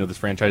 relaunching of this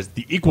franchise,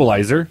 The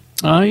Equalizer.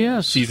 Oh,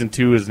 yes. Season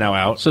 2 is now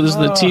out. So this is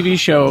the TV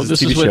show.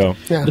 This is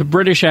with the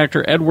British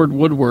actor Edward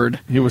Woodward.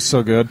 He was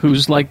so good.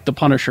 Who's like the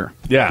Punisher.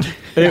 Yeah.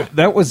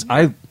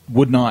 I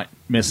would not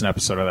miss an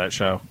episode of that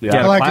show.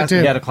 Yeah. I liked it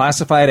too. He had a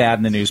classified ad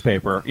in the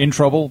newspaper. In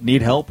trouble,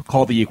 need help,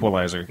 call the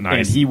Equalizer.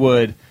 Nice.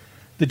 And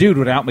the dude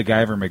would out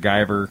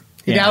MacGyver.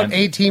 He'd out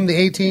A-Team, the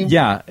A-Team.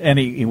 Yeah, and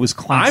he was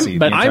classy.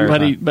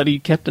 But he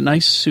kept a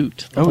nice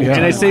suit. Oh, yeah.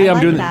 Can I say I'm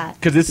doing that?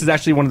 because this is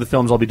actually one of the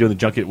films I'll be doing the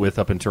junket with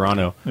up in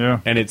Toronto.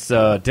 Yeah. And it's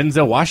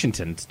Denzel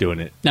Washington's doing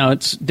it. Now,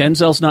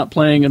 Denzel's not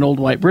playing an old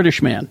white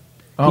British man.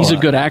 He's a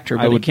good actor,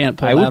 but he can't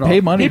pull that off. I would pay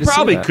money He to see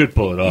probably that. could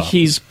pull it off.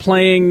 He's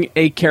playing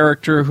a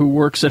character who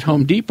works at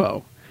Home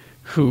Depot,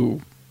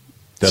 who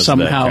Does that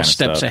somehow kind of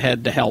steps stuff.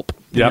 ahead to help.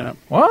 Yep. You know.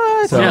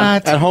 What? So,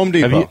 What? At Home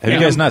Depot. Have you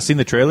guys not seen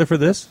the trailer for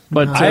this?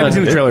 But I haven't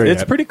seen the trailer It's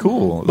yet. pretty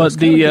cool. It But looks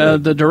kinda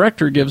good. the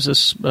director gives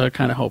us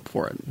kind of hope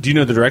for it. Do you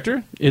know the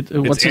director?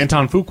 What's his-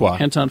 Anton Fuqua.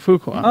 Anton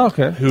Fuqua. Oh,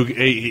 okay. Who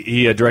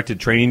he directed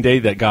Training Day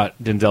that got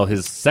Denzel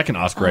his second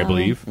Oscar, I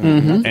believe.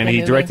 And he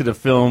movie. directed a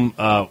film.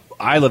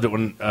 I loved it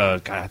when I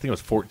think it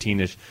was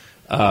 14ish.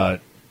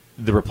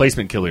 The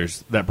Replacement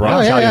Killers that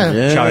brought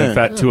Chow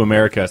Fat to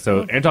America.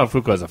 So Anton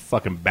Fuqua is a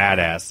fucking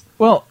badass.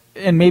 Well,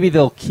 and maybe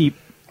they'll keep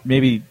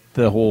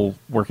the whole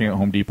working at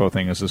Home Depot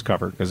thing as his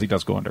cover because he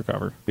does go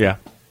undercover. Yeah.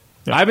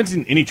 I haven't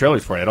seen any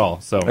trailers for it at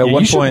all. So At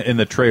one point in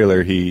the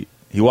trailer, he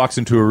walks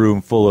into a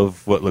room full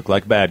of what look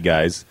like bad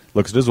guys,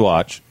 looks at his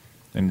watch,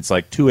 and it's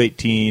like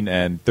 2:18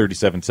 and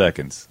 37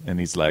 seconds. And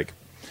he's like,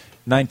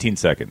 19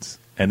 seconds.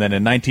 And then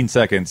in 19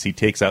 seconds, he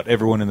takes out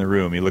everyone in the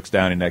room. He looks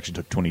down and it actually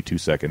took 22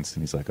 seconds.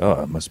 And he's like,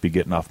 oh, I must be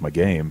getting off my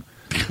game.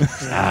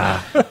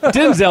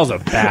 Denzel's a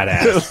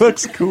badass. It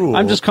looks cool.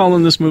 I'm just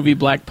calling this movie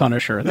Black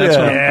Punisher. That's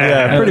what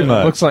I'm, pretty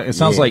much. It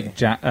sounds like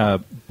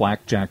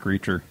Black Jack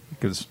Reacher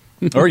because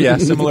Or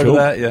similar Cool. to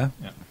that, yeah.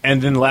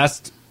 And then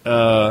last,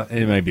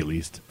 it may be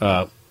least,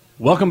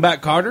 Welcome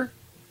Back, Carter.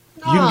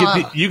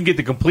 You can get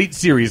the complete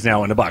series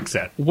now in a box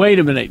set. Wait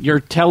a minute.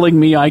 You're telling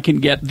me I can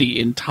get the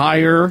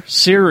entire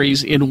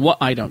series in what?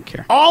 I don't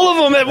care. All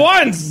of them at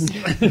once.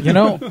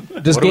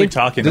 Does What are we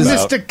talking does-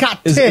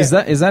 about? Is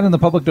that in the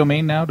public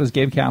domain now? Does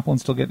Gabe Kaplan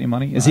still get any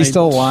money? Is he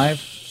still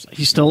alive?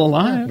 He's still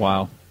alive.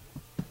 Wow.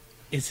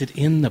 Is it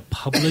in the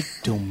public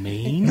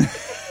domain?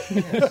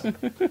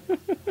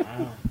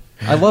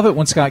 I love it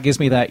when Scott gives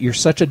me that. You're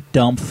such a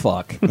dumb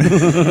fuck.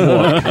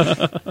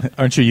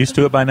 Aren't you used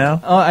to it by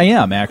now? I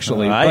am,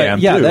 actually. I But, am,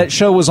 yeah, too. that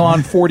show was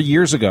on 40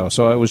 years ago,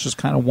 so I was just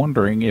kind of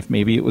wondering if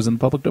maybe it was in the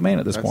public domain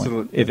at this That's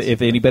point. a-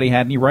 If anybody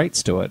had any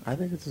rights to it. I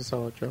think it's a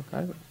solid joke.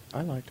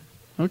 I liked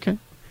it. Okay.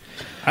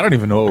 I don't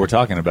even know what we're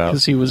talking about.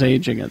 Because he was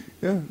aging it.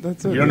 Yeah,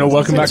 that's it. You don't know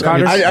Welcome Back,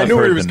 Carter? I I've knew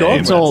where heard he was the going. name.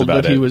 It's That's old,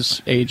 about but he it.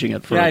 was aging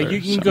it further. Yeah,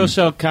 you can go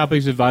sell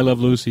copies of I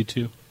Love Lucy,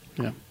 too.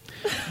 Yeah.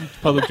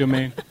 Public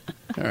domain.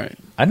 All right.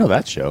 I know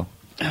that show.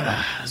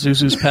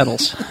 Zuzu's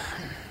Pedals.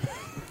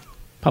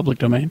 Public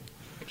domain.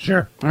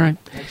 Sure. All right.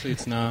 Actually,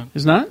 it's not.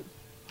 Is not?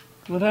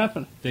 What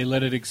happened? They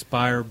let it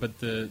expire, but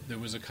there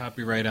was a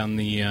copyright on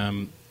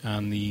the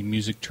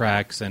music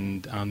tracks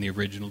and on the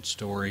original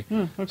story.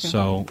 okay.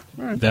 So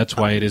right. that's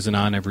why it isn't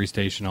on every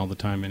station all the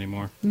time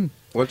anymore.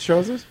 What show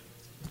is this?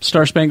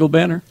 Star Spangled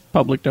Banner.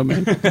 Public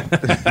domain.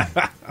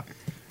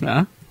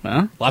 No?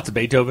 Lots of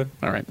Beethoven.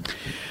 All right.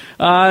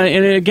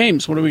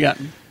 Games, what do we got?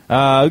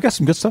 We've got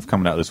some good stuff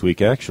coming out this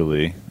week,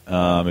 actually.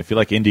 If you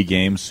like indie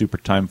games, Super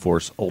Time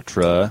Force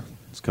Ultra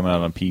is coming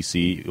out on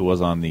PC. It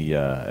was on the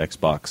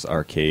Xbox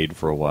Arcade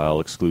for a while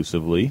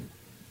exclusively.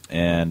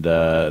 And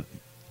the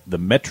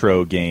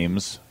Metro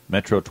games,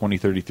 Metro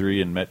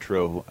 2033 and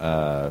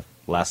Metro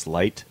Last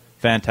Light,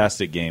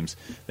 fantastic games.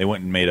 They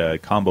went and made a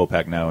combo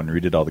pack now and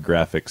redid all the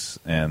graphics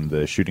and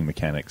the shooting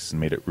mechanics and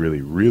made it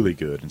really, really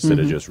good instead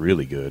of just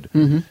really good.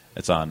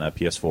 It's on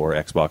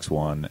PS4, Xbox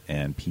One,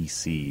 and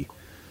PC.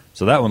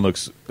 So that one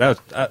looks.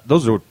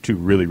 Those are two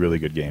really, really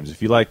good games.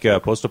 If you like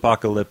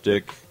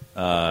post-apocalyptic,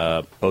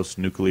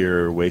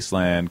 post-nuclear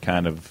wasteland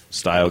kind of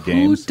style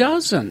games, Who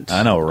doesn't?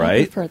 I know, I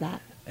right? prefer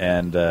that.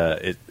 and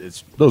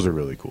it's those are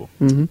really cool.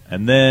 Mhm.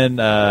 And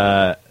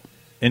then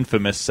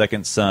Infamous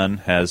Second Son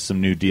has some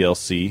new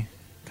DLC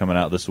coming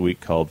out this week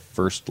called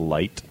First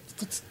Light.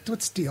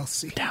 What's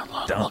DLC?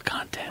 Downloadable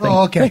content.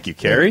 Oh, okay. Thank you,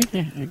 Carrie.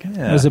 Yeah, you got it.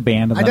 It was a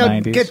band in the I don't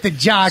 90s. get the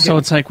jargon. So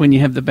it's like when you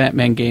have the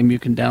Batman game, you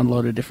can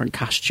download a different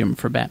costume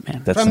for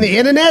Batman. That's From some, the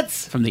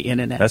internets? From the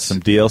internet. That's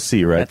some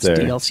DLC right That's there.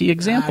 DLC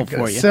example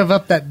for you. Serve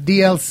up that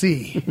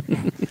DLC.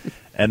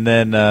 And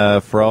then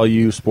for all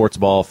you sports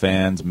ball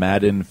fans,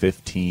 Madden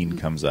 15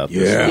 comes out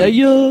this Yeah. week.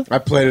 Yeah. I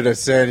played it at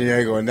San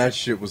Diego, and that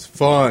shit was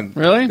fun.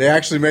 Really? They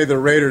actually made the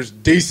Raiders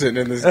decent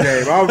in this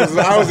game.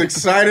 I was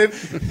excited.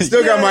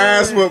 Still got my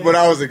ass whooped, but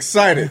I was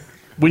excited.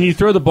 When you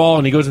throw the ball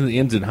and he goes in the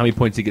end zone, how many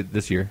points do you get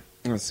this year?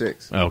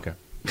 6. Oh, okay.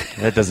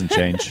 That doesn't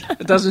change.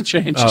 It doesn't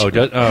change.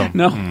 Oh,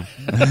 No.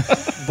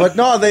 But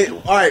no, all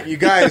right, you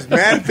guys,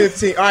 Madden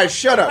 15. All right,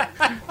 shut up.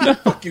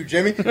 Fuck you,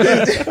 Jimmy.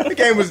 That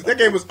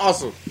game was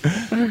awesome.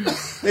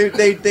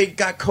 They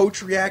got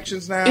coach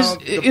reactions now.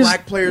 The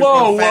black players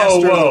run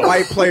faster. The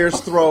white players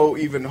throw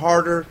even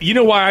harder. You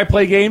know why I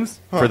play games?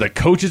 For the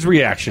coach's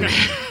reaction.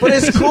 But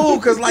it's cool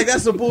because like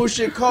that's a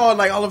bullshit call.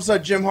 Like all of a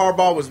sudden, Jim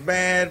Harbaugh was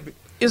mad.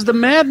 Is the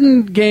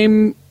Madden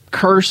game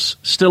curse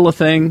still a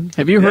thing?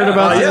 Have you heard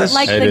about this?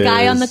 Like the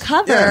guy on the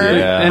cover.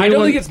 I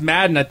don't think it's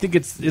Madden. I think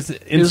it's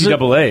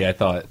NCAA. I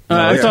thought.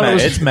 I thought it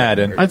was it's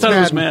Madden. I thought it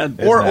was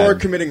Madden. Or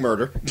committing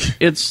murder.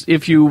 It's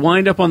if you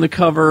wind up on the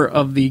cover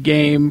of the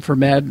game for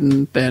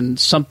Madden, then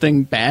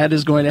something bad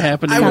is going to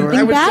happen to you.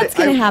 Something bad's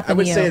going to happen I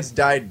would to you. say it's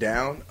died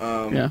down.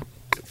 Yeah.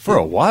 For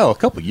a while, a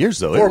couple years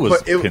though, it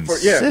was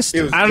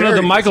consistent. I don't know.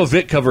 The Michael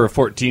Vick cover of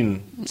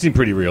 14 seemed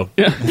pretty real.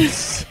 Yeah.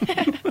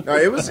 No,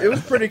 it was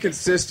pretty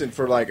consistent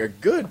for like a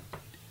good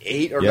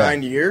 8 or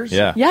 9 years.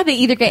 Yeah. Yeah, they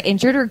either get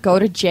injured or go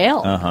to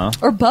jail. Uh-huh.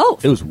 Or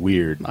both. It was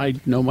weird. I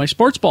know my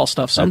sports ball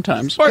stuff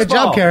sometimes. Good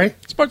job, Carrie.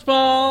 Sports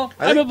ball.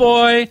 I'm a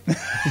boy.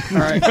 All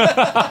right.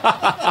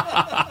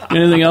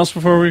 Anything else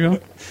before we go?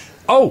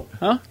 Oh,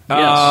 huh?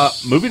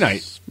 Yes. Movie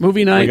night.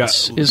 Movie We night got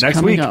is next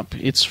coming week. up.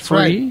 It's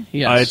free.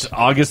 Yes. It's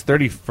August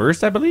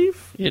 31st, I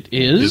believe. It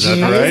is. Is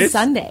that right?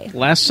 Sunday.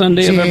 Last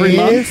Sunday of every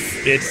month.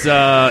 It's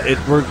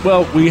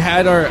we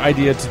had our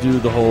idea to do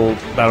the whole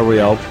battle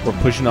royale. We're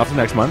pushing off to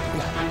next month.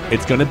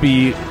 It's going to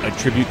be a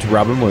tribute to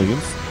Robin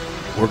Williams.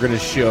 We're going to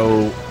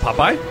show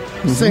Popeye.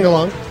 Sing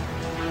along.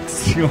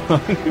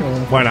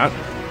 Why not?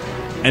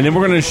 And then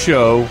we're going to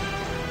show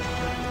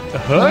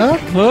Hook.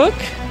 Hook.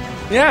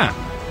 Yeah.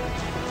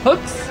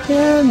 Hooks.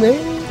 Yeah,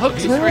 man.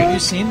 Hooks. Have you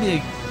seen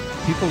the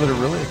people that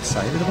are really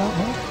excited about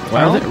Hook?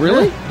 Are they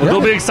really? Well,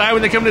 they'll be excited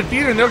when they come to the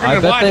theater and they're going I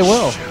to bet watch they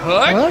will.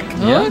 Hook.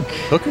 Yeah. Hook.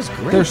 Hook is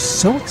great. They're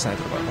so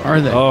excited about Hook.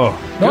 Are they?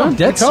 Oh. No, I'm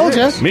dead I told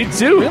serious. you. Me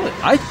too. Really?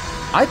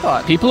 I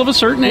thought People of a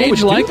certain Who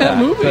age would like do that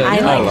movie. but, I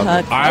you know,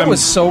 like Hook. I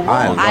was so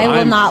wrong. I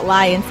will not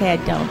lie and say I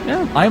don't.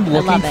 Yeah. I'm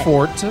love looking it.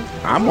 forward to.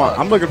 I'm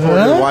looking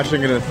forward to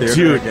watching it in the theater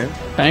Dude. again.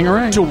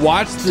 Bangarang. To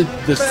watch the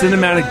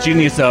cinematic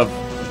genius of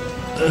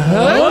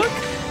Hook,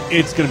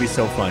 it's going to be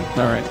so fun.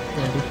 All right.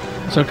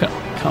 So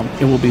come.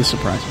 It will be a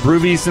surprise.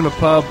 Groovy Cinema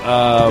Pub,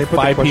 They put the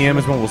 5 p.m. question-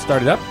 is when we'll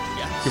start it up.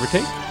 Yeah. Give or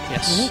take.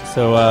 Yes.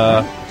 So,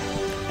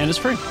 And it's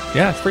free.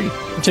 yeah, it's free.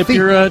 Tip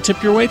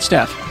your wait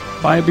staff.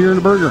 Buy a beer and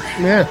a burger.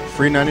 Yeah.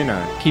 Free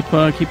 99. Keep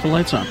the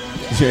lights on.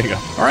 There you go.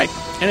 All right.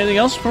 Anything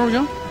else before we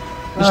go?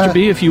 Mr.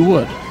 B, if you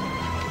would.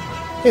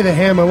 Hey, the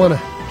Ham, I want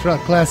to draw a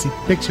classy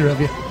picture of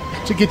you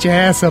to get your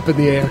ass up in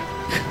the air.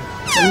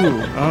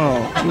 Ooh.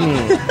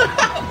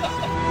 Oh.